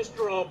send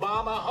Mr.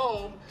 Obama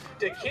home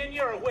to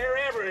Kenya or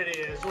wherever it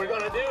is. We're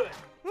going to do it.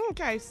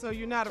 Okay, so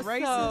you're not a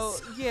racist.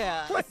 So,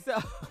 yeah.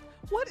 So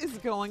what is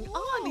going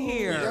on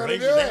here? You're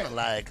racist and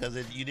lie because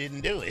you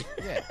didn't do it.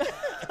 Yeah.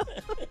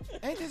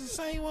 Ain't this the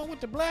same one with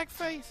the black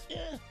face?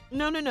 Yeah.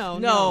 No.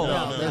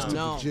 That's the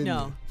Virginia.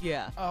 No.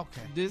 Yeah.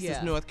 Okay. This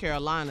is North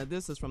Carolina.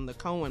 This is from the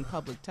Cohen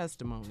public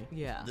testimony.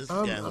 Yeah. This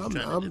guy was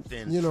trying to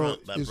defend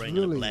Trump by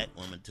bringing a black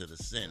woman to the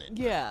Senate.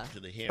 Yeah. To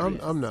the hearing.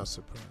 I'm not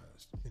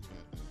surprised.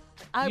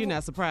 You're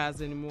not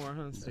surprised anymore,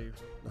 huh, Steve?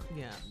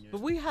 Yeah.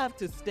 But we have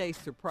to stay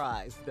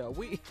surprised, though.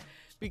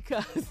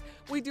 Because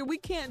we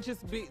can't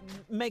just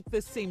make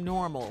this seem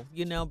normal,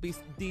 be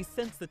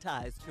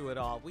desensitized to it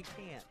all. We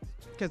can't.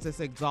 Because it's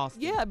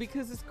exhausting. Yeah,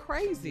 because it's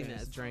craziness. Yeah,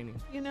 it's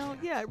draining.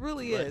 It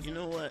really but is. You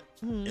know what?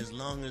 As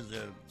long as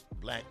there are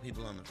black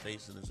people on the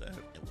face of this earth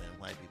and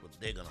white people,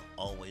 they're going to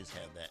always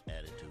have that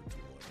attitude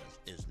toward us.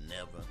 It's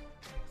never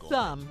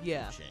going to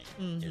change.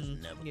 Mm-hmm.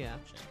 It's never going to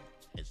change.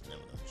 It's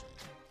never going to change.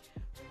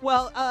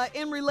 Well,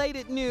 in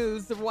related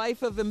news, the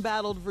wife of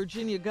embattled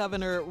Virginia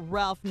Governor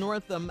Ralph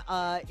Northam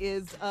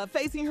is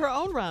facing her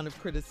own round of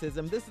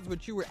criticism. This is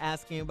what you were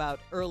asking about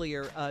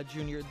earlier,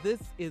 Junior.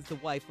 This is the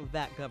wife of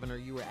that governor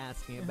you were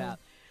asking about.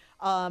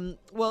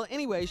 Well,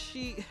 anyway,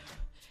 she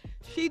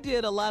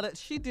did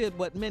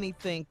what many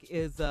think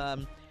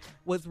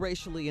was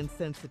racially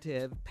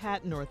insensitive.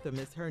 Pat Northam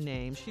is her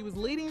name. She was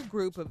leading a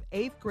group of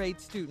 8th grade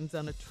students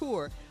on a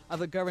tour of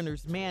the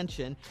governor's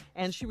mansion,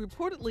 and she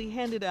reportedly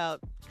handed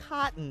out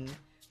cotton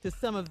to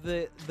some of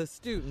the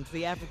students,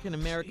 the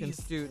African-American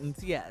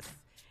students, yes,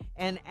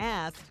 and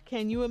asked,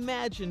 can you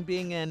imagine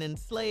being an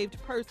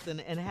enslaved person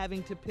and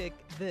having to pick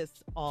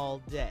this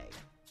all day?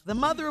 The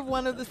mother of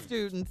one of the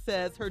students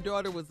says her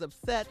daughter was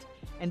upset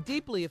and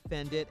deeply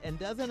offended and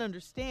doesn't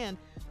understand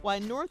why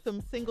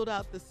Northam singled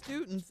out the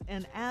students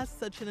and asked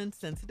such an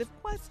insensitive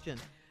question.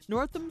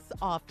 Northam's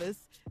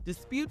office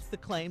disputes the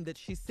claim that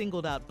she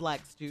singled out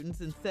black students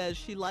and says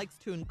she likes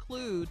to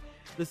include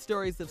the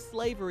stories of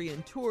slavery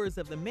in tours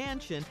of the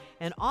mansion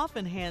and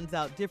often hands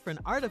out different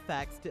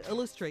artifacts to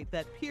illustrate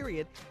that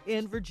period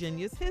in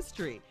Virginia's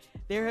history.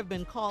 There have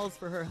been calls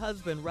for her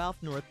husband, Ralph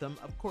Northam,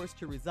 of course,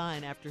 to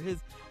resign after his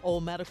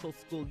old medical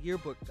school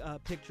yearbook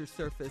picture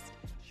surfaced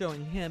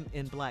showing him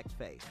in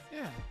blackface.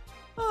 Yeah.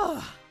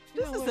 Oh,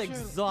 This is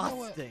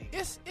exhausting.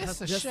 It's I a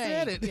just shame.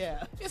 said it.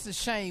 Yeah. It's a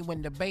shame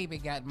when the baby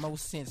got more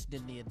sense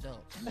than the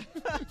adult.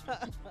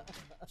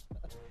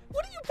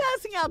 What are you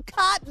passing out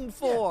cotton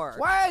for?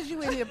 Why is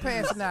you in here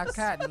passing out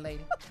cotton,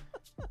 lady?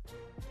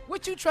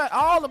 What you try?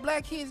 All the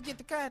black kids get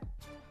the cotton.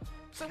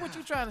 So what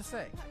you trying to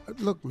say?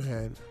 Look,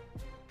 man.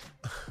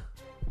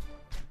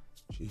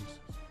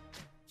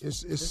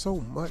 Jesus. It's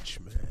so much,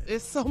 man.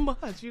 It's so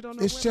much. You don't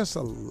know. It's just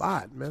a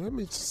lot, man. I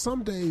mean,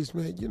 some days,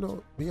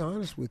 man, be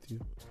honest with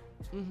you.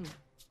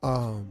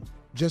 Mm-hmm.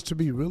 Just to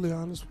be really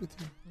honest with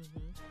you.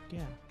 Mm-hmm.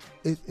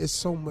 Yeah. It's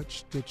so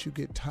much that you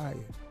get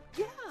tired.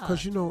 Yeah.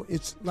 Because,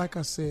 it's like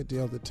I said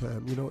the other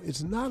time,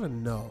 it's not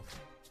enough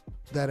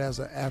that as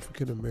an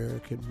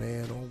African-American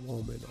man or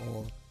woman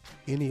or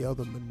any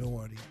other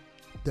minority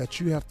that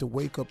you have to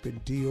wake up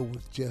and deal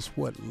with just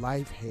what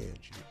life hands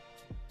you,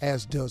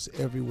 as does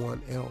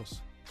everyone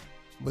else.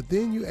 But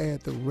then you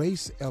add the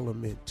race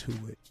element to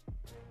it,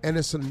 and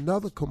it's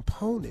another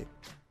component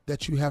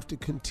that you have to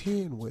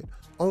contend with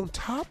on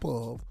top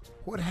of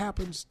what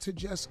happens to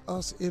just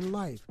us in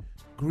life.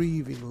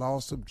 Grieving,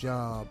 loss of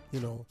job,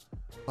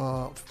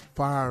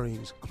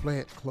 firings,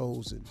 plant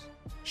closings,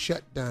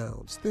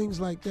 shutdowns, things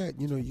like that.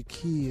 Your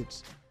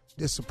kids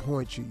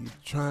disappoint you. You're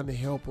trying to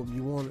help them.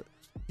 You're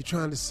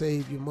trying to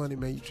save your money,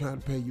 man. You're trying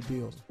to pay your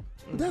bills.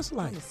 But that's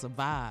life. Trying to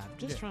survive.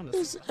 Just trying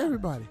to survive.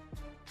 Everybody.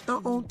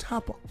 Now, on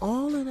top of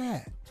all of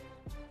that,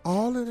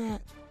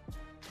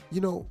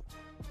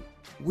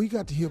 we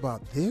got to hear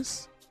about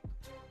this.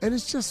 And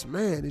it's just,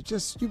 man,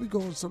 you be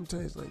going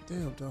sometimes like,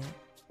 damn, dog.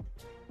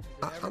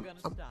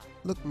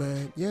 Look,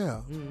 man,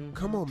 yeah. Mm-hmm.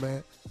 Come on,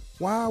 man.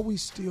 Why are we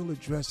still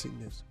addressing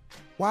this?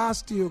 Why I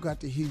still got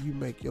to hear you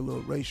make your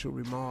little racial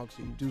remarks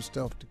and do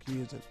stuff to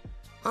kids? And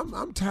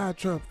I'm tired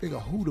trying to figure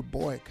out who to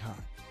boycott.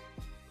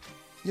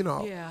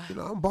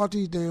 I bought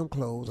these damn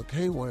clothes. I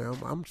can't wear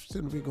them. I'm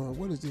sitting there going,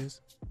 what is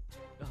this?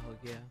 Oh,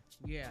 yeah.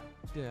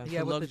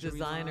 Yeah, with the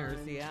designers,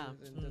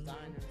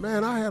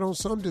 Man, I had on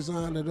some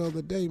designer the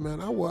other day, man.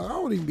 I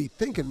won't even be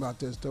thinking about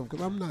that stuff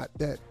because I'm not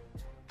that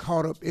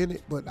caught up in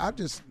it, but I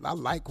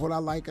like what I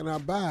like and I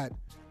buy it.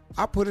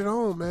 I put it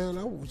on, man.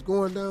 I was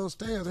going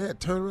downstairs. I had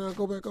to turn around and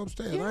go back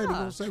upstairs. Yeah. I ain't even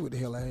gonna say what the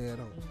hell I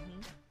had on.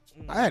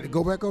 I had to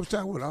go back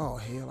upstairs. I went, oh,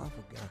 hell, I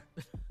forgot.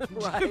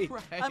 Right.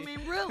 I mean,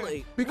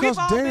 really. Because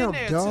We've all damn,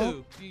 been there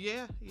dog. too.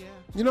 Yeah.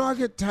 I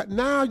get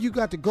now you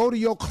got to go to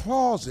your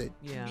closet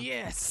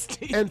Yes.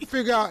 and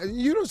figure out,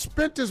 you done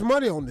spent this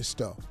money on this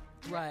stuff.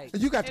 Right.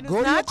 And you got And to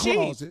go it's to your not cheap.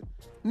 closet.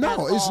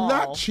 No, At it's all.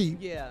 not cheap.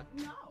 Yeah.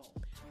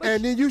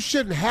 And then you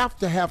shouldn't have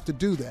to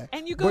do that.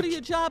 And you go But to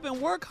your job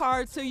and work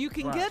hard so you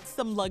can get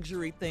some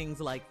luxury things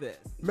like this.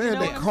 Man, You know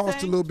they what I'm cost a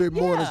saying? little bit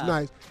more. That's Yeah.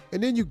 nice.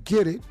 And then you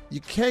get it. You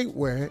can't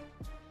wear it.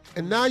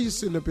 And now you're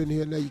sitting up in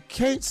here. Now you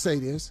can't say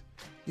this.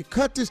 You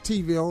cut this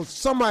TV on.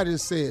 Somebody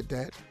said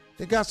that.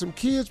 They got some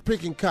kids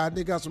picking cotton.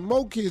 They got some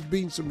more kids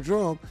beating some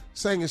drum,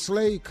 singing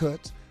slave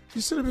cuts. You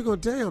sit up here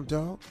going, damn,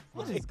 dog.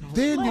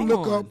 Then you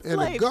look up and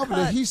the Slave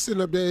governor, cut. he's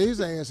sitting up there, his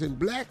ass in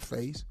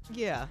blackface.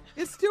 Yeah.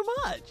 It's too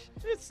much.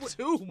 It's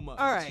too much.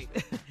 All right.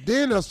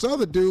 Then this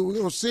other dude, we're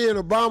going to send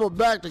Obama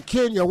back to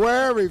Kenya,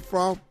 wherever he's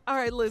from. All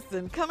right,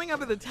 listen, coming up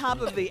at the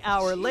top of the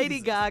hour, Lady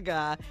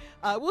Gaga,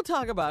 we'll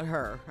talk about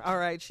her. All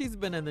right, she's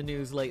been in the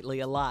news lately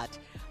a lot.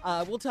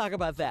 We'll talk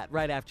about that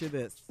right after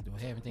this. Do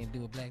it have anything to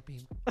do with black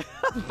people?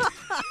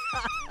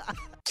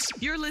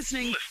 You're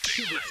listening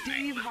to the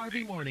Steve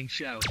Harvey Morning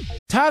Show.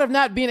 Tired of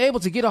not being able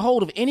to get a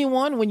hold of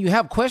anyone when you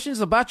have questions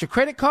about your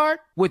credit card?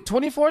 With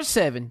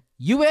 24/7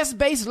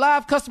 U.S.-based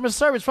live customer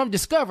service from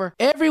Discover,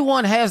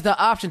 everyone has the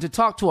option to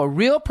talk to a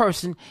real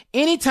person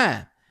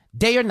anytime,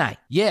 day or night.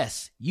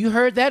 Yes, you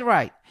heard that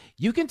right.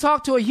 You can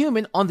talk to a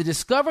human on the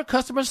Discover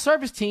customer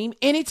service team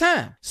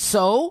anytime.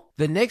 So,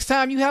 the next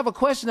time you have a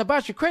question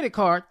about your credit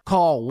card,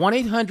 call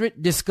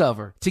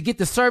 1-800-DISCOVER to get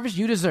the service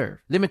you deserve.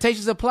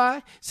 Limitations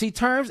apply. See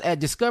terms at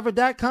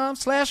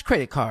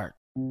discover.com/creditcard.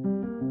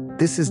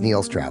 This is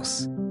Neil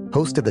Strauss,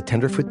 host of the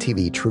Tenderfoot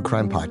TV True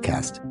Crime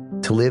Podcast,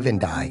 To Live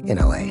and Die in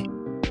L.A.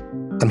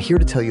 I'm here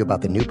to tell you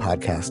about the new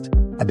podcast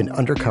I've been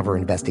undercover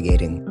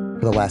investigating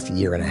for the last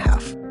year and a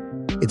half.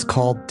 It's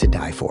called To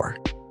Die For.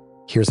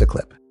 Here's a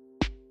clip.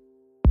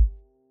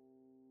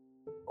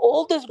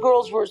 All these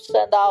girls were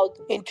sent out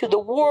into the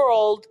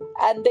world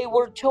and they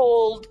were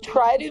told,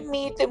 try to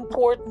meet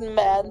important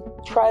men,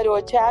 try to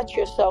attach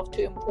yourself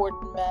to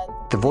important men.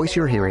 The voice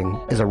you're hearing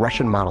is a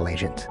Russian model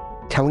agent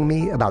telling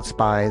me about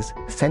spies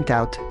sent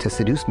out to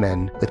seduce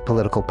men with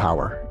political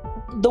power.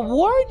 The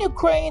war in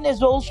Ukraine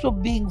is also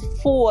being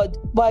fought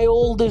by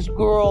all these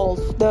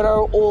girls that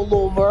are all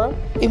over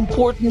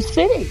important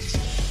cities.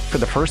 For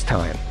the first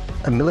time,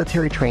 a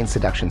military-trained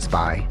seduction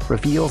spy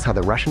reveals how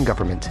the Russian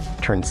government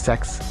turned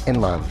sex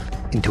and love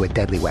into a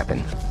deadly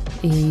weapon.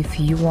 If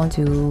you want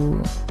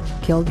to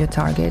kill your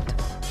target,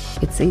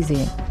 it's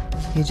easy.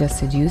 You just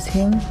seduce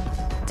him,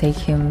 take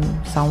him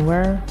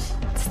somewhere,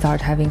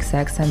 start having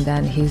sex, and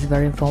then he's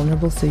very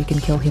vulnerable, so you can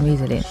kill him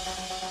easily.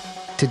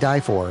 To Die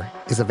For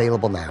is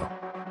available now.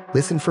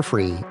 Listen for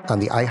free on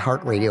the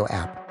iHeartRadio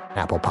app,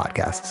 Apple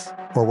Podcasts,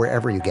 or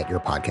wherever you get your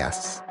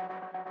podcasts.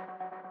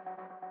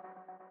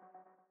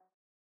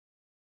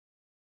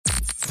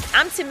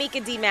 I'm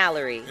Tamika D.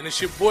 Mallory. And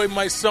it's your boy,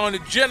 my son, the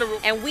General.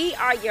 And we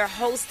are your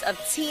hosts of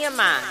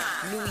TMI.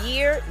 New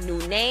year, new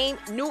name,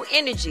 new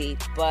energy,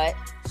 but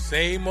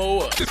same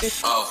old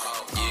us.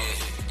 Oh,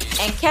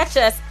 yeah. And catch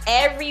us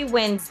every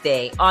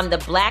Wednesday on the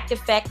Black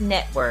Effect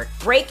Network,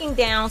 breaking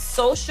down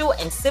social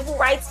and civil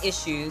rights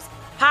issues,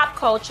 pop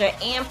culture,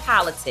 and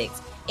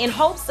politics in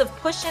hopes of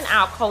pushing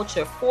our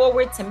culture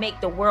forward to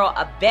make the world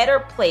a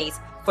better place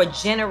for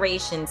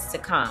generations to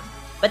come.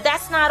 But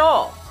that's not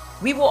all.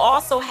 We will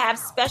also have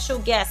special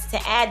guests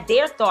to add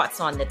their thoughts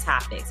on the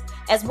topics,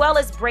 as well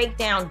as break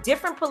down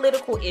different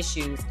political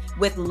issues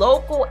with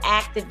local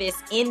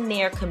activists in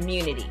their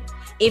community.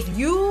 If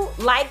you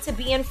like to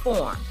be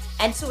informed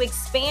and to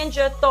expand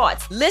your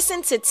thoughts,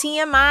 listen to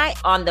TMI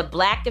on the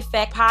Black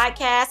Effect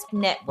Podcast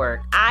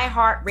Network,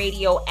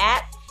 iHeartRadio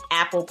app,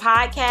 Apple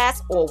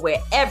Podcasts, or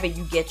wherever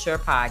you get your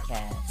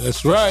podcasts.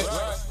 That's right.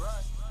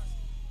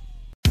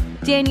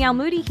 Danielle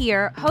Moody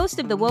here, host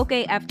of the Woke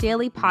AF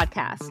Daily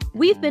podcast.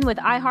 We've been with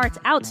iHeart's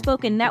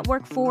Outspoken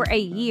Network for a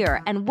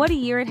year, and what a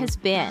year it has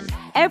been.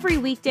 Every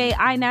weekday,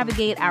 I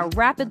navigate our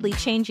rapidly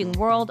changing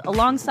world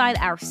alongside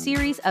our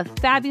series of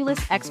fabulous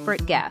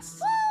expert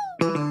guests.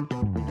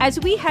 As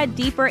we head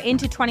deeper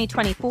into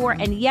 2024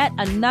 and yet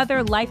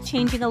another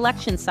life-changing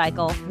election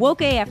cycle,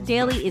 Woke AF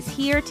Daily is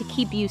here to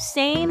keep you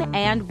sane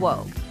and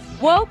woke.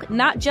 Woke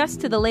not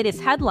just to the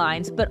latest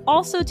headlines, but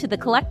also to the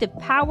collective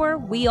power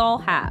we all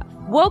have.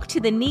 Woke to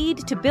the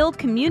need to build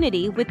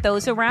community with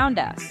those around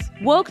us.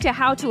 Woke to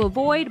how to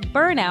avoid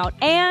burnout,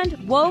 and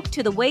woke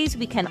to the ways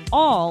we can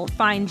all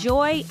find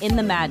joy in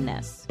the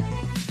madness.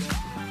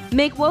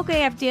 Make Woke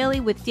AF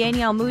Daily with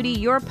Danielle Moody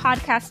your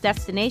podcast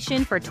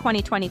destination for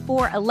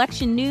 2024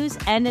 election news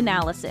and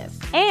analysis.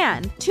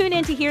 And tune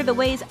in to hear the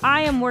ways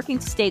I am working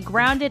to stay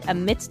grounded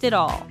amidst it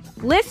all.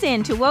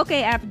 Listen to Woke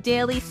AF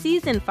Daily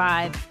Season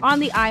 5 on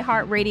the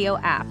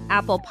iHeartRadio app,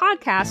 Apple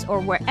Podcasts, or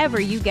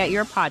wherever you get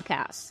your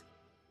podcasts.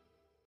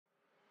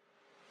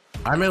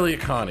 I'm Elliot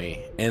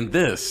Connie, and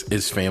this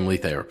is Family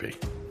Therapy.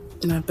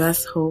 My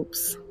best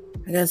hopes,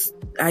 I guess,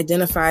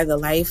 identify the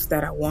life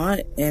that I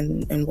want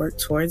and work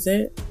towards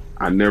it.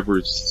 I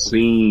never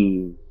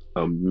seen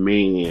a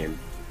man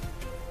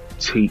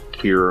take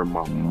care of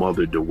my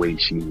mother the way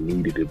she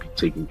needed to be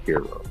taken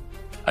care of.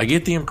 I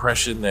get the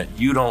impression that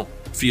you don't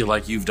feel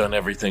like you've done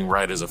everything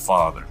right as a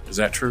father. Is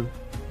that true?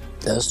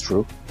 That's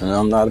true, and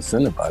I'm not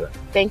offended by that.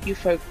 Thank you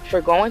for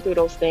going through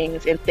those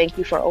things, and thank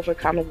you for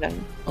overcoming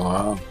them.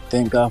 Wow,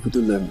 thank God for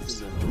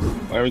deliverance.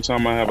 Every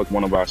time I have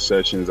one of our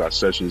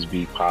sessions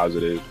be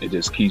positive. It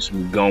just keeps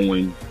me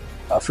going.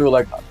 I feel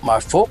like my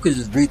focus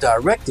is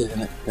redirected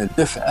in a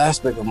different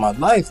aspect of my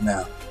life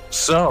now.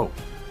 So,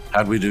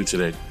 how'd we do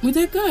today? We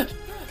did good.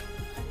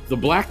 The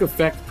Black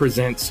Effect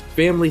presents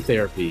Family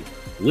Therapy.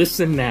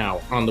 Listen now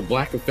on the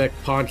Black Effect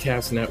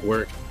Podcast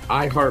Network,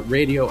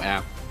 iHeartRadio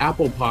app,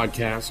 Apple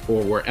Podcasts,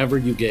 or wherever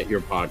you get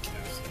your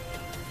podcasts.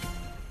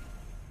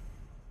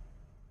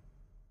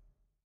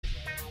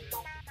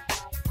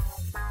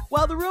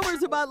 Well, the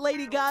rumors about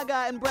Lady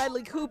Gaga and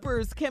Bradley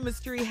Cooper's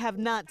chemistry have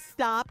not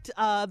stopped.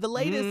 The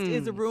latest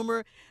is a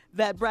rumor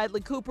that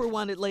Bradley Cooper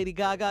wanted Lady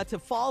Gaga to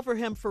fall for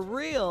him for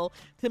real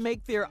to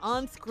make their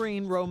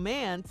on-screen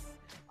romance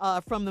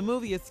from the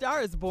movie A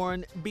Star Is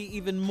Born be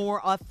even more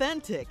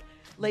authentic.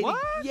 What?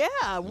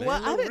 Yeah,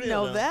 well, I didn't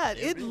know that.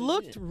 It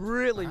looked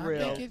really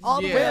real.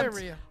 All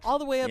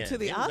the way up to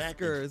the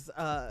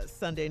Oscars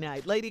Sunday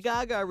night. Lady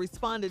Gaga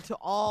responded to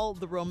all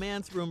the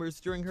romance rumors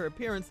during her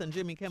appearance on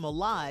Jimmy Kimmel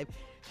Live.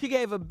 She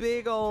gave a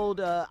big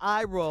old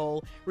eye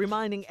roll,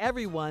 reminding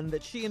everyone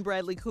that she and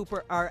Bradley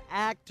Cooper are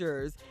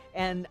actors,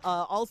 and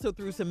also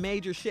threw some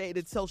major shade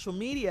at social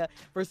media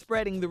for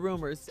spreading the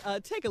rumors.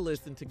 Take a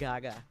listen to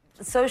Gaga.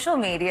 Social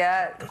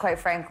media, quite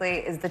frankly,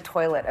 is the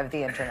toilet of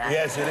the internet.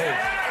 Yes, it is.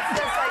 It's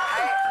just like,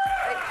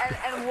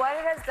 and what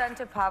it has done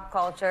to pop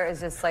culture is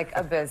just like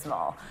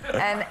abysmal.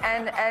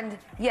 And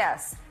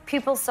yes,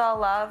 people saw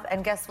love,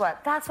 and guess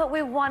what? That's what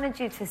we wanted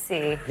you to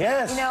see.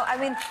 Yes. You know, I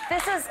mean,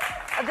 this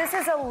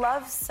is a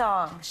love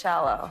song,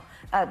 Shallow.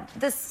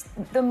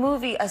 The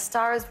movie A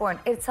Star Is Born,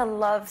 it's a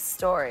love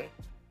story.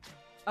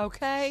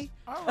 Okay.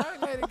 All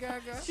right, Lady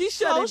Gaga. She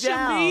shut it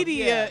down. Social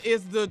media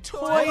is the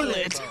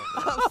toilet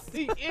of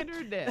the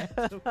internet.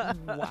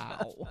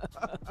 Wow.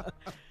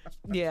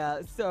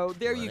 Yeah, so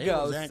there you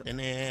go. They was acting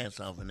their ass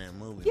off in that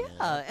movie. Yeah,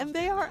 man. And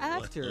they are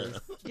actors.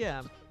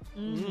 Yeah.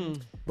 Mm-hmm.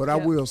 But I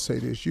will say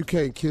this. You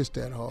can't kiss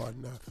that hard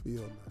and not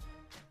feel nothing.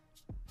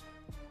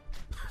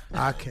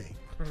 I can't.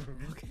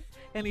 Okay.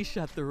 And he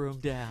shut the room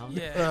down.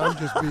 Yeah. I'm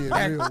just being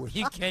real with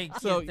you. You can't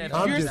kiss So that I'm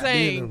hard. you're just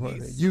saying being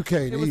honest. You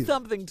can't there was either.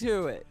 something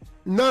to it.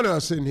 None of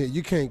us in here,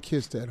 you can't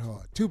kiss that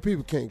hard. Two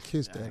people can't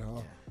kiss that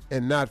hard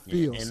and not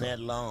feel and something. that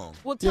long.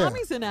 Well,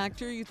 Tommy's an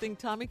actor. You think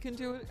Tommy can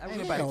do it? Ain't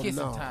nobody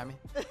kissing Tommy.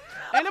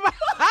 Ain't nobody.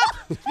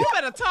 You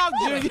better talk,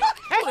 Junior.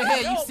 Who the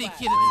hell you see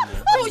kissing?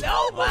 Who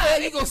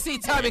nobody? You gonna see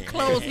Tommy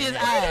close his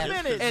eyes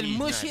and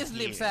mush his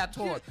lips out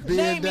toward?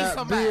 Name me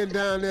somebody. Being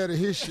down there to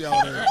his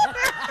y'all there.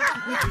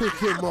 Pick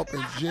him up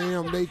and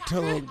jam they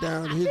tongue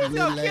down his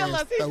little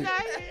ass throat.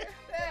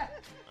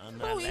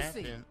 Who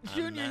laughing.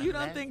 Junior, I'm you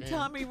not don't think laughing.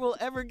 Tommy will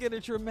ever get a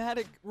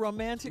dramatic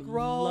romantic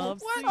role?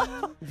 Love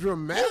scene.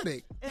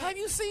 Dramatic. Have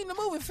you seen the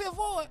movie Fifth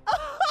Ward?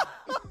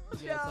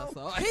 Yes, I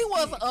saw it. He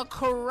was a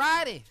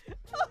karate.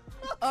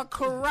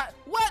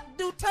 What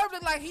do Turtle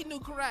look like he knew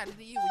karate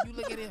to you when you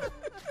look at him?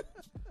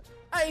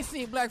 I ain't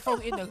seen black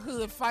folks in the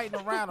hood fighting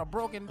around a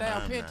broken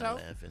down I'm Pinto. not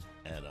laughing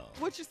at all.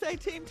 What you say,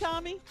 Team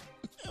Tommy?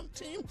 I'm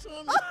Team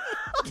Tommy.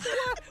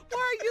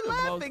 Why are you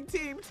laughing,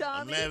 Team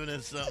Tommy? I'm laughing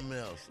at something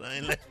else. I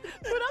ain't laughing.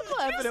 But I'm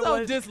laughing You're at so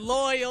what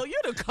disloyal.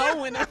 You're the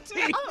Cohen of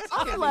team.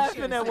 I'm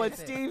laughing at what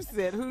Steve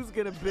said. Who's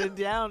gonna bend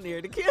down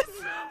there to kiss?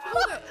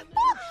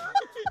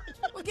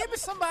 Well, give me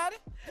somebody.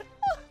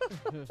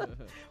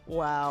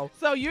 Wow.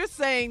 So you're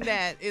saying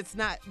that it's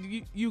not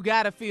you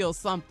got to feel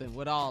something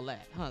with all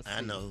that, huh?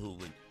 I know who would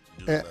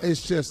do And love.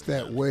 it's just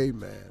that way,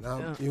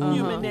 man.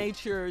 Human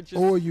nature.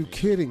 Just, Or are you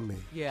kidding me?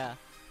 yeah.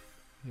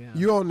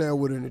 You on there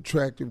with an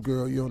attractive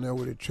girl, you on there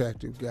with an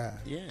attractive guy.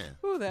 Yeah.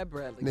 Who that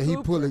Bradley? Now he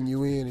Cooper? pulling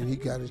you in and he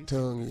got his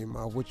tongue in your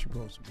mouth. What you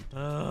supposed to be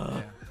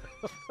doing?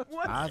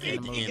 What? I was in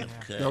the movie.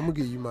 Now, I'm gonna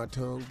give you my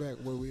tongue back.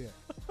 Where we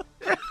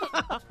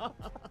at?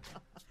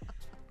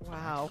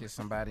 Wow. Kiss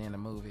somebody in the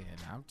movie, and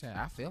I'm telling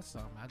you, I felt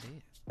something. I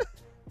did.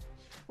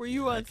 Were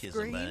you on Kiss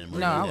somebody in screen? the movie,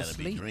 No, I you was gotta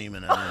be asleep.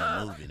 dreaming I'm in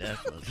a movie.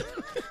 That's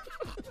what.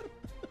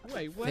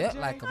 Wait, what? Felt Jay?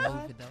 like a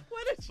movie though.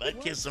 What did If I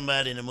kiss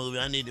somebody in a movie,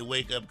 I need to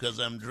wake up because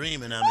I'm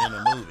dreaming I'm in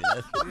a movie.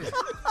 That's what it is.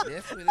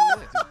 That's what it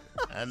was.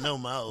 I know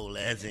my old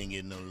ass ain't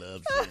getting no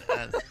love.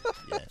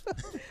 Yeah.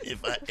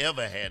 If I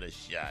ever had a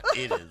shot,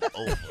 it is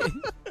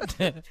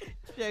over.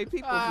 Jay,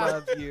 people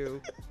love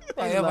you. If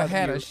I They ever love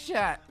had you. a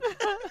shot,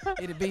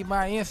 it'd be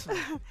my insulin.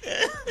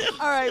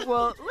 All right,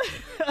 well,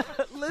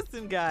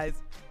 listen, guys.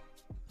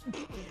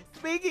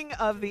 Speaking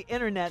of the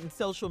internet and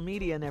social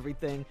media and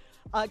everything,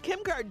 Kim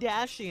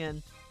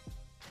Kardashian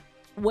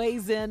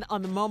weighs in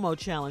on the Momo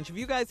Challenge. Have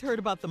you guys heard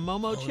about the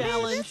Momo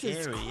Challenge?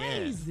 This is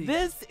crazy.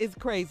 This is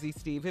crazy,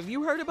 Steve. Have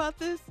you heard about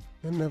this?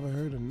 I never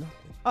heard of nothing.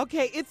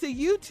 Okay, it's a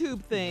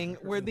YouTube thing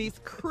where these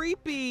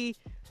creepy,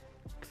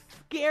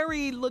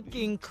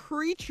 scary-looking,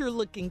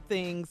 creature-looking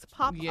things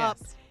pop up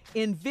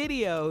in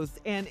videos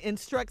and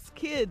instructs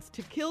kids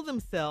to kill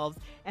themselves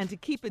and to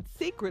keep it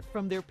secret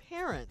from their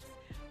parents.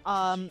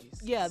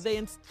 Yeah, they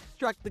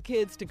instruct the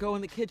kids to go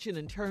in the kitchen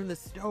and turn the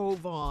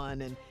stove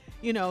on and,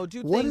 you know,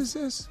 do What things.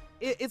 is this?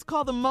 It's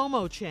called the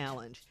Momo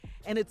Challenge,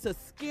 and it's a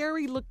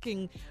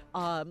scary-looking.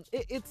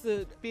 It's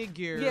a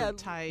figure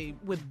type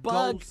with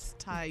bugs, ghost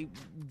type,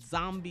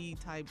 zombie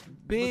type,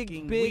 big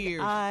looking, big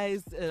weird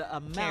eyes,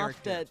 a mouth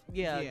character.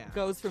 that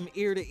goes from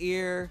ear to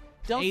ear.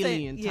 Don't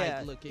Alien say, type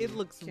yeah, looking It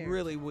looks character.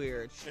 really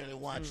weird. Shirley,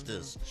 watch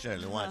this.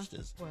 Shirley, watch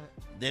this. What?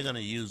 They're going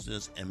to use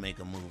this and make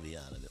a movie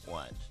out of it.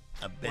 Watch.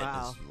 I bet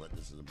Wow. this is what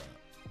this is about.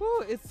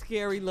 Woo, it's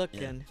scary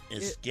looking. Yeah.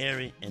 It's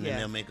scary, and then yeah.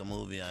 they'll make a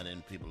movie out of it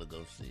and people will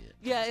go see it.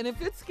 Yeah, and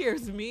if it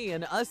scares me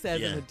and us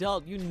as an Yeah.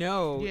 adult, you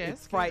know Yeah,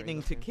 it's it's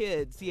frightening to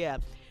kids. Yeah.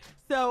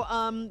 So,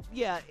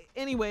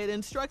 anyway, it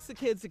instructs the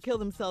kids to kill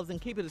themselves and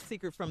keep it a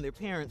secret from their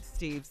parents,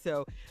 Steve.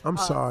 So, I'm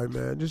sorry,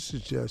 man. This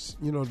is just,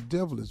 the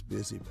devil is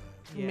busy, man.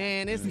 yeah.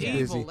 Man, it's He's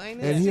evil, busy.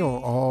 ain't And it? he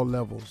on all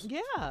levels.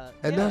 Yeah.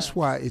 And yeah. that's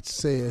why it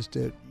says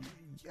that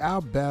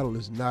our battle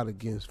is not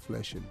against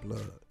flesh and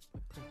blood,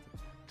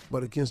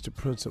 but against the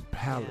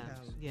principalities.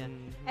 Yeah.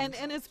 And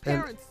as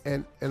parents.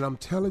 And I'm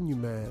telling you,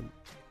 man,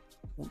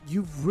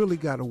 you've really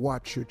got to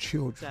watch your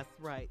children. That's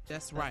right.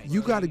 That's right.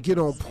 You got to get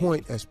on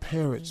point as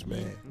parents,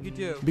 man. You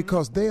do.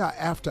 Because they are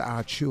after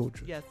our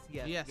children. Yes,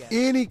 yes, Yes. yes.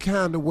 Any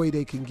kind of way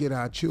they can get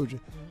our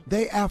children,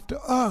 they after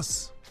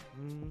us.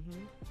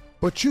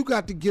 But you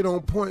got to get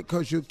on point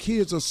because your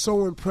kids are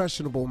so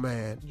impressionable,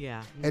 man.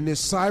 Yeah. And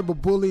this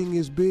cyberbullying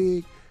is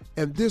big.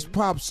 And this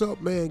pops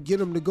up, man, get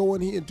them to go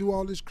in here and do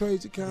all this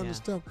crazy kind of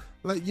stuff.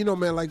 Like,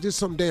 man, like this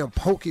some damn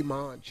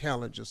Pokemon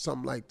challenge or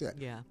something like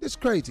that. Yeah. It's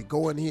crazy.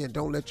 Go in here and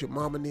don't let your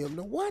mama and them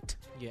know. What?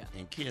 Yeah.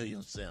 And kill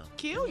yourself.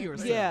 Kill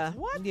yourself. Yeah.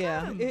 What?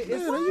 Yeah. kind?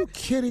 Man, are you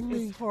kidding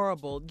me? It's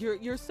horrible.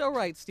 You're so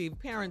right, Steve.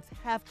 Parents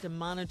have to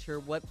monitor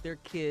what their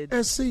kids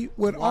And see,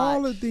 with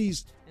all of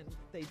these and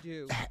they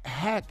do.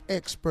 hack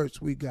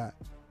experts we got,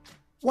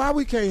 why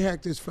we can't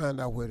hack this, find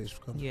out where this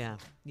comes Yeah,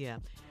 yeah.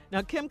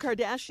 Now, Kim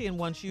Kardashian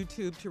wants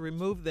YouTube to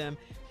remove them.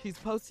 She's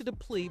posted a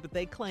plea, but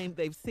they claim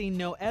they've seen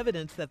no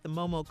evidence that the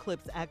Momo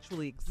clips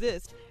actually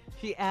exist.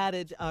 She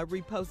added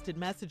reposted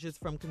messages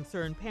from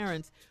concerned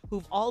parents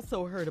who've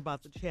also heard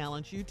about the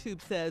challenge.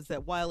 YouTube says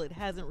that while it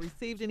hasn't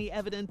received any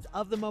evidence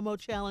of the Momo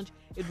challenge,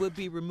 it would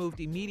be removed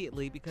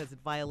immediately because it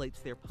violates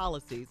their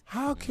policies.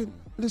 How can,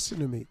 listen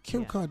to me,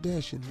 Kim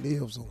Kardashian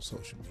lives on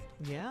social media.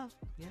 Yeah,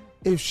 yeah.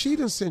 If she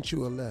done sent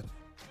you a letter,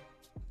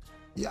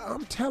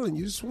 I'm telling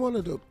you, it's one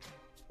of the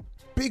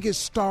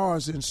biggest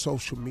stars in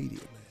social media,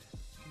 man.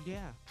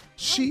 Yeah.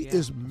 She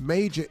is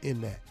major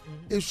in that.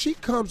 If she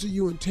comes to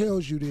you and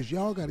tells you this,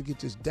 y'all got to get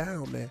this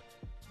down, man.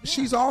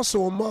 She's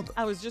also a mother.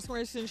 I was just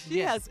mentioning she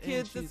Yes, has and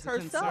kids. she's It's a her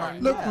concern. son.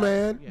 Look, Yeah.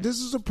 man, this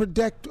is a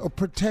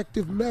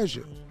protective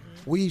measure.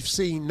 We've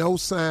seen no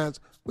signs,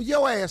 but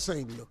your ass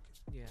ain't looking.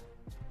 Yeah,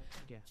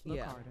 yeah. Look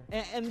yeah.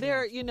 harder. And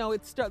they're,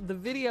 the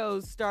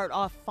videos start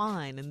off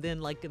fine, and then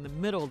like in the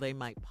middle they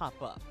might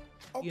pop up.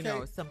 Okay.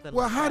 Or something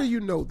well, like how that. do you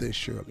know this,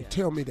 Shirley? Yeah.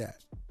 Tell me that.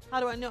 How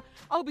do I know?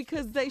 Oh,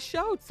 because they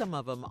showed some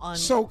of them on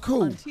So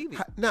cool. on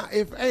TV. Now,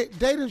 if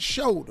they done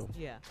showed them,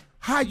 Yeah.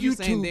 how You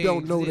saying YouTube they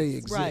don't know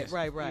exist. they exist?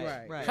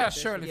 Right. How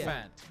Shirley Yeah.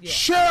 find? Yeah.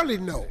 Shirley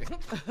know.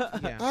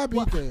 Yeah. I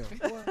be damned.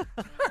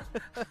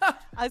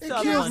 I It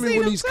saw kills them. me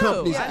when these too.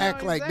 companies I know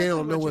act like they exactly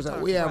don't know what what's you're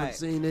out. We talking haven't about.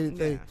 seen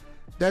anything.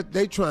 That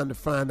they trying to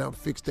find out,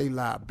 fix their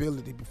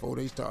liability before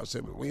they start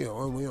saying we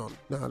don't.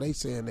 No, they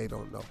saying they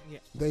don't know. Yeah.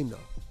 They know.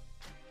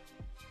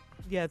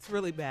 Yeah, it's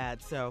really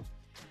bad. So,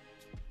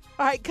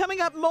 all right, coming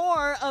up,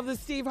 more of the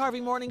Steve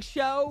Harvey Morning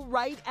Show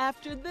right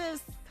after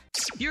this.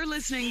 You're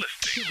listening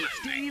to the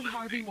Steve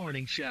Harvey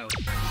Morning Show.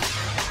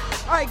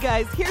 All right,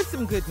 guys, here's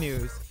some good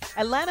news.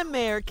 Atlanta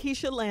Mayor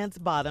Keisha Lance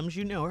Bottoms,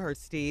 you know her,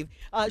 Steve,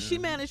 she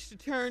managed to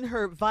turn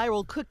her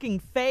viral cooking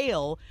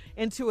fail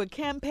into a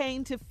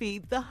campaign to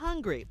feed the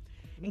hungry.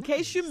 In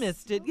case you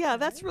missed it, yeah,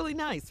 that's really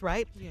nice,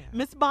 right? Yeah.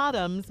 Miss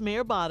Bottoms,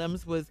 Mayor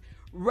Bottoms, was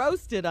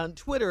roasted on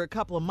Twitter a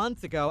couple of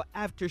months ago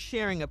after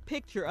sharing a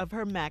picture of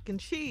her mac and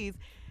cheese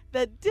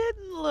that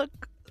didn't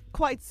look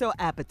quite so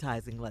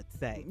appetizing, let's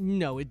say.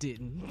 No, it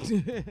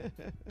didn't.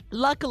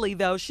 Luckily,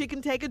 though, she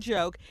can take a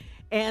joke,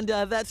 and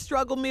that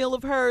struggle meal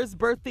of hers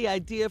birthed the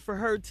idea for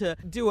her to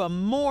do a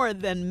More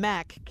Than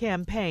Mac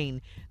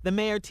campaign. The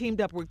mayor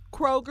teamed up with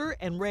Kroger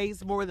and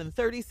raised more than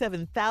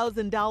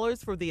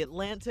 $37,000 for the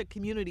Atlanta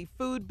Community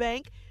Food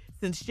Bank.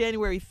 Since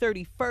January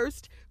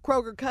 31st,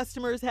 Kroger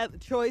customers had the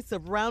choice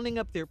of rounding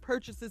up their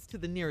purchases to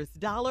the nearest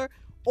dollar,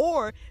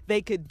 or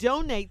they could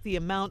donate the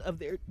amount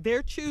of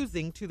their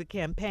choosing to the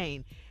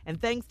campaign. And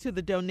thanks to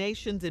the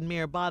donations in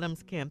Mayor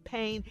Bottoms'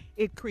 campaign,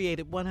 it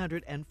created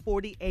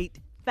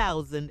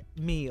 148,000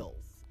 meals.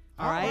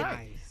 All right?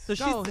 Nice. So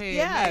Go ahead,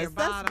 yes, Mayor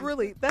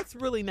Bottoms. that's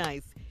really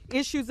nice.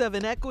 Issues of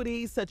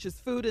inequity, such as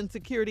food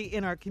insecurity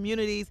in our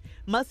communities,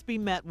 must be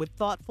met with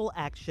thoughtful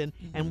action,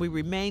 and we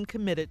remain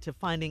committed to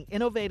finding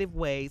innovative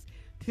ways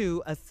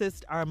to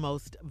assist our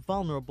most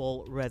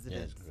vulnerable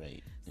residents. That's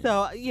great.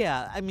 So,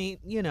 yeah, I mean,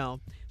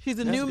 she's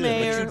a new Good,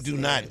 mayor. But you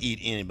do not eat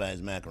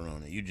anybody's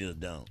macaroni. You just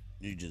don't.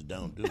 You just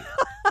don't do it.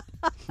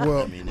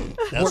 Well, I mean,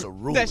 that's a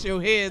rule. That's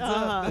your heads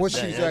up. What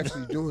she's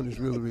actually doing is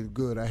really, really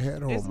good. I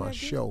had her on my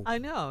show. I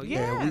know,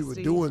 And we were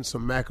Steve. doing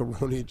some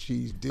macaroni and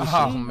cheese dishes.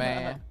 Oh,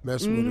 man.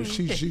 Messing with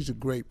her. She's a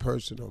great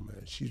person, though,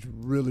 man. She's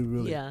really,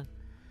 really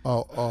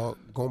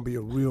gonna be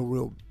a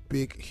real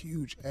big,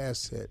 huge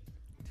asset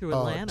To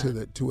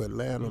Atlanta. to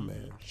Atlanta,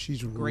 man.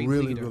 She's Great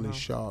really, leader, really huh?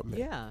 sharp, man.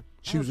 Yeah.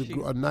 She was she-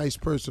 a nice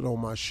person on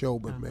my show,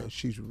 but man,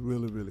 she's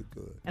really, really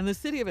good. And the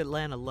city of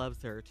Atlanta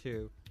loves her,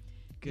 too.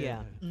 Good.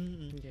 Yeah.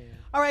 Yeah.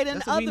 All right, and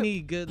That's what we other-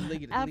 need, good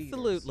leaders.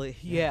 Absolutely.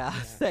 Yeah.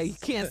 Say you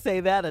can't say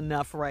that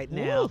enough right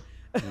now.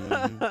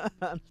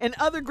 In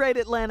other great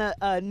Atlanta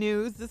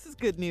news, this is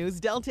good news.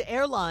 Delta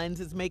Airlines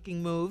is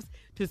making moves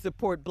to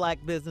support black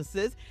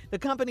businesses. The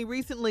company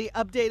recently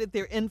updated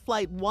their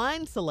in-flight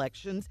wine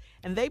selections,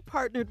 and they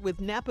partnered with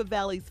Napa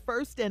Valley's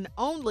first and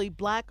only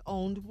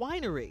black-owned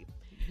winery.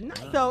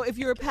 So if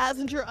you're a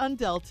passenger on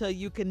Delta,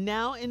 you can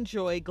now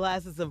enjoy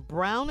glasses of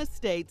Brown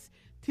Estates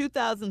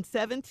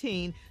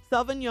 2017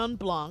 Sauvignon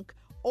Blanc,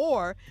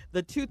 or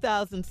the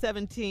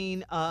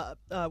 2017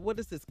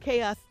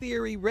 Chaos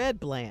Theory Red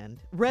Blend.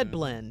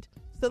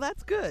 So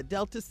that's good.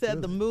 Delta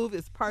said the move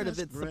is part of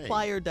its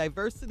supplier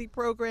diversity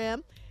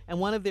program, and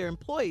one of their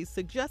employees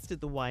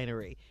suggested the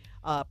winery.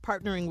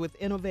 Partnering with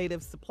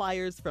innovative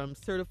suppliers from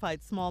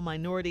certified small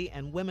minority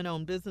and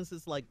women-owned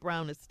businesses like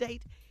Brown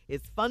Estate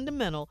is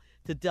fundamental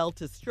to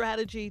Delta's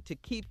strategy to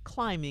keep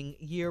climbing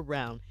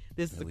year-round.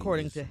 This is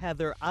according to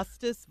Heather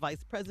Ostis,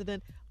 Vice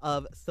President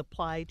of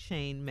Supply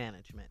Chain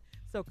Management.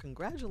 So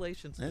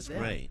congratulations to That's them.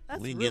 great.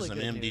 That's We can really get some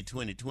good MD news.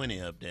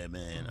 2020 up there,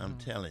 man. I'm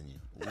telling you.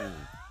 Ooh.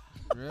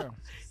 Yeah.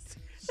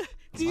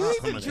 Do you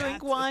Some even of drink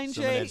that- wine,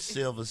 Some of Jay? that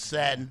silver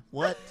satin.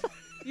 What?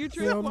 You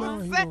drink Hell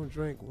wine? no, he don't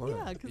drink wine.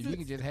 Yeah, If you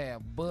can just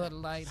have Bud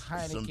Light,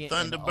 Heineken, Some and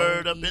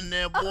Thunderbird up OE. in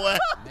there, boy.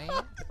 Man.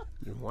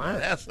 Wine.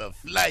 That's a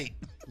flight.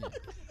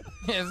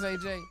 Yes,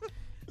 AJ.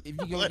 If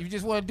you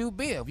just want to do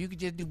beer, if you could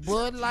just do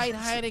Bud Light,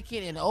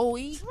 Heineken, and OE.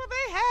 Well,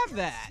 they have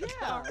that.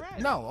 Yeah,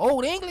 already. No,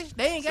 Old English,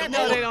 they ain't got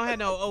No, that. they don't have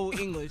no old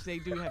English. They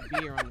do have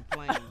beer on the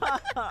plane.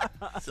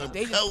 Some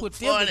They just Coke put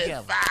them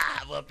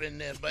 45 up in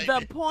there, baby.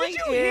 The point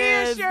you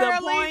hear, is,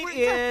 Shirley?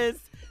 is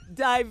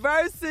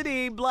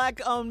diversity,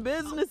 black-owned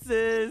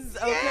businesses.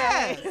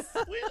 Okay, Yes.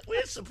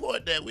 we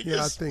support that. We Yeah, I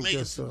just think making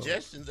that's,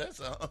 suggestions. That's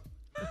all.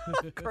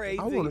 crazy.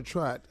 I want to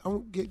try it. I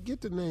want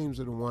get the names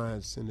of the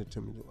wines. Send it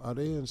to me. Are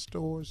they in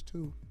stores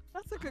too?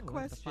 That's a good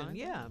question.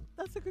 Yeah,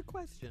 that's a good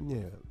question.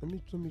 Yeah. Let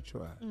me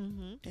try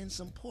it. And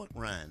some port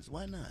rinds.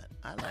 Why not?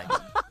 I like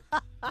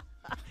it.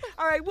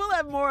 All right, we'll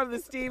have more of the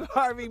Steve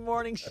Harvey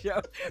Morning Show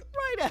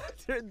right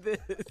after this.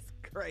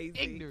 Crazy.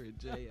 Ignorant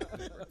Jay.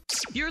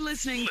 You're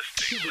listening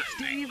to the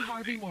Steve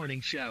Harvey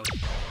Morning Show.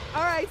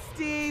 All right,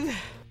 Steve,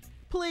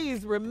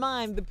 please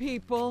remind the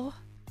people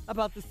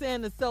about the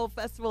Sand and Soul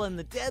Festival and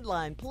the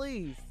deadline,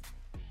 please.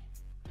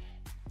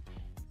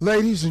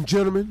 Ladies and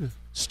gentlemen,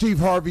 Steve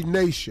Harvey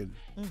Nation,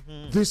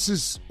 this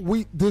is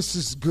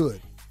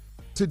good.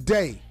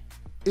 Today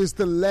is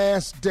the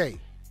last day,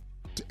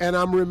 and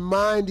I'm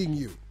reminding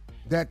you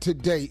that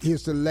today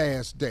is the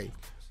last day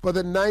for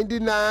the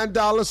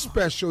 $99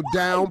 special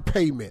down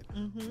payment.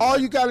 All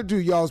you got to do,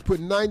 y'all, is put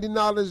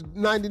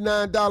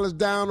 $99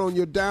 down on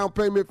your down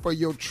payment for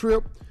your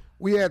trip.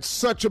 We had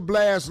such a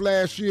blast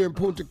last year in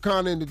Punta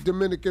Cana in the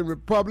Dominican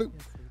Republic.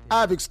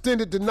 I've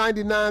extended the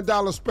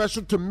 $99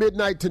 special to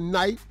midnight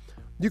tonight.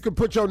 You can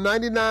put your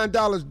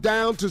 $99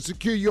 down to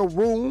secure your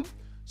room,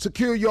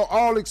 secure your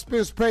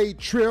all-expense-paid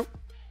trip,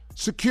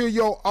 secure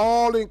your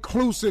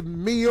all-inclusive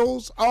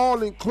meals,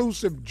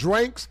 all-inclusive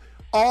drinks,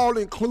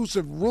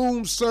 all-inclusive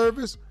room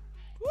service.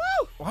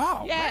 Woo!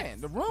 Wow, Yes.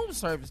 man, the room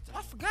service.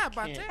 I forgot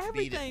about that.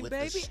 Everything, with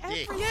baby. the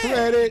stick.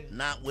 Credit,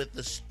 Not with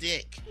the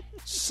stick.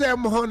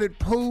 700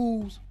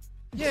 pools,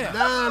 Yeah.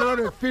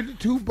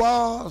 952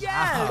 bars,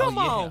 Yes. Come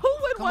yeah. on. Who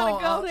would Come want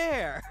on, to go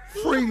there?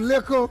 free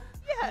liquor,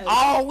 Yes.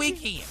 All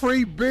weekend.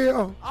 free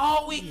beer.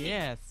 All weekend.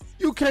 Yes.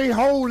 You can't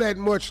hold that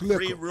much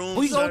liquor. Free room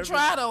We gonna service.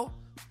 try, though.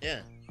 Yeah.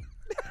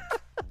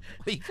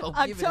 We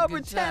gonna give it a October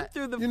good 10th shot.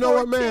 through the 14th. You know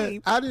what,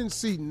 man? I didn't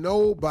see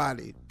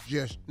nobody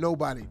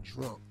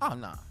drunk. Oh,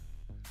 no.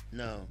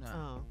 No.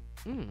 Oh.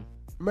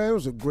 Man, it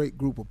was a great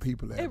group of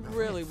people that It night.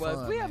 really was.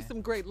 fun, We have man.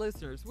 some great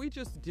listeners. We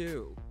just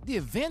do. The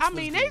events. I was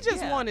mean, good. they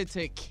just Yeah. wanted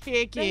to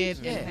kick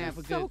it They- and have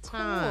a so good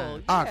time. cool.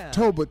 Yeah.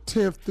 October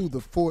 10th through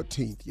the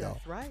 14th, y'all.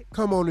 That's right.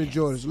 Come on and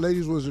join us.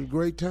 Ladies, was it a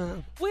great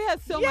time? We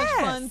had so Yes.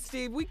 much fun,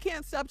 Steve. We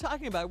can't stop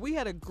talking about it. We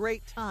had a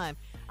great time.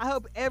 I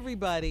hope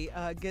everybody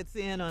gets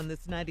in on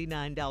this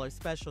 $99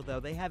 special, though.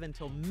 They have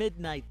until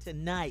midnight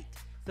tonight.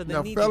 So they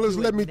Now, need fellas, to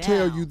do let it me now.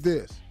 tell you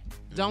this.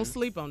 Don't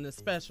sleep on this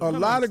special. A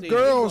Come lot on, of Steve.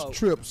 girls' Whoa.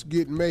 trips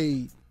get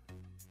made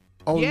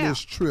on Yeah. this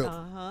trip.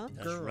 Uh-huh.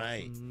 That's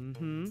right.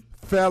 Mm-hmm.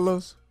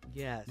 Fellas,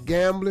 Yes.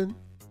 gambling,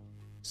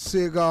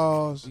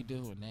 cigars, We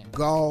doing that.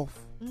 golf,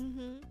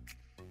 Mm-hmm.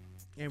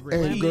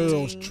 and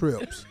girls'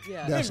 trips.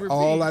 Yeah. That's And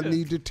all I repeat.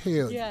 need to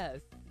tell you. Yes.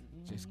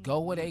 Just go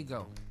where they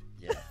go.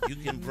 Yeah. You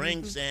can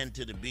bring sand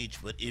to the beach,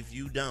 but if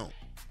you don't,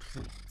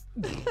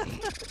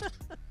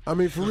 I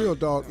mean, for real,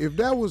 dog, if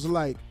that was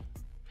like,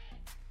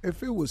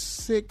 if it was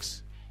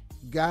 6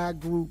 guy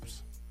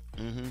groups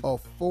or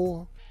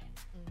 4,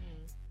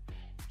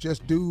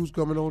 just dudes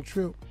coming on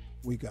trip,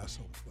 we got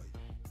something for you.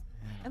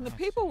 And the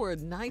people were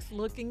nice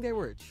looking. They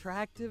were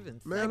attractive and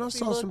Man, I sexy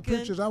saw some looking.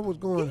 pictures. I was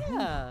going,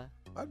 Yeah.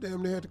 I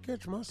damn near had to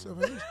catch myself.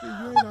 Hey, Steve,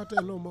 you ain't out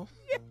there no more.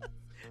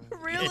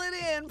 Reel it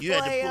in, you had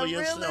to player. pull Reel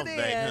yourself it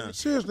back, in. huh?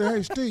 Seriously,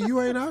 hey, Steve, you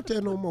ain't out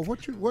there no more.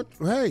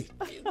 Hey,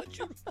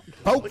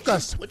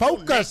 focus, what your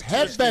focus, neck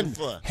twisting heaven,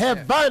 for?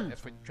 heaven.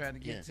 That's what you're trying to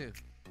get to.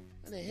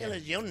 What the hell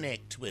is your neck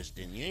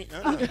twisting? You ain't.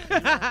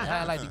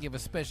 I'd like to give a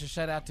special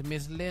shout out to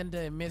Miss Linda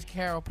and Miss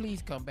Carol.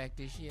 Please come back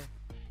this year.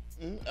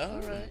 All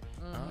right.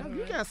 Oh,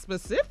 you got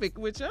specific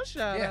with your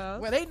shout Yeah.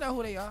 out. Well, they know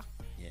who they are.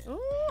 Yeah.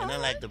 And I'd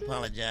like to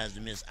apologize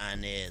to Miss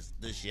Inez.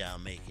 This year I'll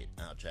make it.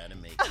 I'll try to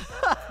make it.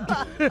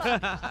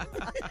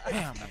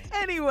 Damn, man.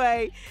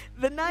 Anyway,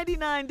 the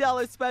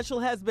 $99 special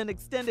has been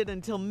extended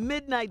until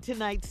midnight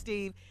tonight,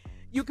 Steve.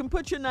 You can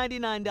put your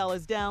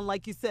 $99 down,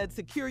 like you said,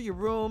 secure your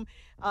room.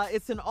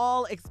 It's an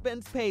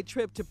all-expense-paid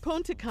trip to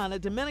Punta Cana,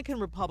 Dominican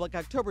Republic,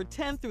 October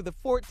 10th through the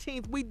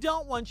 14th. We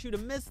don't want you to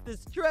miss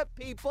this trip,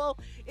 people.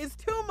 It's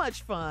too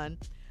much fun.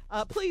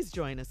 Please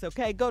join us,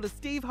 okay? Go to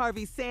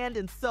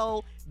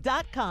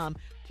SteveHarveySandandSoul.com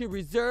to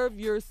reserve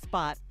your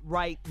spot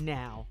right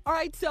now. All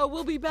right, so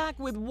we'll be back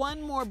with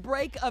one more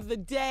break of the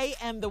day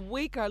and the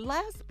week, our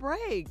last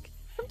break.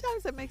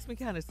 Sometimes it makes me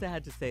kind of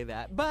sad to say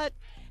that, but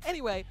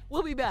anyway,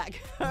 we'll be back.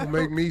 Don't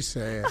make me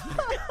sad.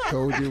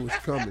 Told you it was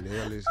coming.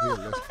 Hell, it's here.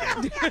 Let's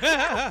go.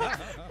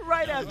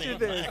 Right after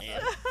this.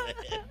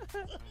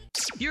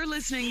 You're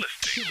listening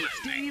to the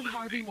Steve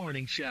Harvey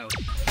Morning Show.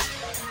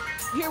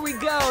 Here we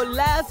go.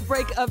 Last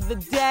break of the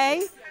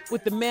day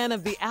with the man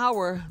of the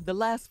hour, the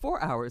last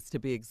 4 hours to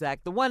be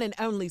exact, the one and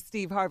only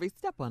Steve Harvey.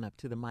 Step on up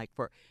to the mic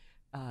for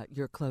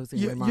your closing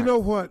remarks. You know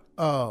what?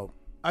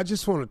 I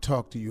just want to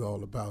talk to you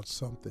all about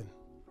something.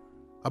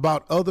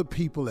 About other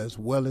people as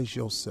well as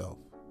yourself.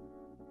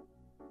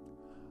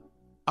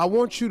 I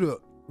want you to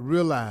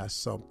realize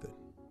something.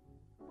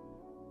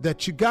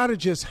 That you got to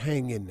just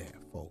hang in there,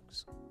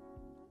 folks.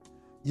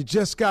 You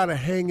just got to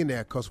hang in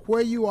there because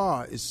where you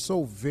are is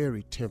so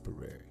very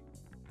temporary.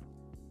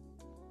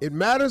 It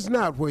matters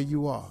not where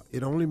you are.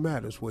 It only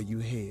matters where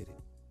you're headed.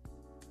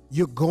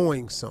 You're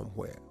going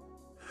somewhere.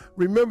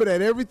 Remember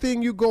that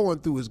everything you're going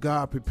through is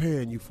God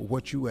preparing you for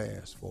what you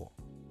asked for.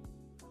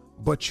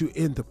 But you're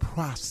in the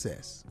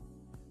process.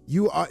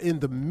 You are in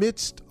the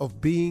midst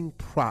of being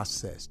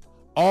processed.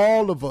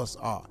 All of us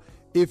are.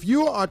 If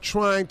you are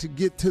trying to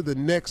get to the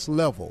next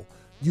level,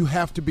 you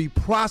have to be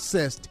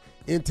processed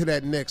into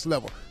that next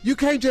level. You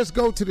can't just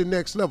go to the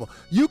next level.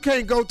 You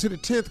can't go to the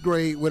 10th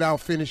grade without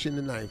finishing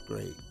the 9th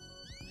grade.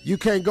 You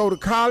can't go to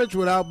college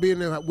without being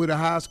with a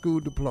high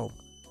school diploma.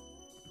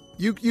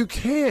 You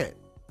can't.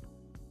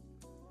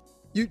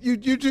 You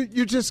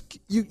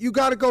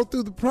got to go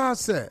through the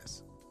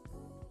process.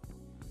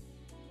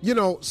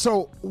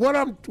 So what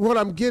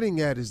I'm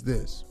getting at is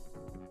this.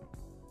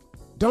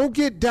 Don't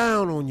get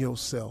down on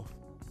yourself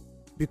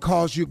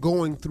because you're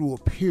going through a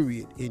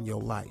period in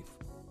your life.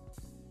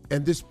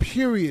 And this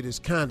period is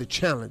kind of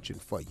challenging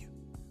for you.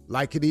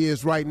 Like it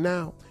is right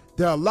now.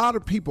 There are a lot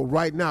of people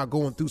right now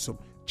going through some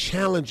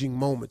challenging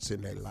moments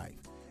in their life.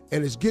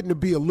 And it's getting to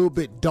be a little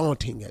bit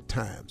daunting at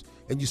times.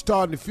 And you're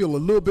starting to feel a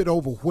little bit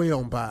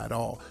overwhelmed by it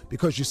all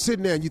because you're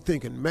sitting there and you're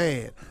thinking,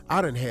 man,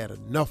 I done had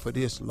enough of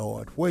this,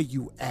 Lord. Where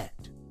you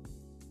at?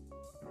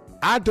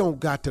 I don't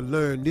got to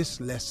learn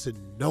this lesson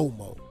no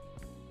more.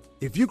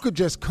 If you could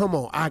just come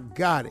on, I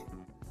got it.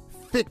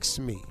 Fix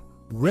me,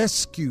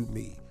 rescue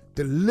me,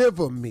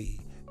 deliver me.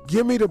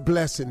 Give me the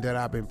blessing that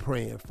I've been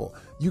praying for.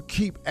 You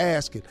keep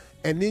asking,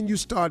 and then you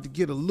start to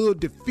get a little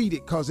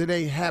defeated because it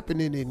ain't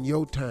happening in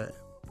your time.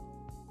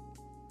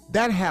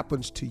 That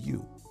happens to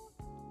you.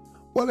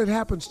 Well, it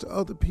happens to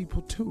other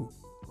people too.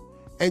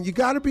 And you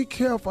got to be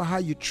careful how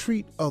you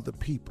treat other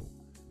people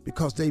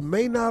because they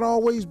may not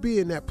always be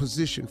in that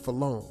position for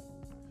long.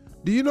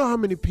 Do you know how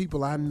many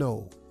people I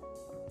know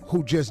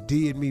who just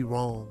did me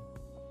wrong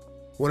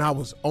when I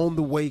was on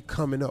the way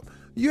coming up?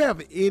 You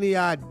have any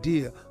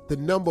idea the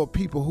number of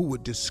people who were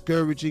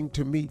discouraging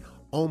to me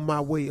on my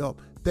way up?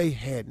 They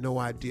had no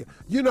idea.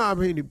 You know how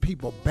many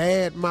people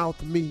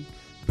badmouth me,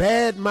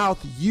 badmouth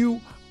you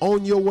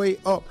on your way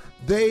up?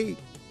 They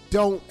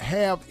don't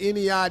have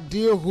any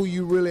idea who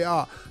you really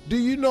are. Do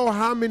you know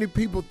how many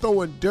people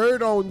throwing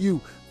dirt on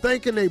you,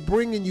 thinking they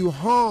bringing you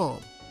harm?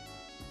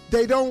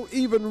 They don't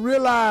even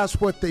realize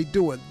what they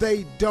doing.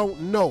 They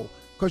don't know.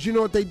 Because you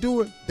know what they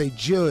doing? They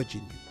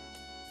judging you.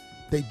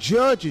 They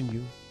judging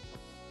you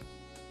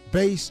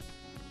based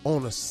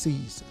on a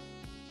season.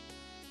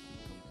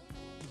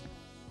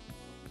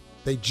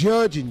 They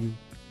judging you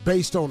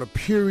based on a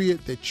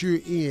period that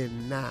you're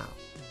in now.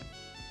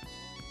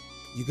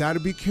 You got to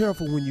be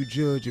careful when you're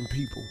judging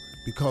people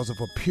because of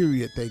a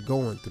period they're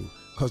going through.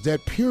 Because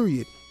that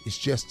period is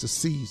just a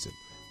season.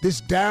 This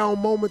down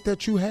moment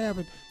that you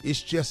having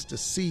is just a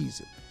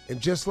season. And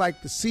just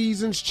like the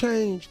seasons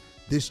change,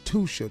 this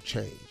too shall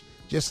change.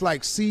 Just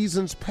like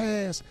seasons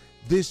pass,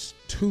 this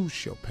too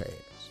shall pass.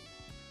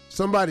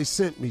 Somebody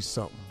sent me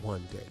something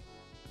one day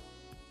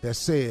that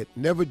said,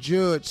 never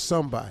judge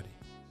somebody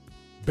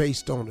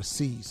based on a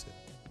season.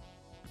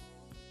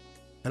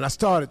 And I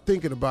started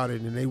thinking about it,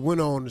 and they went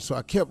on, so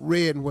I kept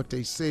reading what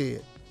they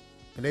said,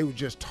 and they were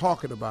just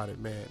talking about it,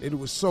 man. It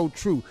was so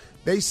true.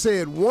 They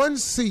said one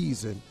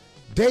season,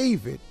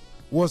 David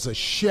was a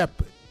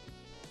shepherd,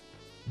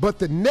 but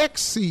the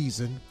next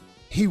season,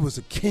 he was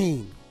a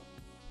king.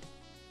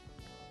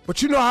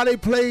 But you know how they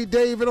played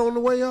David on the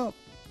way up?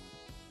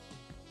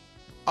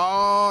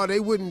 Oh, they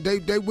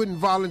wouldn't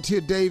volunteer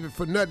David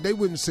for nothing. They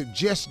wouldn't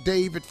suggest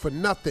David for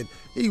nothing.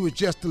 He was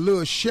just a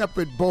little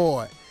shepherd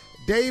boy.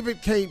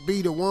 David can't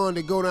be the one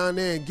to go down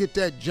there and get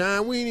that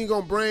giant. We ain't even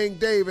gonna bring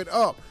David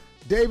up.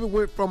 David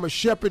went from a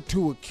shepherd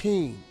to a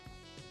king.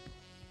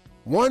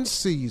 One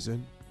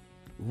season,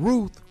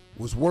 Ruth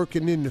was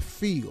working in the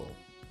field.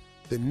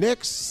 The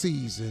next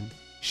season,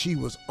 she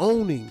was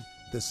owning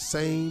the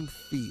same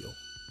field.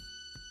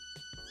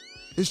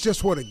 It's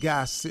just what a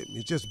guy sent me.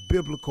 It's just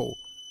biblical,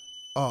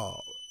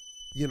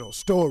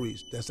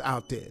 stories that's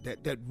out there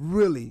that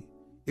really,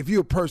 if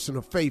you're a person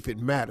of faith, it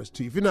matters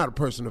to you. If you're not a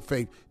person of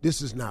faith,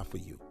 this is not for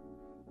you.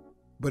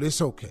 But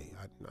it's okay.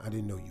 I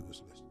didn't know you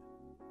was listening.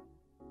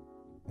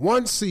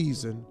 One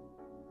season,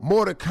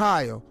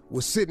 Mordecai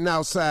was sitting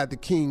outside the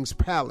king's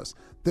palace.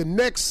 The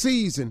next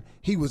season,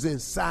 he was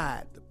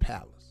inside the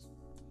palace.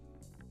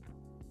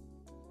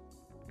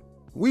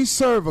 We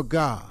serve a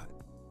God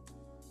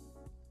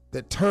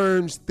that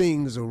turns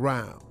things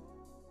around.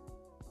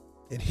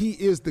 And he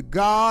is the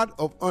God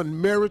of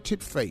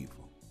unmerited favor.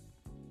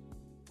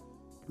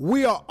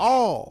 We are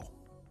all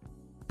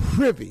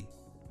privy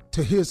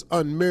to his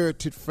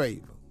unmerited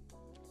favor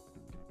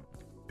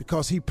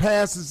because he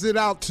passes it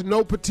out to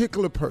no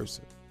particular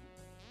person.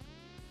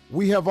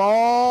 We have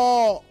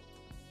all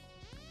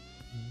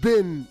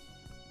been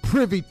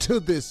privy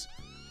to this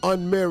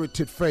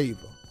unmerited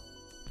favor.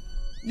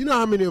 You know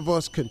how many of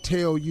us can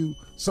tell you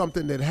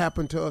something that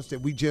happened to us that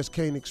we just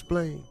can't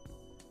explain?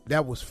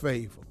 That was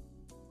favor.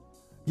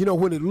 You know,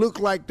 when it looked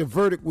like the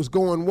verdict was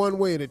going one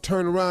way and it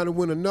turned around and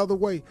went another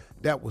way,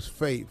 that was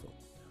favor.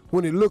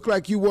 When it looked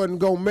like you wasn't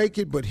going to make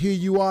it, but here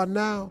you are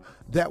now,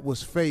 that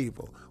was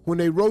favor. When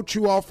they wrote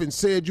you off and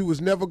said you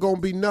was never going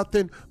to be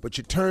nothing, but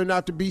you turned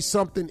out to be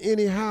something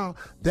anyhow,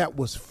 that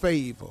was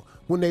favor.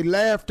 When they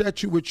laughed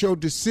at you with your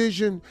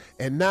decision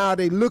and now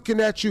they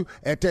looking at you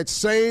at that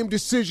same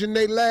decision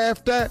they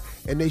laughed at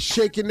and they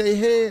shaking their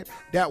head,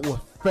 that was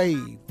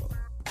favor.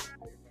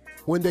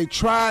 When they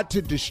tried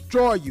to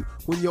destroy you,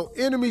 when your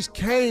enemies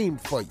came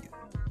for you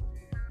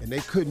and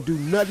they couldn't do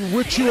nothing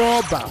with you or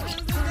about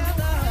it,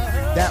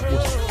 that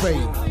was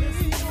favor.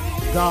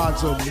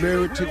 God's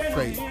unmerited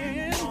favor.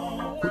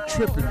 Quit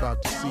tripping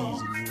about the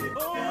season you're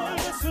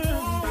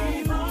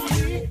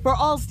in. For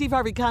all Steve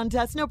Harvey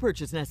contests, no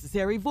purchase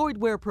necessary, void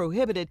where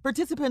prohibited.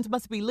 Participants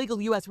must be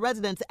legal U.S.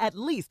 residents at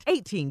least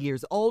 18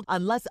 years old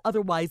unless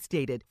otherwise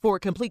stated. For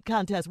complete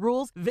contest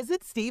rules,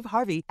 visit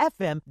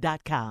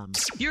SteveHarveyFM.com.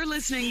 You're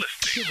listening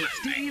to the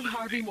Steve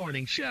Harvey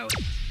Morning Show.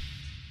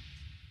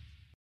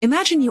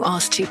 Imagine you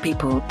ask two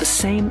people the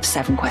same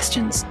 7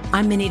 questions.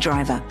 I'm Minnie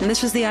Driver, and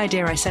this was the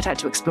idea I set out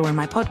to explore in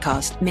my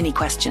podcast, Mini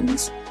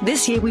Questions.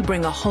 This year, we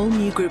bring a whole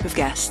new group of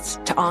guests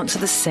to answer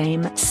the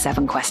same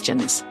 7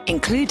 questions,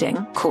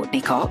 including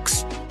Courtney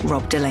Cox,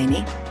 Rob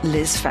Delaney,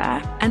 Liz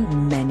Phair,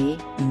 and many,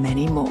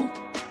 many more.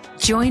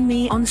 Join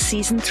me on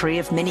Season 3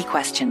 of Mini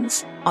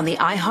Questions on the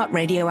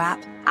iHeartRadio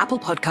app, Apple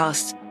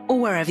Podcasts, or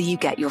wherever you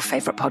get your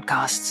favorite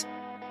podcasts.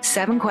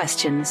 7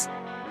 questions,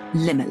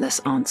 limitless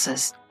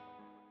answers.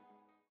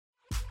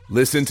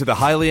 Listen to the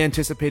highly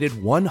anticipated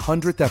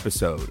 100th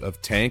episode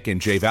of Tank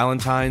and Jay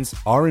Valentine's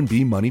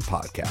R&B Money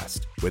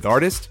Podcast with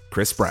artist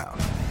Chris Brown.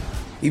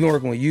 Even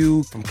working with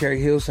you, from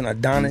Carrie Hilson,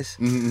 Adonis,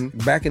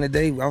 back in the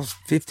day, I was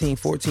 15,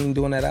 14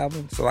 doing that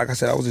album. So like I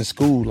said, I was in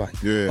school like,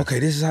 okay,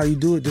 this is how you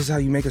do it. This is how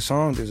you make a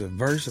song. There's a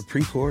verse, a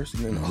pre-chorus,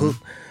 and then a hook.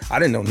 I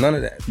didn't know none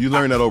of that. You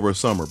learned that over a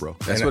summer, bro.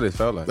 That's what it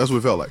felt like. That's what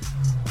it felt like.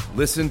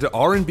 Listen to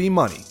R&B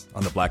Money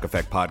on the Black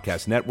Effect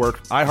Podcast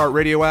Network,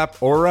 iHeartRadio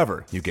app, or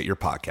wherever you get your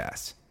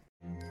podcasts.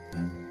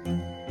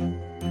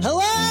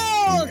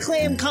 Hello,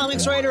 acclaimed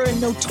comics writer and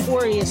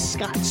notorious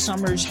Scott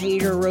Summers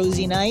hater,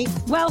 Rosie Knight.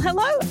 Well,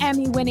 hello,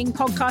 Emmy-winning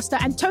podcaster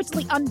and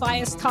totally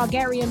unbiased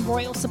Targaryen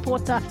royal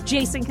supporter,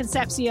 Jason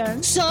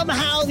Concepcion.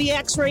 Somehow the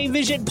X-Ray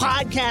Vision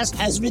podcast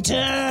has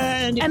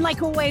returned. And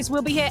like always,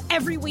 we'll be here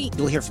every week.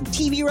 You'll hear from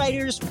TV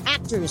writers,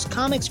 actors,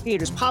 comics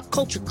creators, pop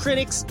culture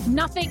critics.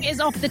 Nothing is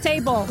off the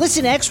table.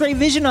 Listen to X-Ray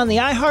Vision on the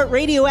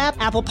iHeartRadio app,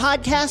 Apple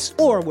Podcasts,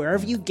 or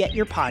wherever you get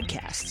your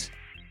podcasts.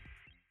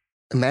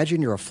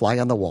 Imagine you're a fly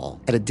on the wall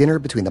at a dinner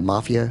between the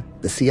Mafia,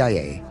 the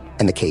CIA,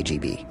 and the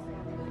KGB.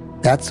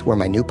 That's where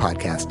my new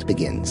podcast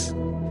begins.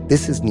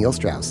 This is Neil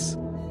Strauss,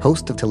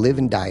 host of To Live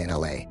and Die in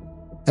LA,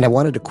 and I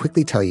wanted to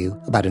quickly tell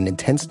you about an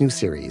intense new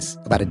series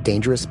about a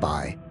dangerous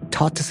spy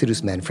taught to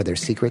seduce men for their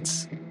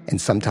secrets and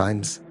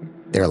sometimes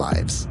their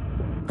lives.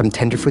 From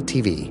Tenderfoot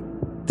TV,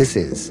 this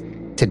is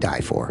To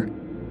Die For.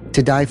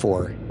 To Die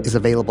For is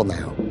available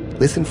now.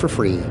 Listen for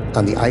free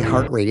on the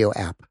iHeartRadio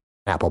app,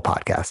 Apple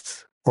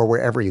Podcasts, or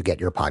wherever you get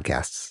your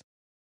podcasts.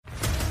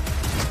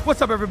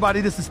 What's up,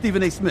 everybody? This is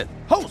Stephen A. Smith,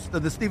 host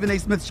of the Stephen A.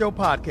 Smith Show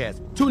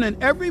podcast. Tune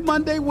in every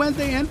Monday,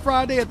 Wednesday, and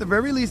Friday at the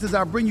very least as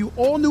I bring you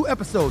all new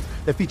episodes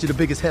that feature the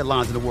biggest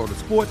headlines in the world of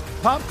sports,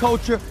 pop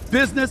culture,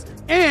 business,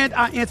 and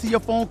I answer your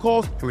phone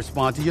calls and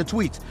respond to your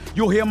tweets.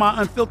 You'll hear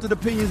my unfiltered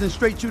opinions and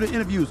straight-shooter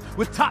interviews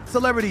with top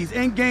celebrities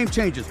and game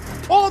changers.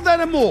 All that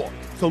and more.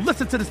 So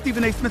listen to the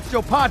Stephen A. Smith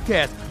Show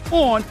podcast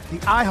on the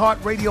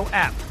iHeartRadio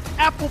app,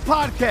 Apple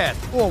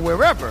Podcasts, or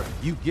wherever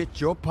you get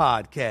your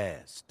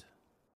podcast.